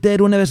en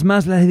Twitter. Una vez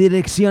más las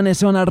direcciones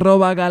son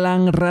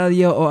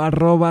 @galanradio o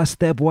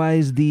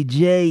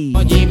 @stepwisedj.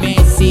 Oye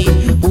Messi,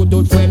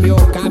 putut fue mi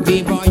oca,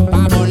 B-boy,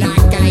 pamo la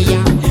calle.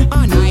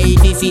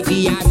 Anaïti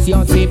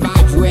situation, c'est pas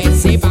jouer,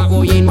 c'est pas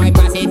rouiller, moi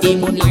passer des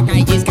moun la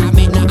caille jusqu'à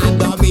maintenant à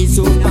dormir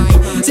sous paille.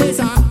 C'est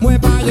ça, moi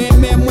pas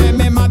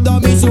moi-même à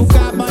dormir sous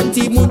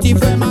cabanti, mon petit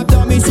frère m'a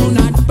dormi sous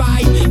notre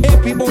paille. Et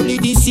puis bon,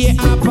 l'idicier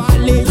a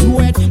parlé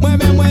jouet,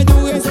 moi-même moi du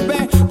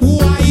respect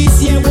pour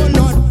haïtien ou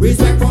not.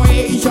 Respect for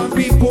Asian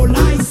people,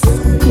 I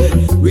say.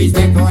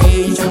 Respect for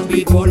Asian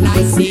people,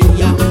 I say.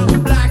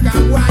 Black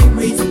and white,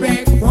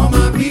 respect for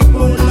my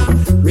people.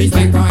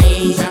 Respect for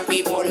Asian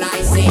people,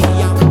 I say.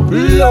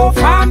 Love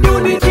and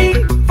unity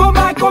for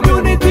my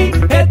community.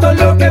 Esto es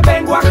lo que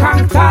vengo a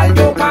cantar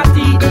yo para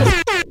ti.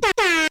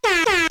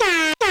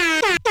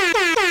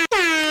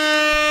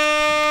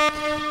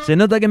 Se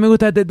nota que me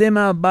gusta este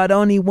tema, But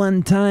Only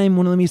One Time,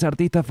 uno de mis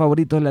artistas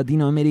favoritos de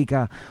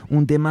Latinoamérica.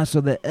 Un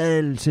temazo de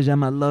él, se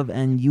llama Love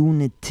and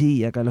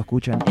Unity. Acá lo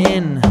escuchan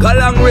en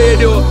Galang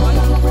Radio.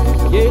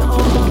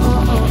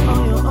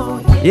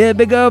 Yeah,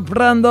 big up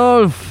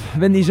Randolph.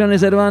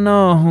 Bendiciones,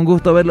 hermano. Un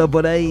gusto verlo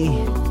por ahí.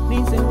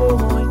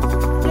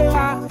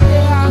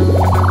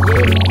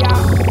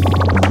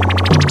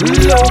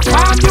 Love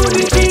and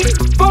unity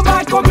for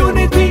my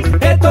community.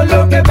 Esto es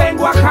lo que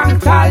vengo a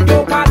cantar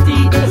yo para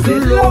ti.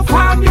 Love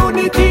and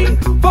unity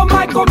for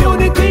my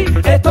community.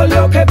 Esto es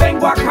lo que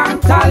vengo a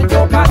cantar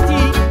yo para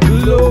ti.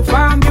 Love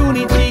and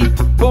unity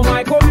for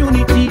my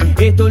community.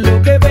 Esto es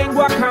lo que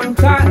vengo a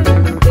cantar.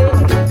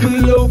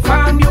 Love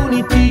and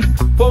unity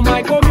for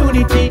my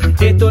community.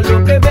 Esto es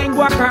lo que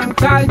vengo a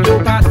cantar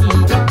yo para ti.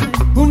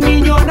 Un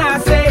niño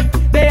nace,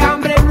 de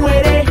hambre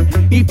muere,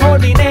 y por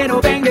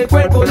dinero vende el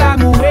cuerpo las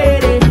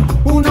mujeres.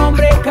 Un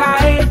hombre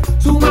cae,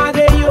 su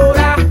madre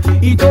llora,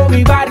 y todo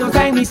mi barrio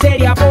está en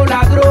miseria por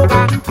la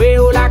droga.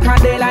 Veo la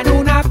candela en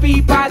una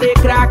pipa de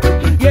crack,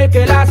 y el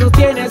que la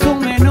sostiene es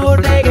un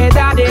menor de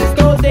edad.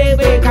 Esto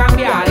debe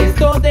cambiar,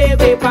 esto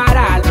debe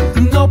parar.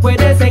 No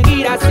puede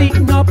seguir así,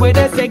 no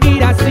puede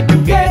seguir así.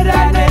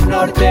 Guerra en el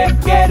norte,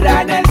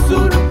 guerra en el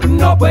sur.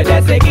 No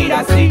puede seguir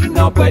así,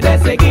 no puede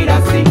seguir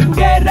así.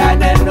 Guerra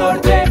en el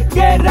norte,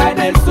 guerra en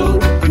el sur.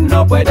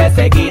 No puede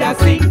seguir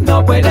así,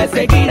 no puede puede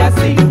seguir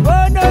así.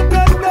 Oh, no,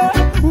 no, no.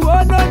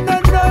 Oh, no, no,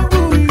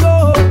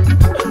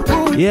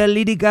 no. Y el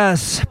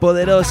líricas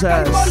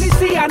poderosas.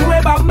 Policía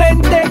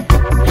nuevamente.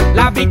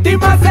 La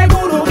víctima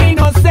seguro un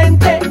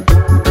inocente.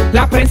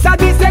 La prensa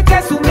dice que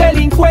es un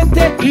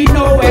delincuente y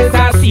no es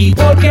así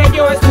porque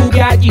yo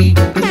estuve allí.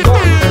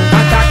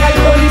 Ataca el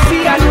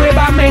policía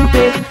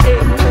nuevamente.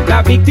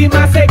 La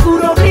víctima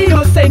seguro un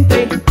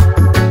inocente.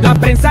 La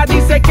prensa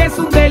dice que es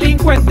un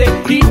delincuente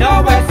y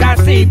no es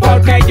así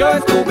porque yo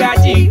estuve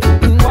allí.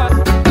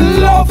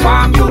 Love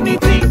and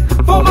unity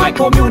for my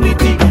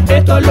community.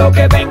 Esto es lo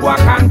que vengo a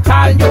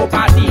cantar yo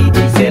para ti.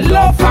 Dice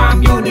love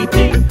and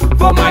unity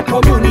for my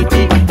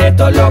community.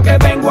 Esto es lo que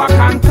vengo a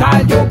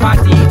cantar yo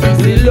para ti.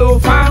 Dice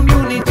love and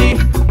unity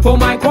for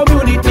my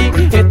community.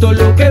 Esto es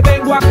lo que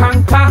vengo a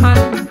cantar.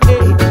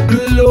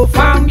 Love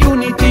and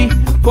unity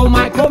for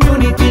my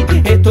community.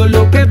 Esto es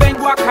lo que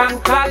vengo a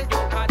cantar.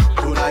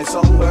 Tonight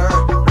somewhere,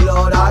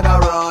 blood I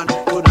got run.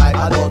 Tonight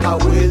a daughter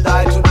will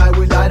die. Tonight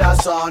will die the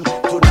son.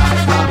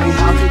 Tonight mommy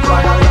have to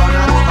cry alone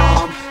at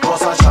home.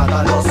 Cause I shot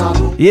a loss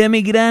of. Y de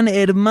mi gran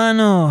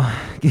hermano,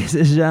 que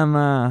se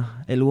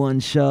llama el One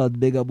Shot,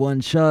 Big Up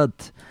One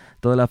Shot.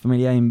 Toda la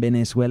familia en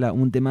Venezuela,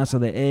 un temazo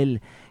de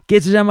él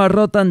que se llama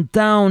Rotten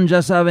Town.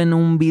 Ya saben,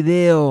 un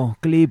video,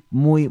 clip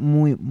muy,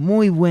 muy,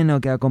 muy bueno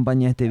que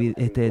acompaña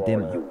este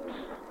tema.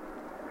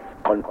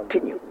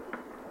 Continue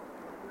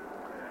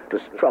to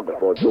struggle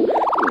for those things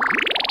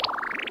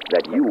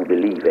that you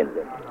believe in.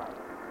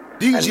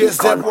 DJ and be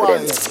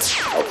confident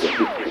of the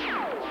victory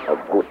of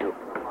good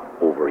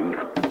over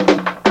evil.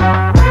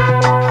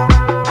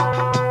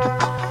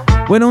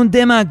 Bueno, un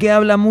tema que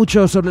habla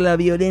mucho sobre la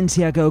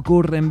violencia que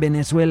ocurre en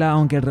Venezuela,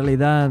 aunque en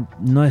realidad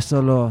no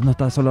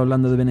está solo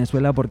hablando de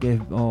Venezuela, porque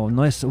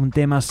no es un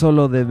tema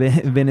solo de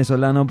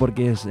venezolano,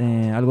 porque es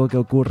algo que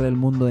ocurre en el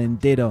mundo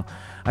entero.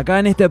 Acá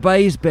en este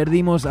país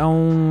perdimos a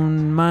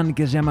un man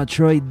que se llama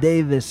Troy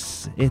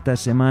Davis esta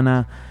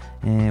semana.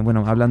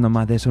 Bueno, hablando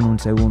más de eso en un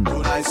segundo.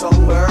 Tonight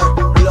somewhere,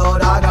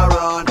 blood I got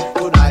run.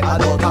 Tonight a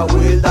daughter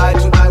will die.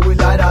 Tonight will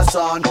die the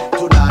son.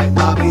 Tonight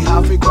mommy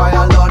have to cry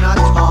alone at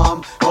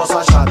home. Cause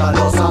I shot a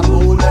loss of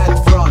bullet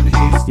from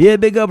his. Y el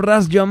Big Up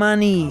Ras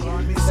Yomani.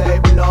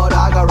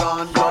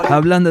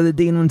 Hablando de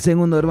ti en un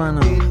segundo,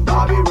 hermano.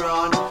 Bobby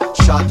run.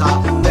 Shot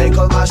a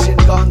nickel machine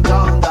gun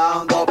down,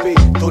 down, dopey.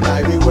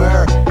 Tonight we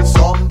wear.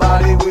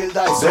 Somebody will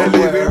die. They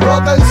live in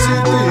Rotten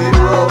City,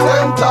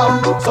 Rotten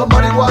Town.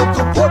 Somebody want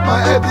to put my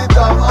head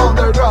down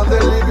underground.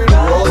 They live in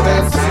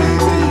Rotten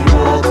City,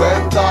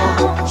 Rotten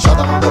Town. Shut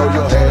up and blow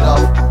your head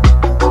off.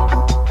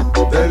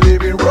 They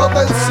live in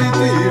Rotten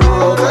City,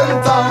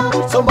 Rotten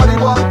Town. Somebody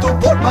want to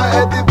put my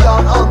head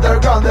down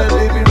underground. They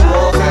live in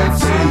Rotten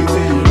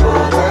City,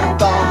 Rotten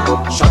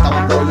Town. Shut up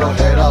and blow your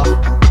head off.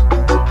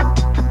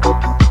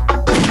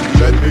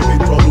 Let me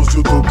introduce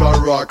you to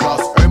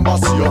Caracas,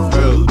 embassy of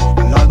hell,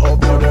 land of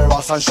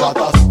murderers and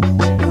shatters.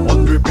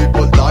 100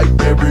 people die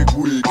every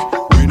week.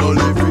 We no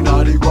live in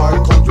a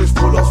war, countries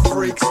full of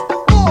freaks.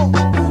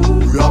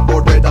 We are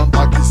more dead than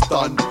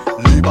Pakistan,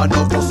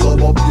 Lebanon,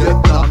 Kosovo,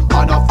 Vietnam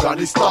and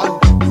Afghanistan.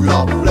 We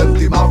have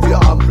plenty mafia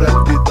and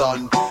plenty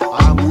done,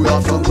 and we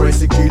have some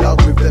crazy killer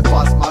with the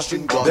fast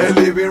machine gun. They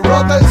live in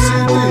Rotten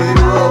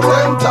City,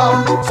 Rotten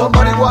Town.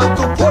 Somebody want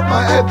to put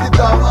my head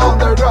down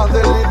underground.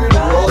 They live in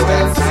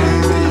Rotten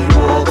City,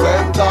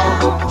 Rotten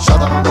Town.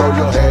 Shut up and blow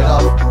your head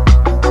off.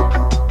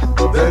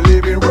 They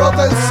live in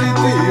Rotten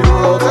City,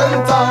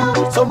 Rotten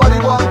Town. Somebody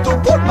want to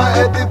put my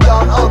head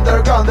down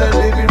underground. They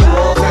live in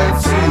Rotten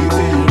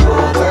City,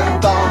 Rotten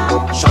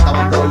Town. Shut up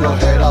and blow your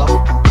head off.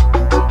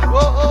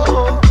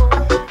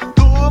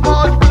 Too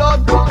much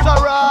blood comes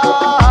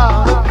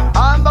around,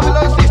 and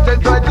Babylon system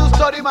try to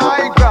study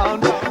my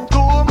ground.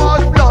 Too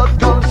much blood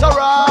comes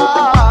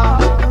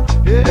around.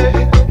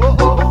 Yeah,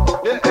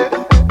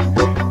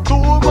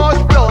 Too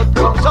much blood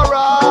comes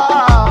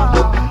around,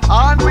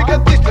 and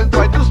wicked system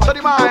try to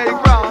study my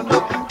ground.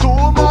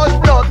 Too much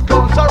blood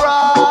comes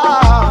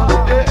around.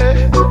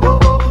 Yeah,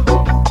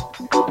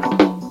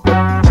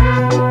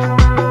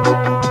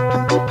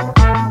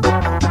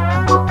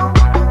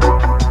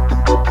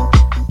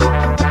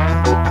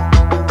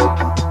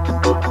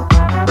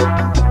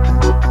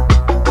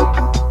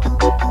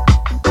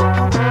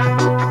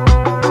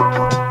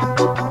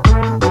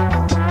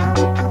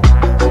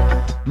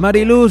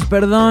 Mariluz,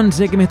 perdón,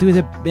 sé que me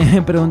estuviste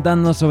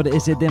preguntando sobre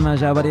ese tema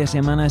ya varias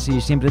semanas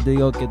y siempre te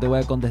digo que te voy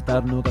a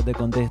contestar, nunca te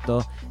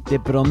contesto. Te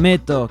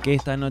prometo que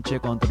esta noche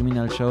cuando termine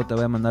el show te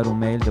voy a mandar un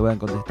mail, te voy a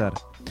contestar.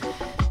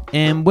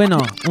 Bueno,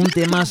 un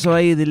temazo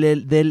ahí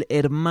del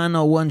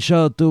hermano One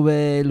Shot.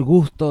 Tuve el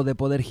gusto de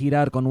poder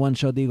girar con One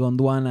Shot y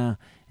Gondwana.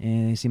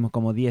 Hicimos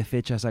como 10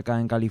 fechas acá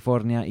en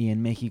California y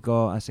en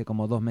México hace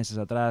como 2 meses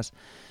atrás.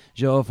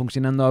 Yo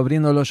funcionando,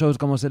 abriendo los shows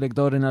como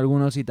selector en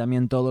algunos y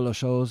también todos los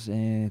shows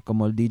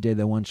como el DJ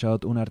de One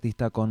Shot, un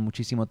artista con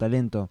muchísimo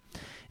talento.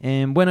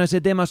 Bueno,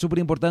 ese tema es súper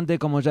importante,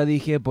 como ya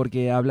dije,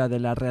 porque habla de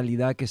la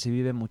realidad que se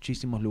vive en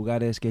muchísimos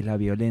lugares, que es la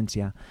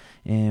violencia.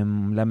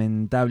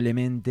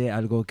 Lamentablemente,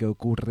 algo que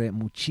ocurre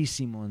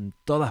muchísimo en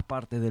todas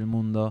partes del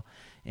mundo.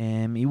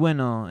 Y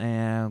bueno,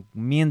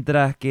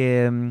 mientras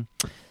que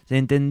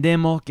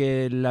entendemos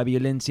que la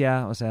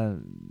violencia, o sea,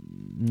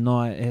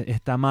 no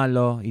está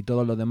malo y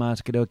todo lo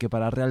demás, creo que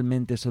para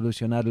realmente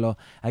solucionarlo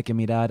hay que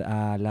mirar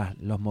a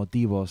los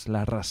motivos,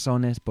 las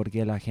razones por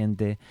qué la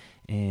gente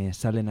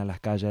salen a las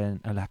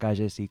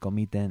calles y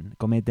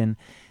cometen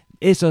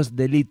esos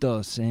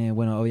delitos.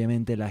 Bueno,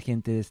 obviamente la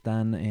gente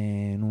está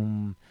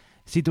en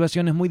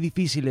situaciones muy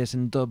difíciles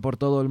por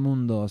todo el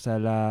mundo. O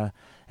sea,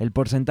 el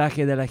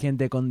porcentaje de la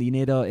gente con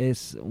dinero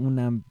es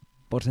un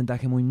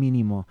porcentaje muy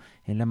mínimo.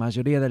 La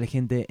mayoría de la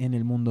gente en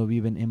el mundo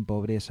viven en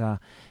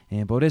pobreza.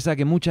 Pobreza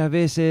que muchas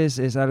veces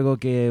es algo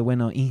que,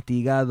 bueno,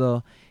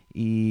 instigado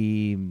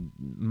y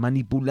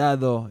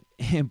manipulado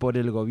por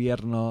el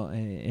gobierno,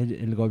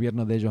 el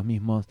gobierno de ellos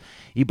mismos.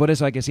 Y por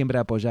eso hay que siempre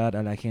apoyar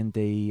a la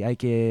gente y hay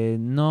que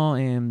no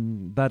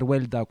dar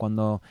vuelta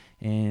cuando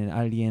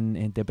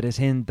alguien te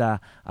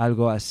presenta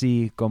algo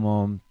así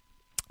como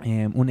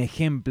un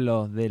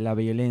ejemplo de la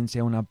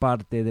violencia, una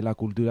parte de la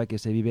cultura que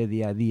se vive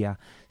día a día.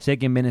 Sé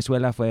que en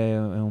Venezuela fue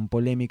una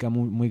polémica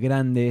muy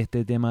grande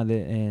este tema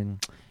de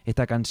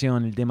esta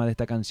canción, el tema de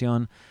esta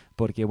canción,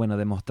 porque bueno,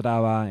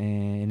 demostraba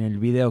en el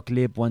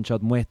videoclip, One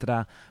Shot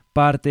muestra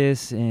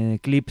partes,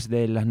 clips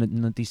de los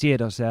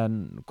noticieros, o sea,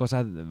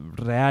 cosas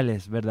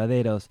reales,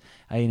 verdaderos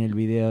ahí en el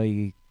video,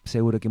 y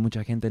seguro que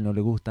mucha gente no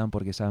le gustan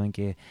porque saben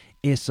que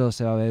eso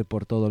se va a ver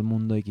por todo el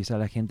mundo y quizá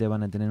la gente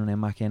van a tener una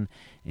imagen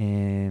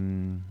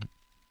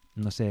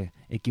no sé,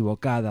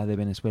 equivocada de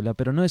Venezuela,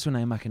 pero no es una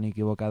imagen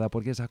equivocada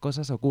porque esas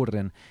cosas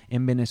ocurren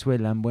en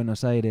Venezuela, en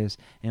Buenos Aires,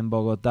 en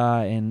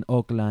Bogotá, en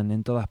Oakland,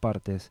 en todas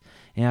partes.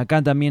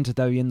 Acá también se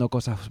está viviendo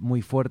cosas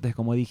muy fuertes,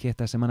 como dije,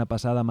 esta semana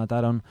pasada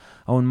mataron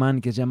a un man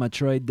que se llama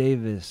Troy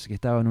Davis, que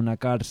estaba en una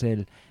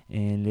cárcel,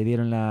 le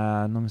dieron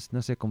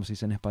no sé cómo se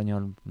dice en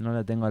español, no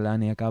la tengo a la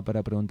Ani acá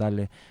para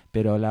preguntarle,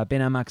 pero la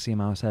pena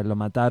máxima, o sea, lo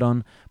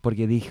mataron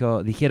porque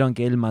dijeron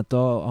que él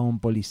mató a un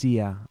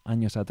policía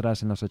años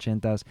atrás, en los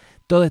 80s,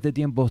 todo este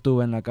tiempo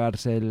estuvo en la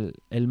cárcel,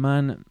 el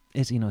man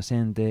es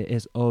inocente,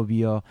 es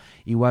obvio,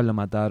 igual lo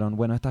mataron.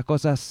 Bueno, estas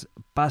cosas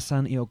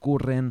pasan y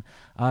ocurren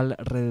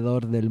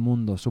alrededor del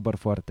mundo, súper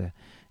fuerte.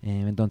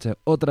 Entonces,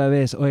 otra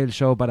vez, hoy el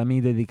show para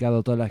mí dedicado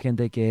a toda la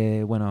gente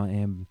que, bueno,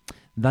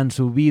 dan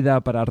su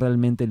vida para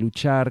realmente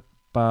luchar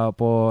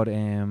por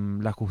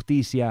la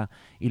justicia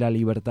y la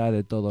libertad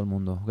de todo el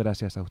mundo.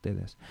 Gracias a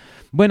ustedes.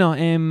 Bueno,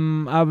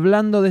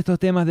 hablando de estos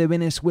temas de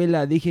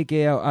Venezuela, dije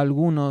que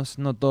algunos,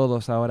 no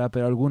todos ahora,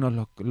 pero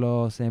algunos,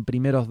 los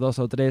primeros 2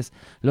 o 3,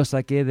 los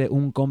saqué de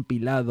un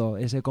compilado.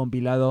 Ese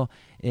compilado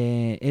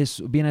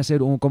viene a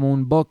ser como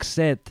un box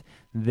set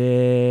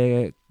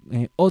de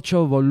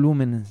 8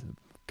 volúmenes.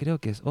 Creo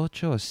que es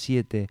 8 o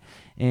 7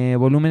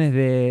 volúmenes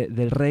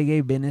del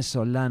reggae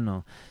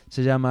venezolano.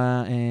 Se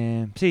llama,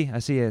 sí,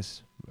 así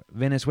es,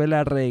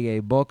 Venezuela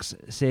Reggae, box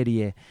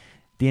serie.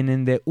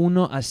 Tienen de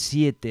 1 a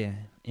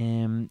 7.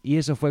 Y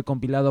eso fue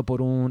compilado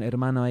por un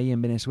hermano ahí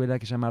en Venezuela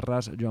que se llama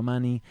Ras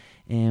Yomani.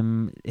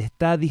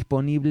 Está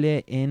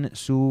disponible en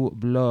su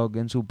blog,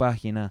 en su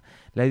página.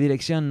 La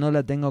dirección no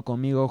la tengo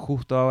conmigo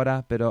justo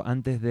ahora, pero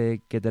antes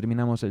de que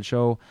terminamos el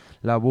show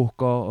la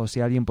busco, o si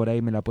alguien por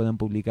ahí me la pueden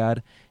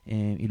publicar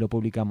y lo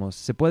publicamos.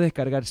 Se puede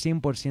descargar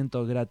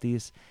 100%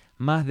 gratis,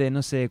 más de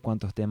no sé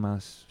cuántos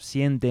temas,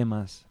 100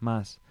 temas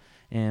más,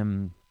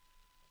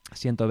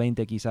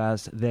 120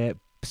 quizás, de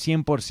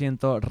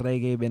 100%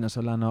 reggae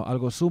venezolano,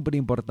 algo súper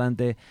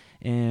importante.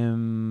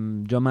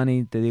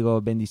 Yomani, te digo,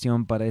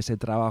 bendición para ese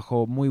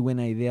trabajo, muy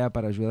buena idea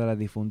para ayudar a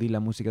difundir la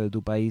música de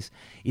tu país,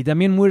 y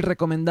también muy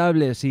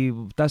recomendable si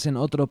estás en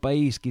otro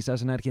país,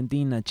 quizás en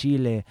Argentina,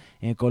 Chile,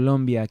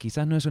 Colombia,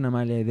 quizás no es una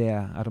mala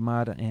idea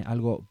armar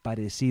algo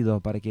parecido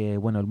para que,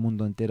 bueno, el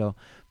mundo entero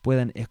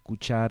puedan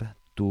escuchar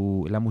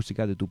la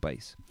música de tu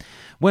país.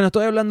 Bueno,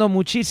 estoy hablando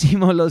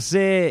muchísimo, lo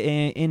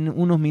sé, en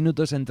unos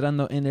minutos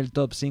entrando en el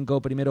top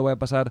 5. Primero voy a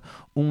pasar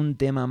un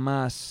tema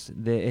más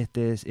de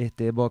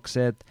este box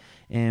set.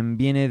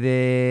 Viene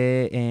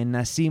de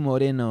Nací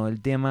Moreno.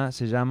 El tema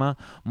se llama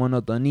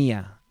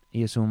Monotonía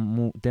y es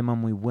un tema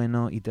muy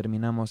bueno, y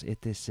terminamos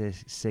este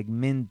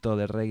segmento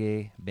de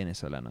reggae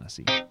venezolano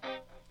así.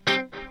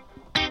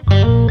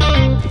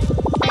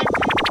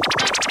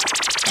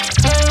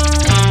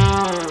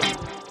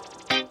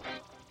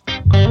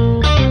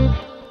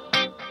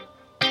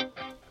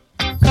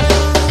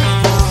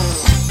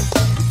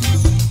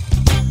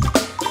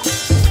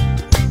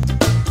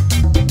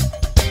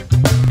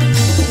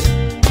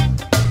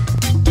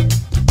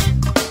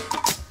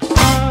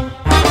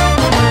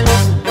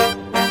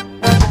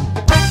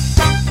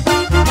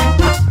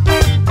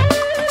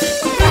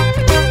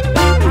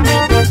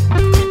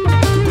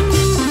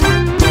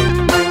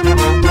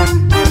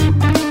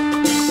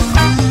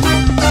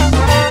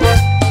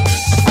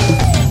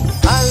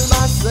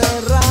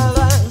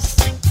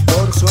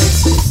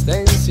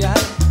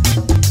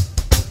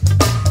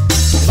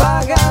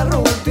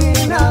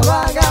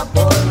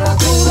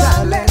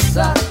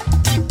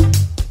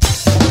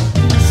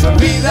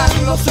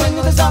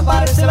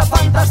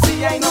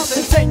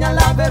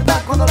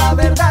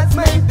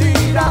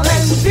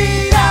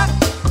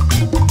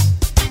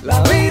 la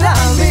vida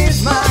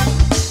misma.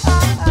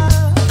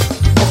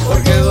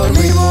 Porque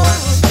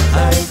dormimos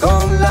ahí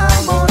con la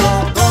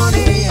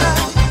monotonía.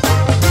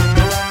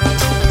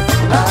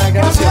 La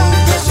canción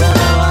que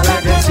sonaba, la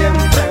que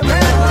siempre me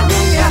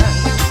dormía.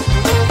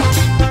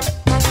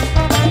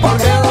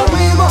 Porque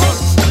dormimos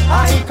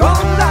ahí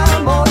con la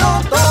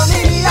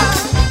monotonía.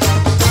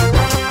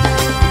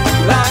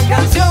 La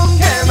canción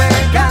que me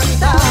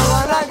cantaba,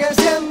 la que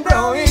siempre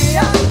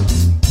oía.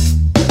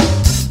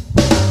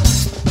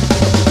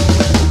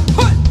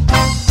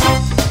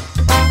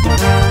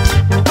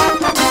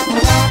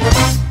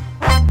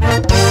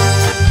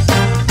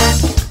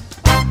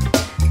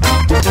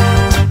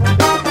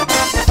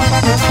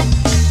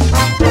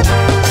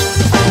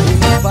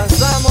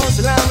 Pasamos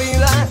la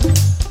vida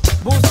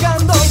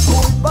buscando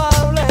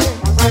culpables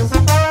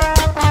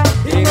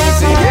y ni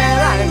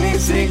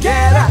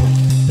siquiera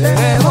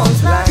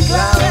tenemos la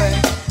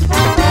clave.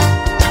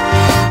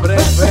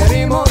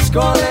 Preferimos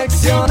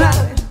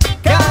coleccionar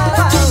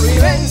cada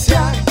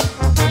vivencia,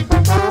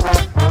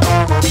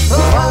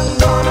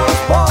 robándonos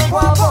poco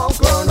a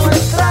poco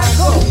nuestra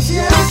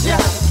conciencia.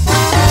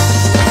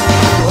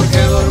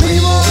 Porque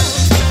dormimos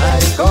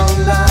ahí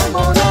con la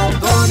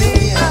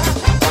monotonía.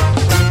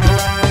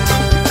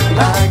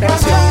 La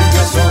canción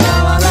que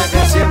sonaba, la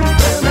que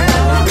siempre me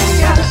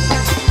dormía.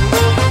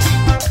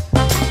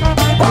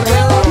 Porque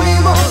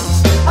dormimos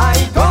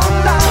ahí con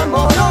la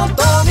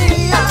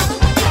monotonía.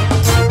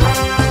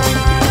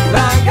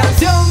 La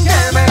canción que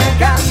me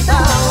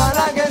cantaba,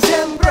 la que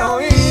siempre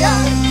oía.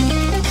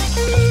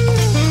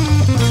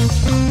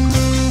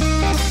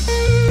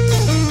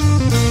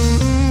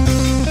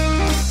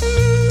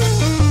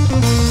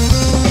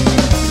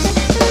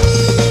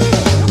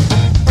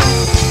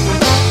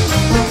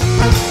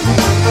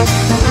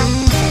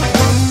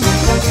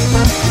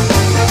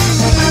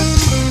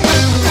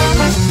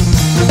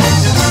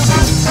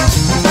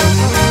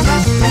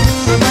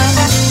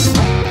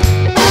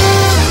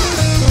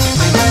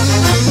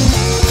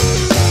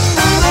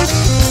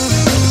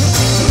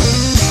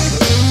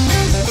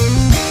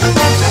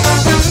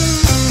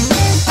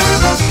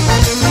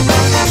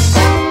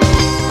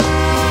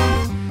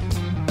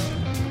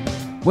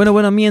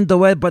 Bueno, miento,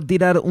 voy a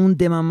tirar un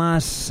tema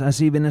más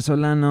así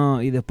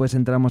venezolano y después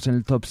entramos en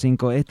el top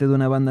 5. De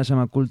una banda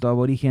llama Culto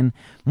Aborigen.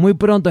 Muy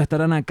pronto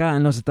estarán acá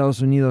en los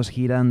Estados Unidos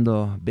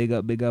girando. Big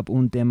up,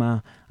 un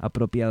tema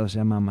apropiado se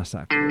llama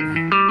Masacre.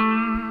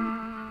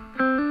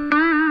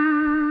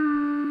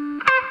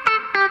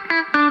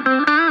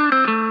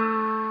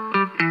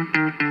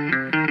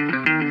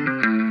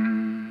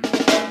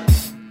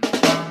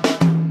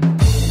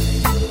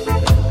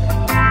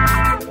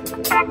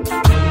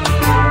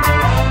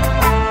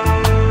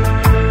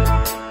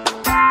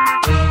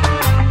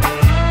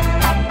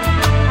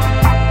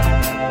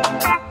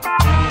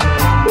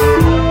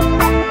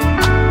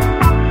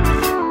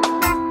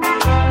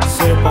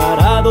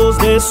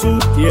 De su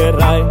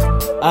tierra en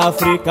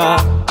África,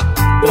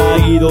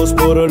 traídos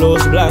por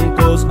los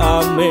blancos a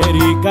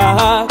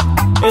América,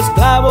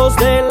 esclavos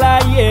de la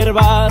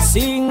hierba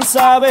sin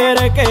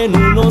saber que en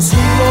unos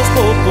siglos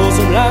pocos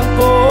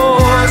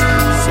blancos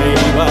se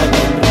iban a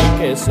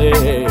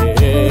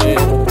enriquecer.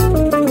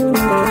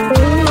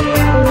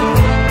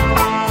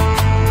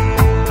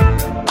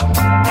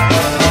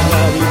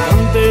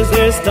 Habitantes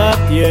de esta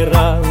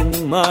tierra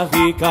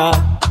mágica,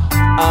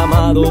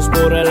 amados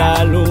por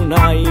la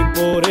luna y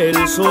por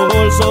el sol,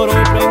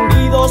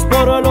 sorprendidos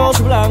por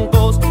los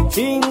blancos,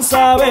 sin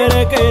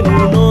saber que en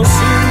unos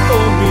 5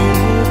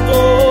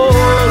 minutos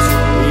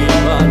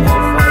iban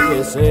a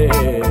fallecer.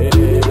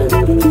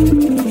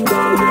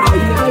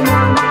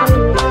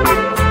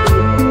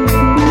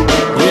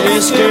 Y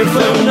es que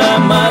fue una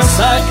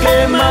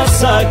masacre,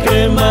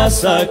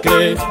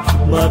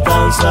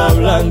 matanza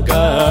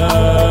blanca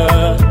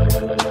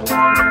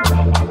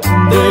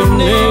de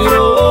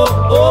negros,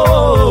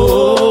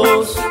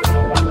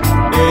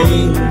 de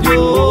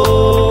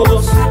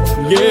indios.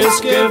 Y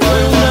es que fue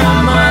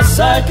una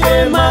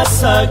masacre,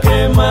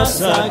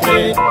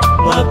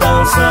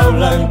 matanza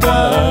blanca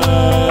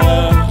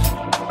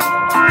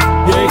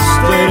de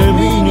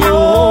exterminio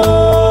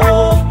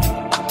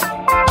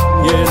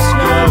y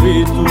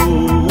esclavitud.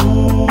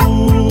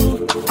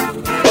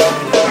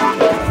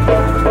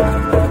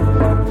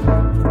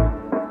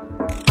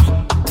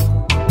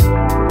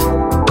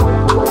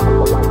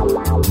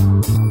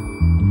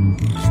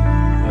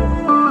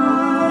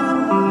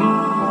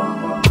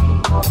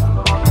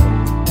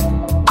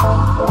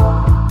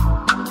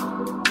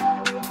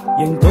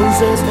 Y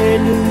entonces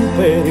el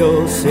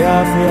imperio se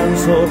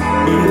afianzó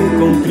y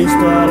con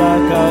Cristo a la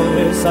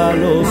cabeza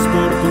los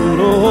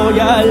torturó, y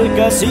al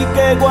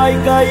cacique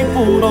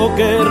Guaycaipuro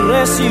que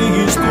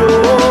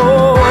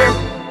resistió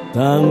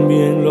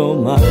también lo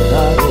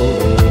mataron.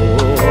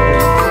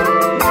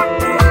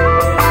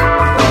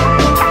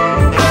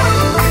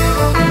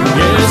 Y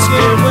es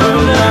que fue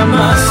una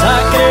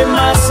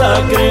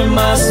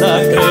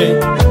masacre,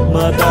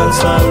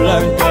 matanza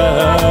blanca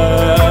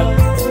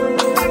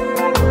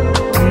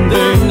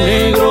de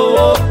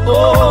negros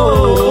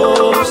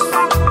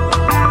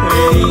e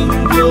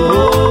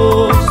indios.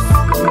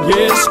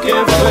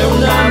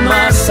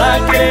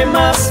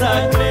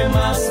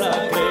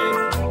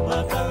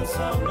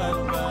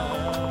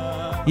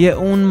 Y es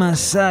un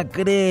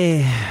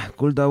masacre.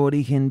 Culto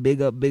aborigen,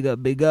 big up, big up,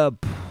 big up.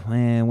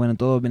 Bueno,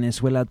 todo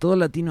Venezuela, todo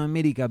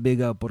Latinoamérica,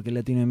 big up, porque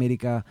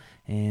Latinoamérica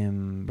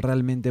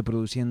realmente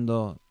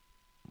produciendo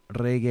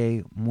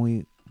reggae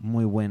muy,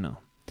 muy bueno.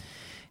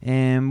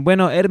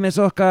 Bueno, Hermes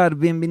Oscar,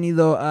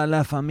 bienvenido a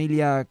la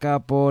familia acá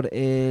por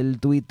el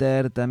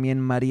Twitter. También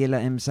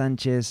Mariela M.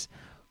 Sánchez.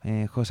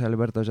 José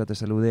Alberto, ya te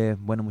saludé.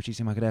 Bueno,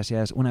 muchísimas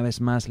gracias. Una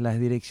vez más, las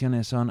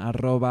direcciones son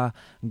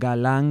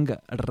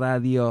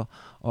 @galangradio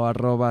o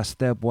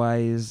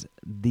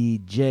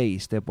 @stepwisedj,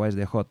 Stepwise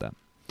DJ.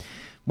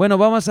 Bueno,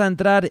 vamos a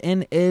entrar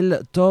en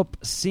el top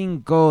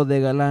 5 de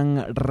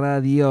Galang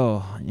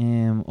Radio.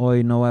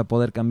 Hoy no voy a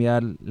poder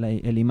cambiar la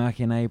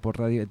imagen ahí por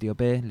Radio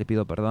Etíope, le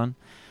pido perdón.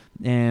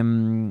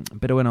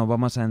 Pero bueno,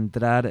 vamos a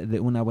entrar de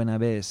una buena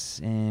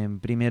vez.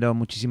 Primero,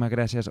 muchísimas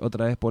gracias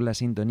otra vez por la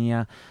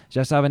sintonía.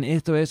 Ya saben,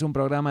 esto es un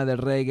programa de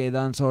reggae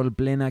dancehall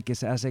plena que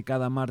se hace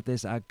cada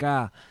martes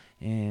acá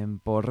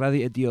por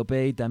Radio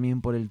Etíope y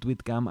también por el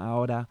Tweetcam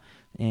ahora.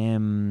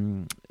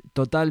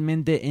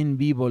 Totalmente en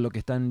vivo, lo que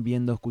están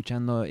viendo,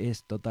 escuchando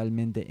es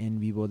totalmente en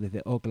vivo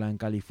desde Oakland,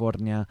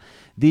 California.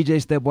 DJ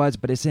Stepwise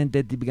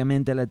presente,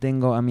 típicamente la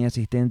tengo a mi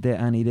asistente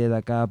Anired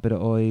acá, pero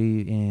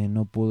hoy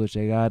no pudo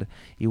llegar.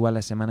 Igual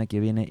la semana que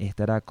viene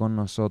estará con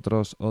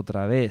nosotros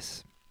otra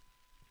vez.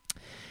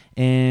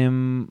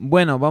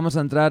 Bueno, vamos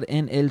a entrar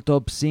en el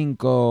top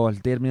 5.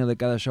 Al término de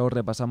cada show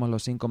repasamos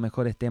los 5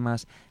 mejores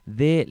temas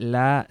de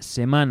la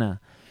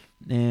semana.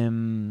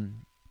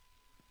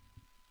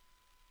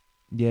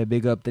 Yeah,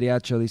 Big Up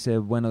Triacho dice,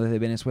 bueno, desde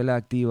Venezuela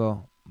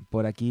activo,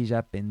 por aquí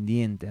ya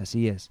pendiente,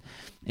 así es.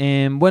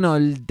 Bueno,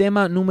 el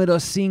tema número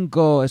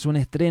 5 es un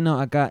estreno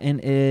acá en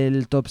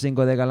el top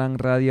 5 de Galang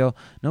Radio.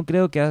 No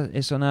creo que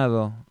he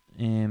sonado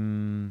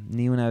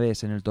ni una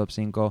vez en el top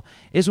 5.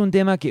 Es un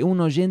tema que un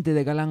oyente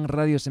de Galang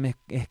Radio, se me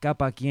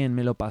escapa quién,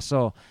 me lo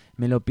pasó.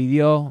 Me lo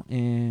pidió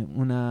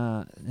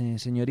una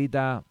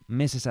señorita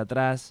meses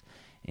atrás.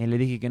 Le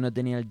dije que no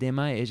tenía el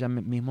tema, ella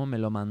mismo me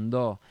lo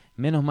mandó.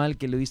 Menos mal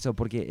que lo hizo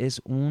porque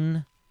es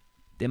un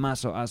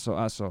temazo,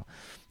 aso.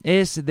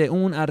 Es de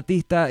un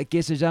artista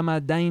que se llama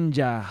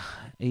Danger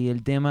y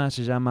el tema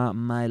se llama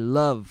My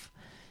Love.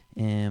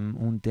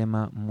 Un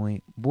tema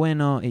muy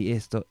bueno y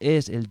esto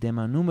es el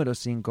tema número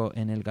 5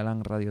 en el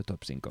Galang Radio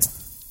Top 5.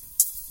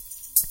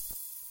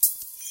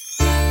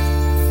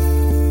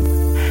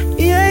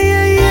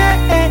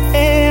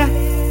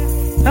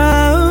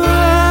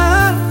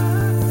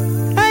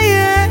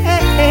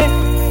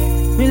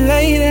 Me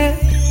lady,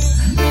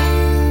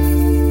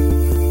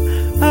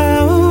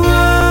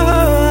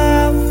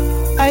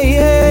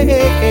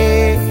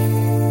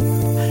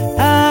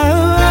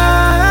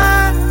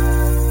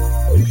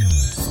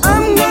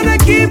 I'm gonna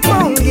keep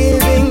on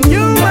giving you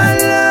my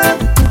love,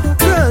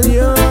 girl,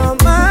 you're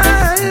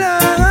my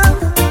love,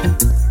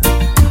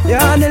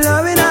 you're the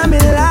loving I'm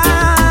in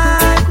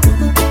life.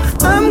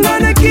 I'm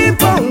gonna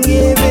keep on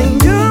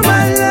giving you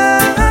my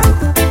love,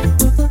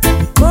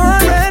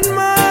 more and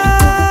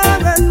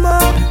more and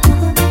more,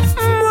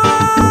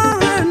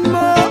 more and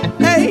more.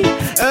 Hey,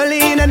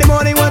 early in the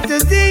morning want to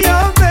see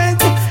your face,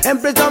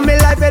 empress of my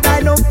life and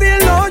I don't feel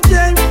no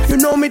shame. You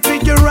know me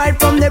treat you right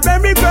from the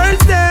very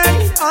first day.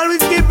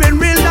 Always keep it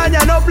real, now you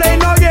don't play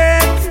no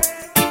games.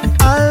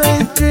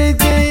 Always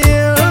treating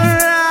you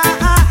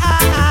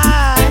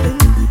right.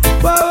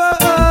 Whoa, whoa,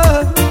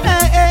 whoa.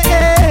 Hey, hey,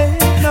 hey.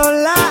 No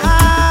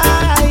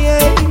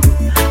lie.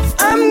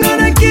 I'm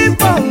gonna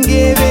keep on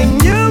giving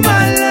you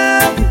my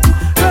love,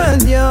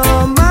 'cause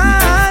you're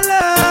my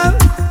love,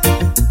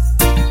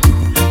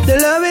 the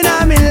loving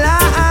I'm in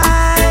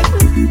life.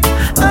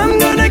 I'm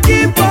gonna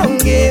keep on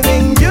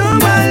giving you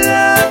my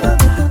love,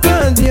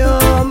 'cause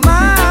you're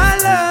my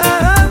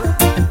love,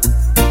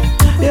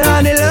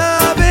 you're the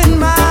love in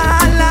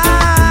my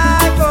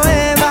life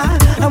forever.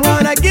 I'm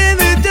gonna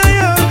give it to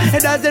you.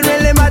 It doesn't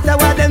really matter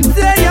what them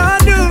say or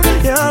do.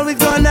 You're always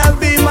gonna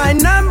be my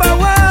number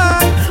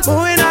one.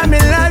 When I'm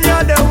in love,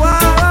 you're the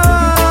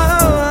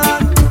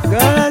one.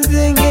 Girl, I'm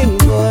singing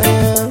for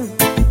you.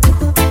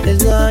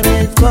 This song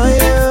is for you.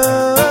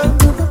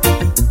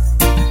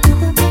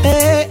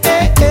 Hey,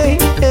 hey, hey,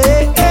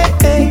 hey, hey,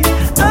 hey.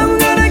 I'm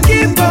gonna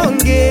keep on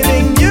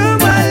giving you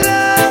my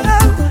love,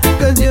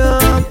 'cause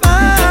you're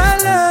my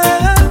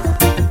love,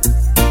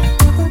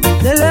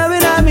 the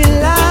loving I'm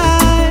in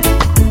life.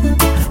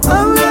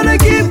 I'm gonna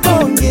keep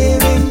on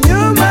giving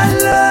you my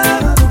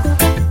love,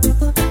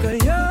 'cause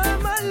you're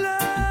my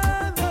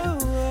love.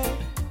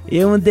 Y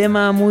es un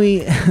tema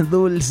muy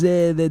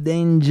dulce de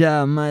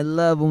Danger, My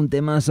Love, un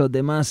temazo.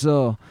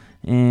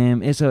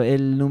 Eso,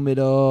 el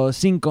número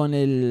 5 en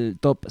el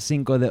top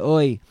 5 de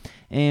hoy.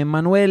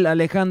 Manuel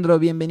Alejandro,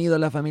 bienvenido a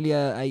la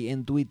familia ahí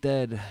en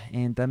Twitter.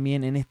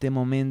 También en este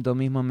momento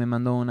mismo me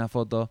mandó una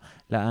foto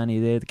la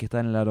Anidet, que está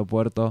en el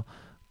aeropuerto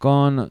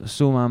con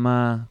su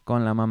mamá,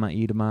 con la mamá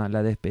Irma.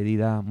 La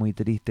despedida muy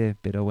triste,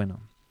 pero bueno,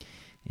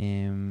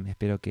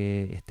 espero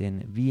que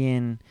estén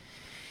bien.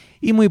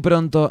 Y muy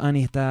pronto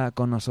Ani está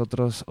con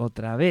nosotros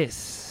otra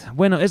vez.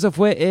 Bueno, eso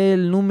fue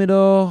el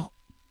número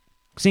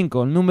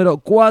 5. El número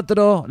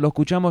 4 lo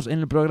escuchamos en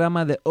el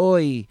programa de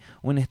hoy.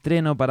 Un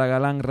estreno para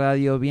Galang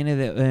Radio. Viene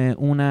de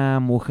una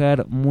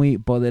mujer muy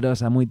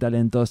poderosa, muy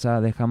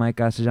talentosa de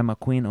Jamaica. Se llama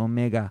Queen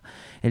Omega.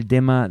 El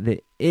tema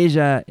de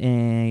ella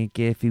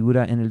que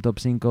figura en el top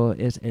 5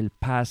 es el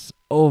Pass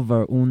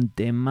Over. Un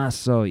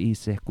temazo y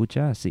se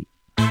escucha así.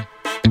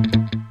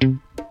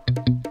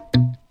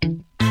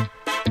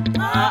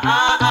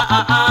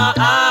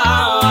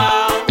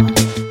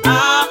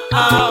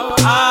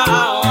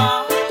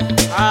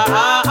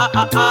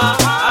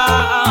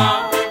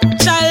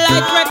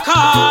 Childlike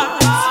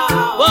Records.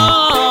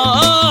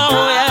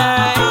 Whoa,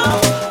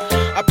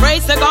 yeah. I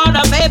praise the God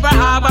of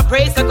Abraham, I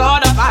praise the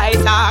God of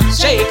Isaac,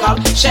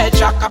 Jacob,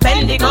 Shadrach,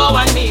 Abednego,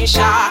 and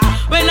Meshach.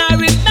 When I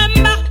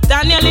remember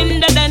Daniel in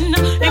the den,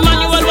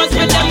 Emmanuel was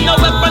with them, no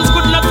weapons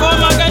could not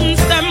form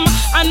against them.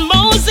 And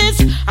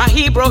Moses, a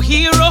Hebrew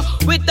hero,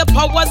 with the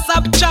powers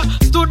of Jah,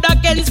 stood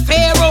against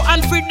Pharaoh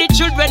and freed the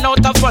children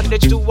out of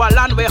bondage to a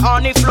land where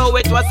honey flow.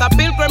 It was a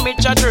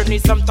pilgrimage, a journey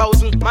some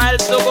 1,000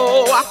 miles to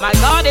go. My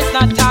God is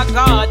not a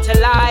God to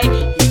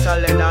lie. He's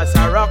solid as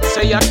a rock,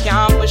 so you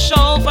can't push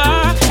over.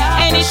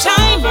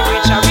 Anytime you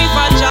reach a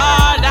river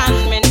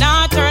Jordan, me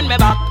not turn me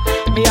back,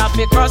 me have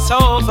to cross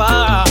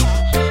over.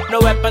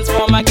 No weapons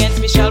formed against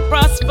me shall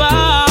prosper.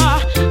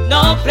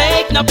 No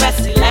plague, no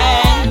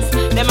pestilence,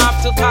 them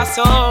have to pass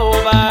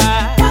over.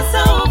 Pass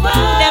over.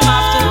 Them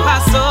have to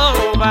pass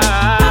over.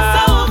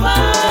 Pass over.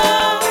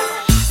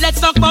 Let's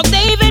talk about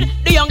David,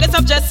 the youngest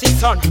of Jesse's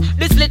son.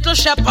 This little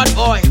shepherd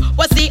boy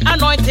was the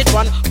anointed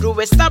one to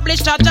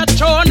establish a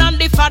throne and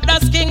the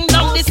Father's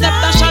kingdom. The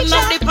scepter shall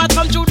not depart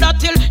from Judah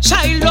till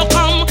Shiloh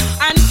come.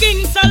 And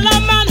King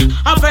Solomon,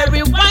 a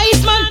very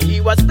wise man,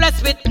 he was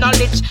blessed with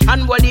knowledge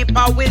and a heap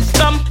of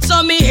wisdom.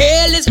 So me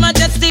hail his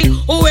majesty,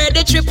 who wear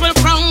the triple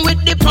crown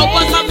with the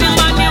powers of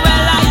Emmanuel.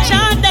 I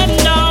chant them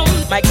down.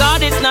 My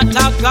God is not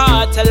a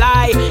God to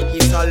lie.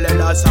 He's solid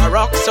as a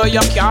rock, so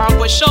you can't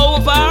push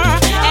over.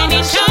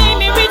 Anytime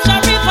me reach a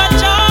river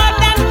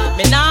Jordan,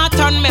 me not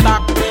turn me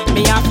back,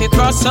 me have to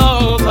cross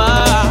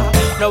over.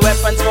 No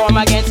weapons formed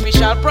against me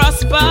shall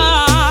prosper.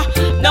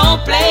 No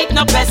plague,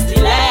 no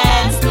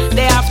pestilence,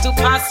 they have to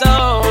pass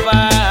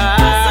over.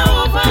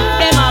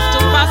 Them have to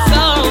pass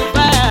over.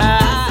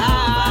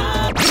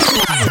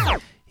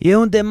 Y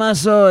un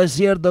temazo, es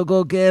cierto,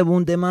 Coque,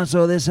 un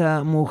temazo de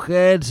esa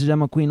mujer, se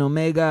llama Queen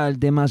Omega, el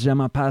tema se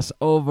llama Pass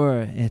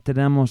Over.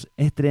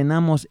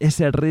 Estrenamos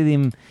ese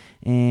rhythm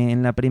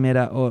en la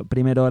primera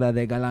hora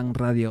de Galang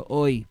Radio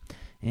hoy.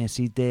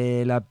 Si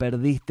te la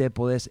perdiste,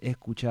 podés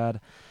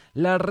escuchar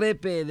la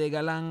repe de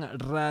Galang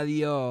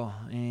Radio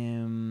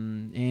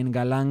en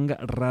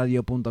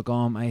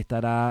galangradio.com. Ahí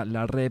estará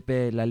la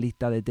repe, la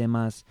lista de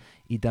temas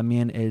y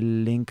también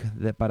el link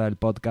para el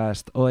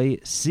podcast. Hoy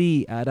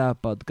sí hará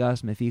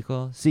podcast, me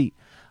fijo. Sí,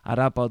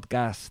 hará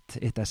podcast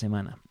esta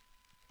semana.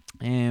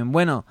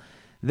 Bueno,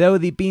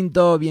 Deudi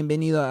Pinto,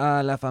 bienvenido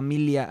a la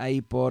familia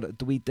ahí por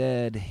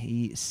Twitter.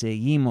 Y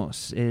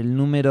seguimos. El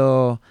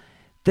número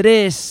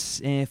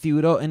 3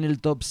 figuró en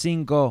el top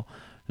 5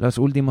 las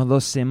últimas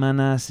 2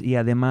 semanas y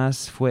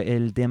además fue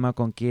el tema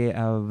con que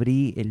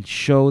abrí el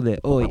show de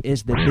hoy.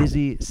 Es The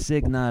Busy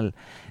Signal.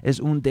 Es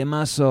un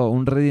temazo,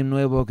 un rhythm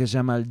nuevo que se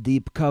llama el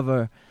Deep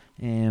Cover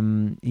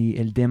y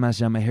el tema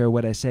se llama Hear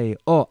What I Say.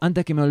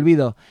 Antes que me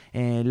olvido,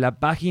 la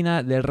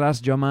página de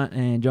Ras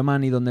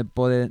Jomani donde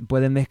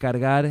pueden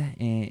descargar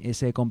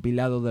ese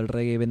compilado del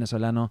reggae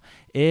venezolano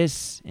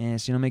es,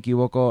 si no me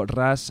equivoco,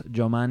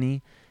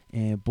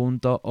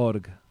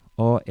 rasjomani.org.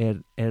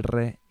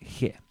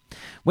 O-R-G.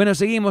 Bueno,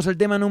 seguimos. El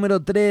tema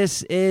número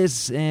 3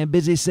 es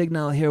Busy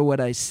Signal, Hear What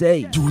I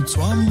Say. Youths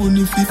want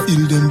money fi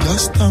fill them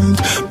gas tank.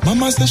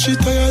 Mama say she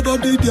tired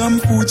of the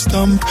damn food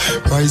stamp.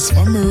 Rise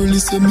from early,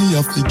 say me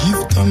have to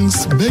give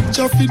thanks. Beg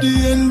Jah for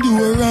the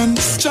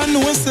endurance. Jah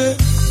know say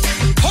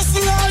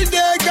hustle all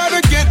day,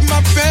 gotta get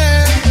my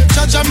pay.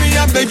 Jah me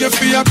I beg you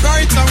for a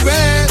brighter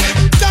way.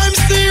 Time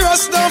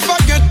serious, don't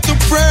forget to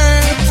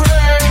pray.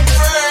 Pray,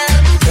 pray.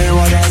 Hear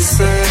what I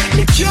say.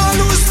 Me can't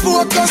lose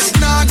focus,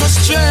 nah go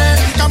straight.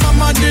 Cause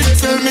mama did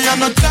tell me I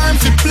no time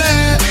to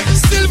play.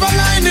 Silver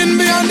lining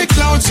behind the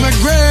clouds were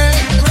grey.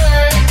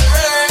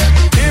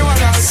 Hear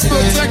what I say.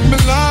 Protect me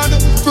Lord,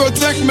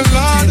 protect me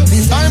Lord.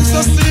 I'm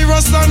so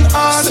serious and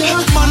hard.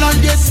 Man I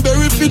get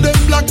buried for the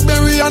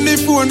Blackberry and the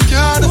phone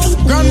card.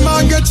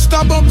 Grandma get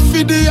stabbed up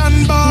for the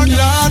handbag.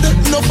 Lord,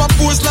 no for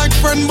pose like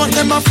friend but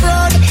them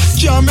afraid.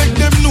 Can't make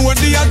them know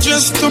the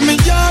address to me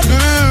yard.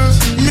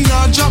 Me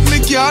not drop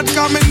me card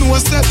cause me know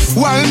say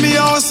while me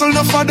hustle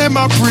no for them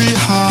a pray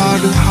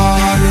hard.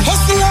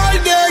 Hustle all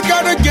day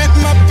gotta get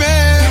my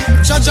pay.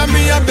 Jah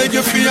me I beg you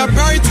for a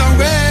brighter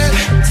way.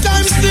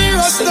 Time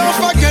serious don't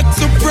forget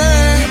to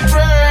pray.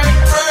 Pray,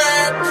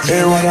 pray.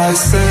 Hear what I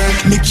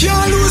say. Me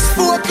can't lose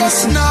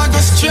focus nah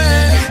go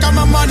straight. Cause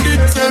my man did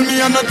tell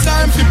me I no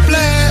time to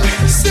play.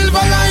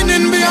 Silver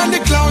lining behind the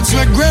clouds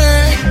were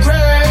grey.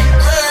 Grey,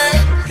 grey.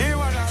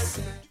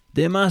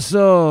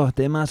 Temazo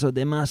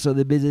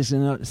de Busy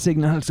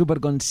Signal, súper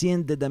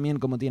consciente también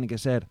como tiene que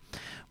ser.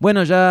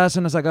 Bueno, ya se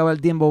nos acaba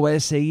el tiempo, voy a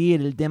seguir.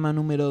 El tema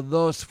número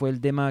 2 fue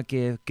el tema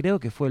que creo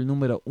que fue el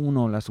número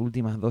 1 las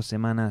últimas 2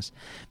 semanas.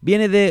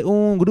 Viene de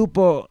un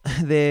grupo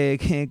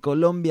de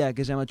Colombia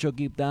que se llama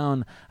Chucky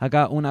Town.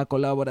 Acá una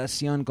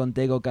colaboración con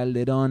Tego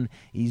Calderón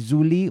y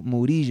Zuli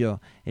Murillo.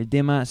 El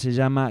tema se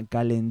llama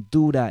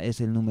Calentura,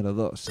 es el número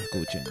 2.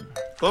 Escuchen.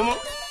 ¿Cómo?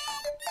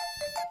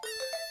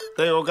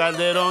 Tego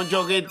Calderón,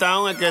 Chucky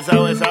Town, el que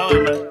sabe, ¿verdad?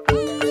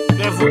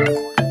 ¿Qué fue?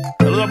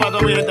 Saludos para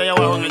toda mi gente allá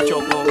abajo en el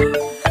Chocó.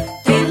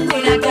 Tengo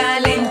una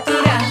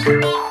calentura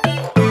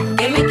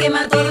que me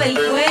quema todo el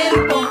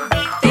cuerpo.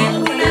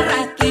 Tengo una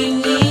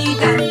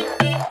rasquiñita,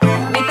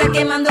 me está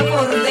quemando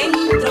por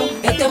dentro.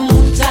 Esto es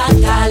mucha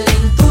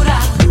calentura,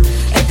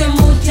 esto es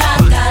mucha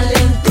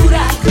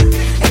calentura,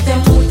 esto es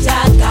mucha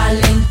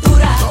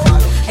calentura,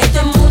 esto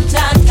es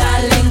mucha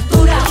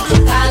calentura,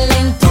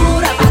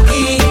 calentura pa'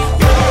 aquí.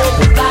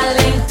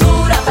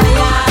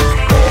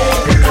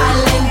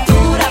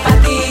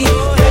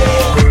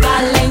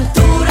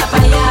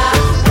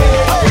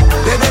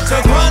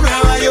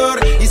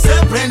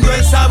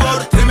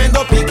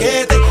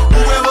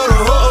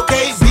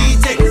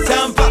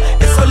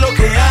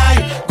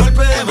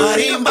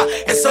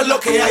 Eso es lo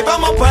que hay,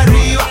 vamos para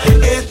arriba.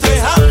 Esto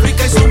es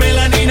África y su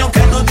melanina,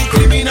 aunque no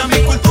discrimina.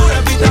 Mi cultura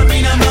es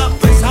vitamina más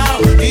pesado,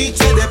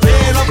 niche de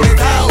pelo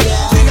apretado.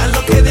 Digan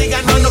lo que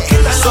digan, no nos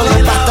quitan. Solo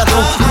basta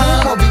con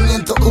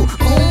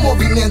un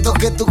movimiento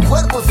que tu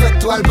cuerpo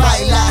efectúa al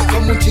bailar.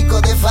 Como un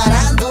chico de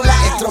farándula,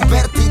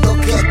 extrovertido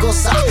que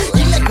goza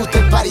y le gusta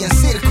el party en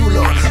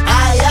círculo.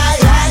 Ay, ay, ay,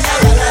 ay,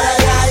 ay,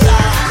 ay, ay,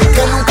 ay.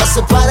 Que nunca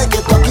se pare, que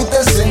tú aquí te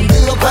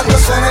encendido cuando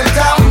suena el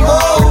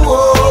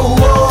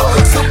tambor.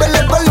 Súbele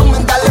el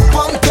volumen, dale,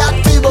 ponte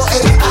activo.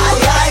 Ay,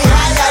 ay, ay,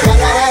 ay, ay,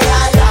 ay,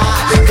 ay,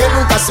 ay. Que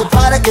nunca se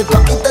pare, que tú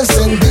aquí te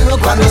encendido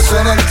cuando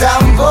suena el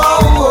tambor.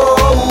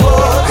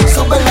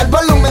 Súbele el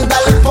volumen,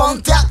 dale,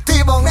 ponte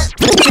activo.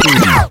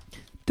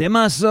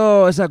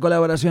 Temazo, esa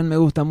colaboración me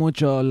gusta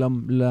mucho,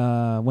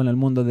 el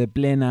mundo de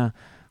Plena,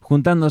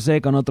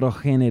 juntándose con otros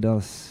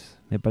géneros,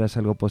 me parece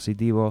algo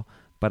positivo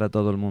para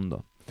todo el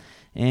mundo.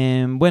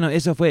 Bueno,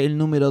 eso fue el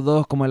número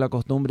 2, como es la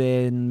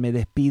costumbre, me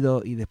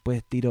despido y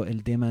después tiro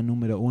el tema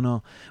número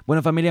 1.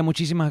 Bueno, familia,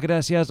 muchísimas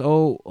gracias.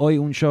 Hoy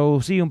un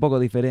show, sí, un poco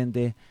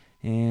diferente,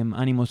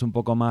 ánimos un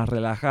poco más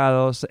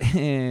relajados,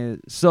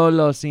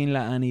 solo sin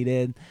la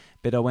Anired.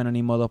 Pero bueno,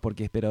 ni modo,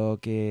 porque espero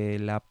que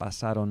la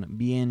pasaron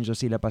bien. Yo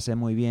sí la pasé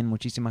muy bien.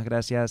 Muchísimas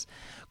gracias.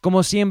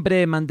 Como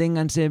siempre,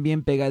 manténganse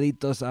bien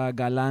pegaditos a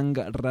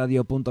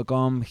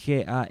galangradio.com,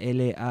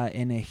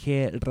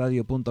 G-A-L-A-N-G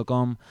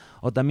radio.com,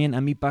 o también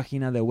a mi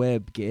página de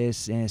web que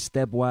es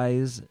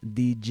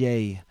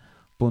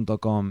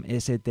stepwisedj.com,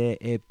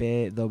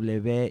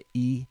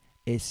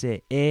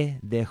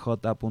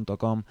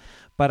 stepwidj.com,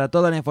 para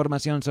toda la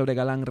información sobre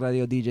Galang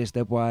Radio, DJ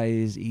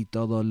Stepwise y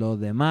todo lo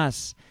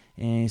demás.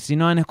 Si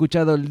no han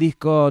escuchado el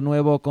disco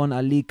nuevo con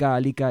Alika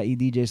y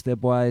DJ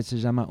Stepwise, se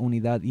llama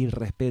Unidad y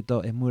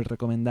Respeto, es muy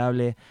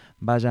recomendable,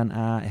 vayan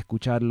a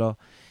escucharlo.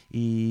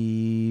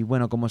 Y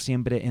bueno, como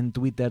siempre en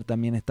Twitter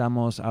también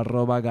estamos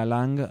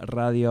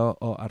 @galangradio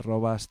o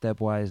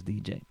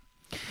 @stepwisedj.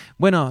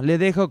 Bueno, les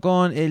dejo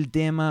con el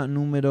tema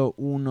número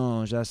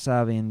 1, ya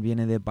saben,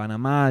 viene de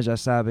Panamá, ya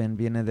saben,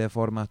 viene de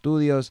Forma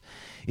Studios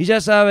y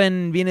ya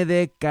saben, viene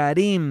de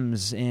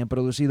Karims,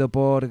 producido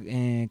por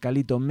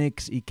Calito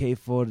Mix y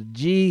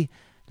K4G,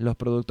 los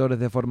productores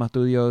de Forma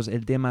Studios.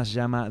 El tema se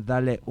llama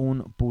Dale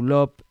un Pull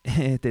Up,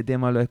 este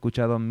tema lo he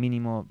escuchado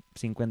mínimo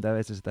 50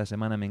 veces esta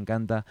semana, me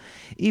encanta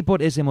y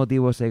por ese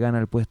motivo se gana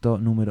el puesto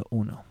número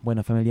 1.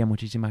 Bueno, familia,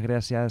 muchísimas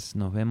gracias,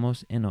 nos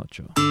vemos en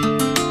 8.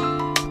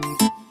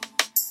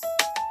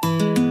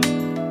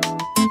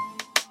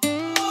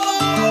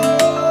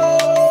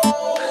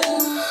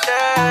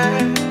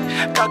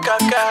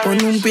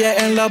 Pone un pie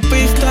en la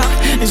pista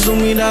y su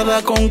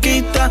mirada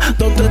conquista.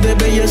 Dotes de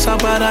belleza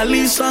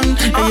paralizan.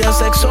 Ella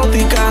es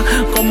exótica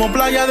como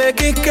playa de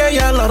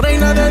Quisqueya, la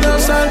reina de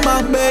las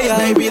almas bellas.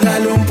 Baby,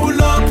 dale un pull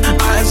up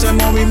a ese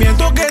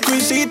movimiento que tú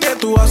hiciste.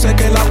 Tú haces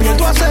que la piel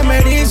tú hace me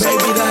erizo.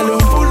 Baby, dale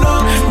un pull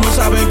up. No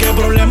saben qué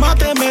problema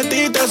te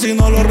metiste. Si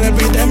no lo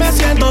repites me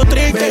siento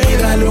triste. Baby,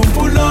 dale un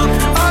pull up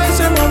a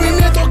ese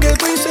movimiento que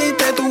tú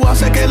hiciste. Tú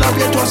haces que la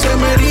piel tú hace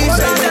me erizo.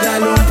 Baby,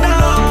 dale un pull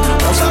up.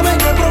 No saben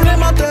qué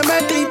problema te metiste.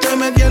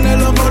 Me tienes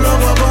loco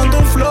con tu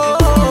flow.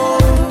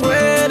 Tú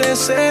eres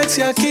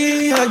sexy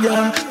aquí y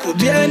allá. Tú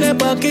tienes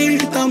pa' aquí,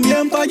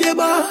 también pa'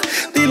 llevar.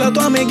 Dile a tu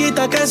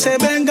amiguita que se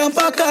vengan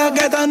pa' acá,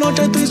 que esta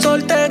noche estoy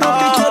soltero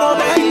y quiero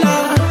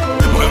bailar.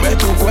 Mueve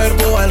tu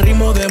cuerpo al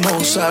ritmo de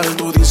Mozart.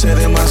 Tú dices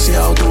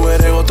demasiado, tú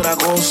eres otra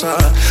cosa.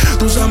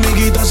 Tus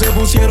amiguitas se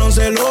pusieron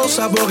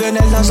celosas porque en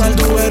el danzar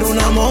tú eres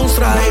una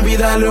monstrua. Baby,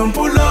 dale un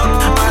pull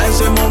up a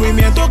ese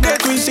movimiento que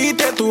tú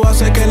hiciste. Tú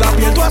haces que la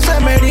piel tú hace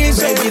me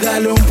erice. Baby,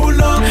 dale un pull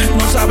up.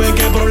 No sabes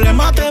qué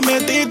problema te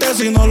metiste.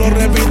 Si no lo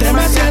repites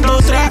me siento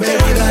triste.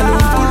 Baby, dale un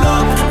pull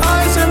up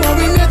a ese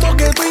movimiento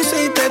que tú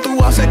hiciste.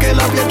 Tú haces que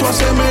la piel tú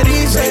hace me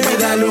erice. Baby,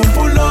 dale un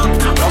pull up.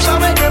 No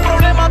sabes qué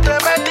problema problema te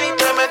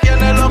metiste, me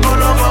tienes loco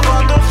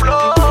con tu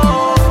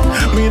flow.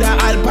 Mira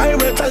al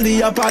pirate al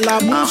día para el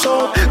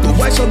abuso. Tu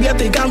guay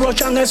soviética en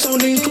Rochan es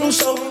un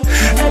intruso.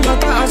 Ella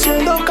está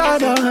haciendo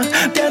cara,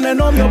 tiene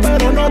novio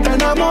pero no te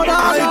enamoras.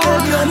 Ay,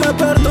 que Dios me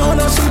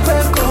perdone si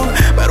peco,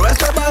 pero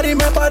este party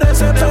me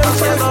parece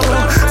perfecto.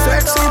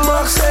 Sexy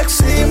box,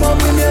 sexy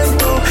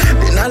movimiento.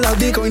 Tina la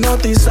disco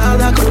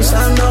hipnotizada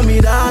cruzando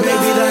miradas.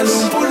 Baby, dale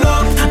un pull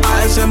up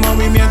a ese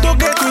movimiento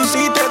que tú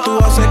hiciste. Tú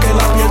haces que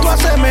la piel tú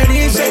haces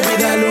merice.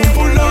 Baby, dale un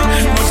pull up.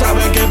 No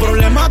sabes qué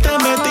problema te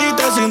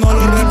metiste. Si no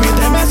lo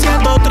repites me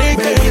siento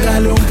triste. Baby,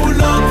 dale un pull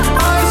up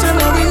a ese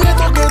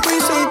movimiento que tú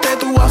hiciste.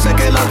 Tú haces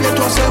que la piel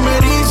tú haces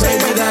merice.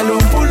 Baby, dale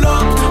un pull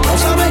up. No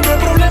sabes qué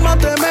problema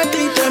te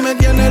metiste. Me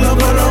tienes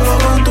loco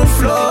con tu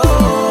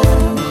flow.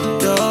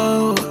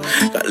 Yo,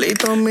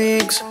 Carlito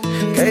Mix,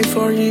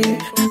 K4G,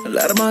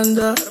 la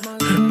hermandad,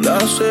 la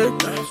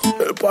secta,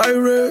 el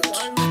Pirates,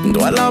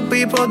 todas las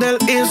people del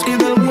East y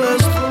del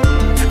West,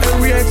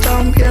 el React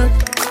también.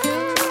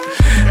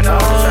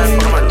 Ay,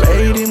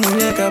 lady,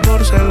 muñeca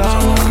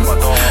porcelana,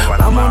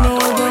 vámonos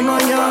de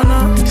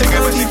mañana,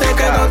 si te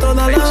queda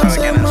toda la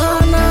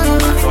semana,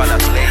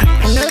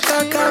 en el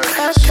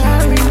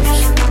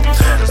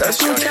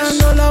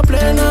escuchando la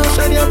plena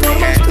serie por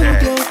mi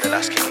estudio,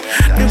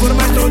 mi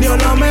forma estudio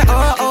lo me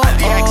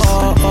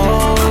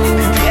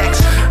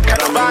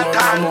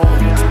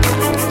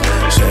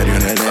serio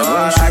en el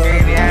negocio,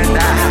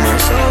 mi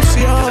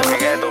socio,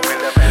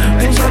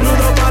 un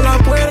saludo para las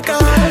puercas.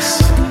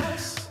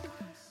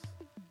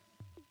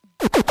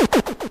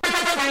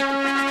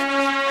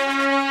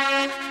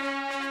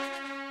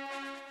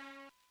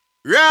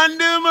 Run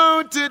them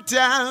out to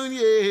town,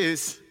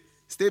 yes.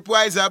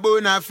 Stepwise a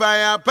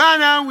bonfire,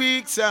 pan and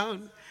weak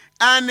sound.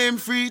 And them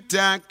free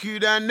talk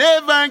coulda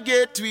never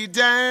get we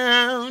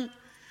down.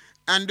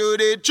 And though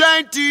they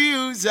try to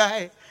use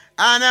I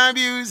and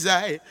abuse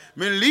I,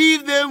 me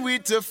leave them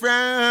with a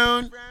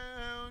frown.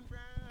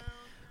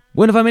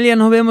 Bueno, familia,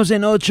 nos vemos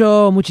en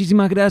 8.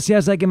 Muchísimas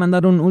gracias. Hay que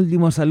mandar un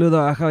último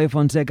saludo a Javi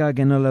Fonseca,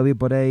 que no lo vi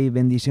por ahí.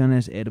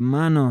 Bendiciones,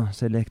 hermano.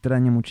 Se le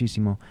extraña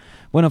muchísimo.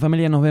 Bueno,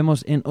 familia, nos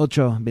vemos en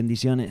 8.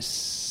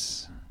 Bendiciones.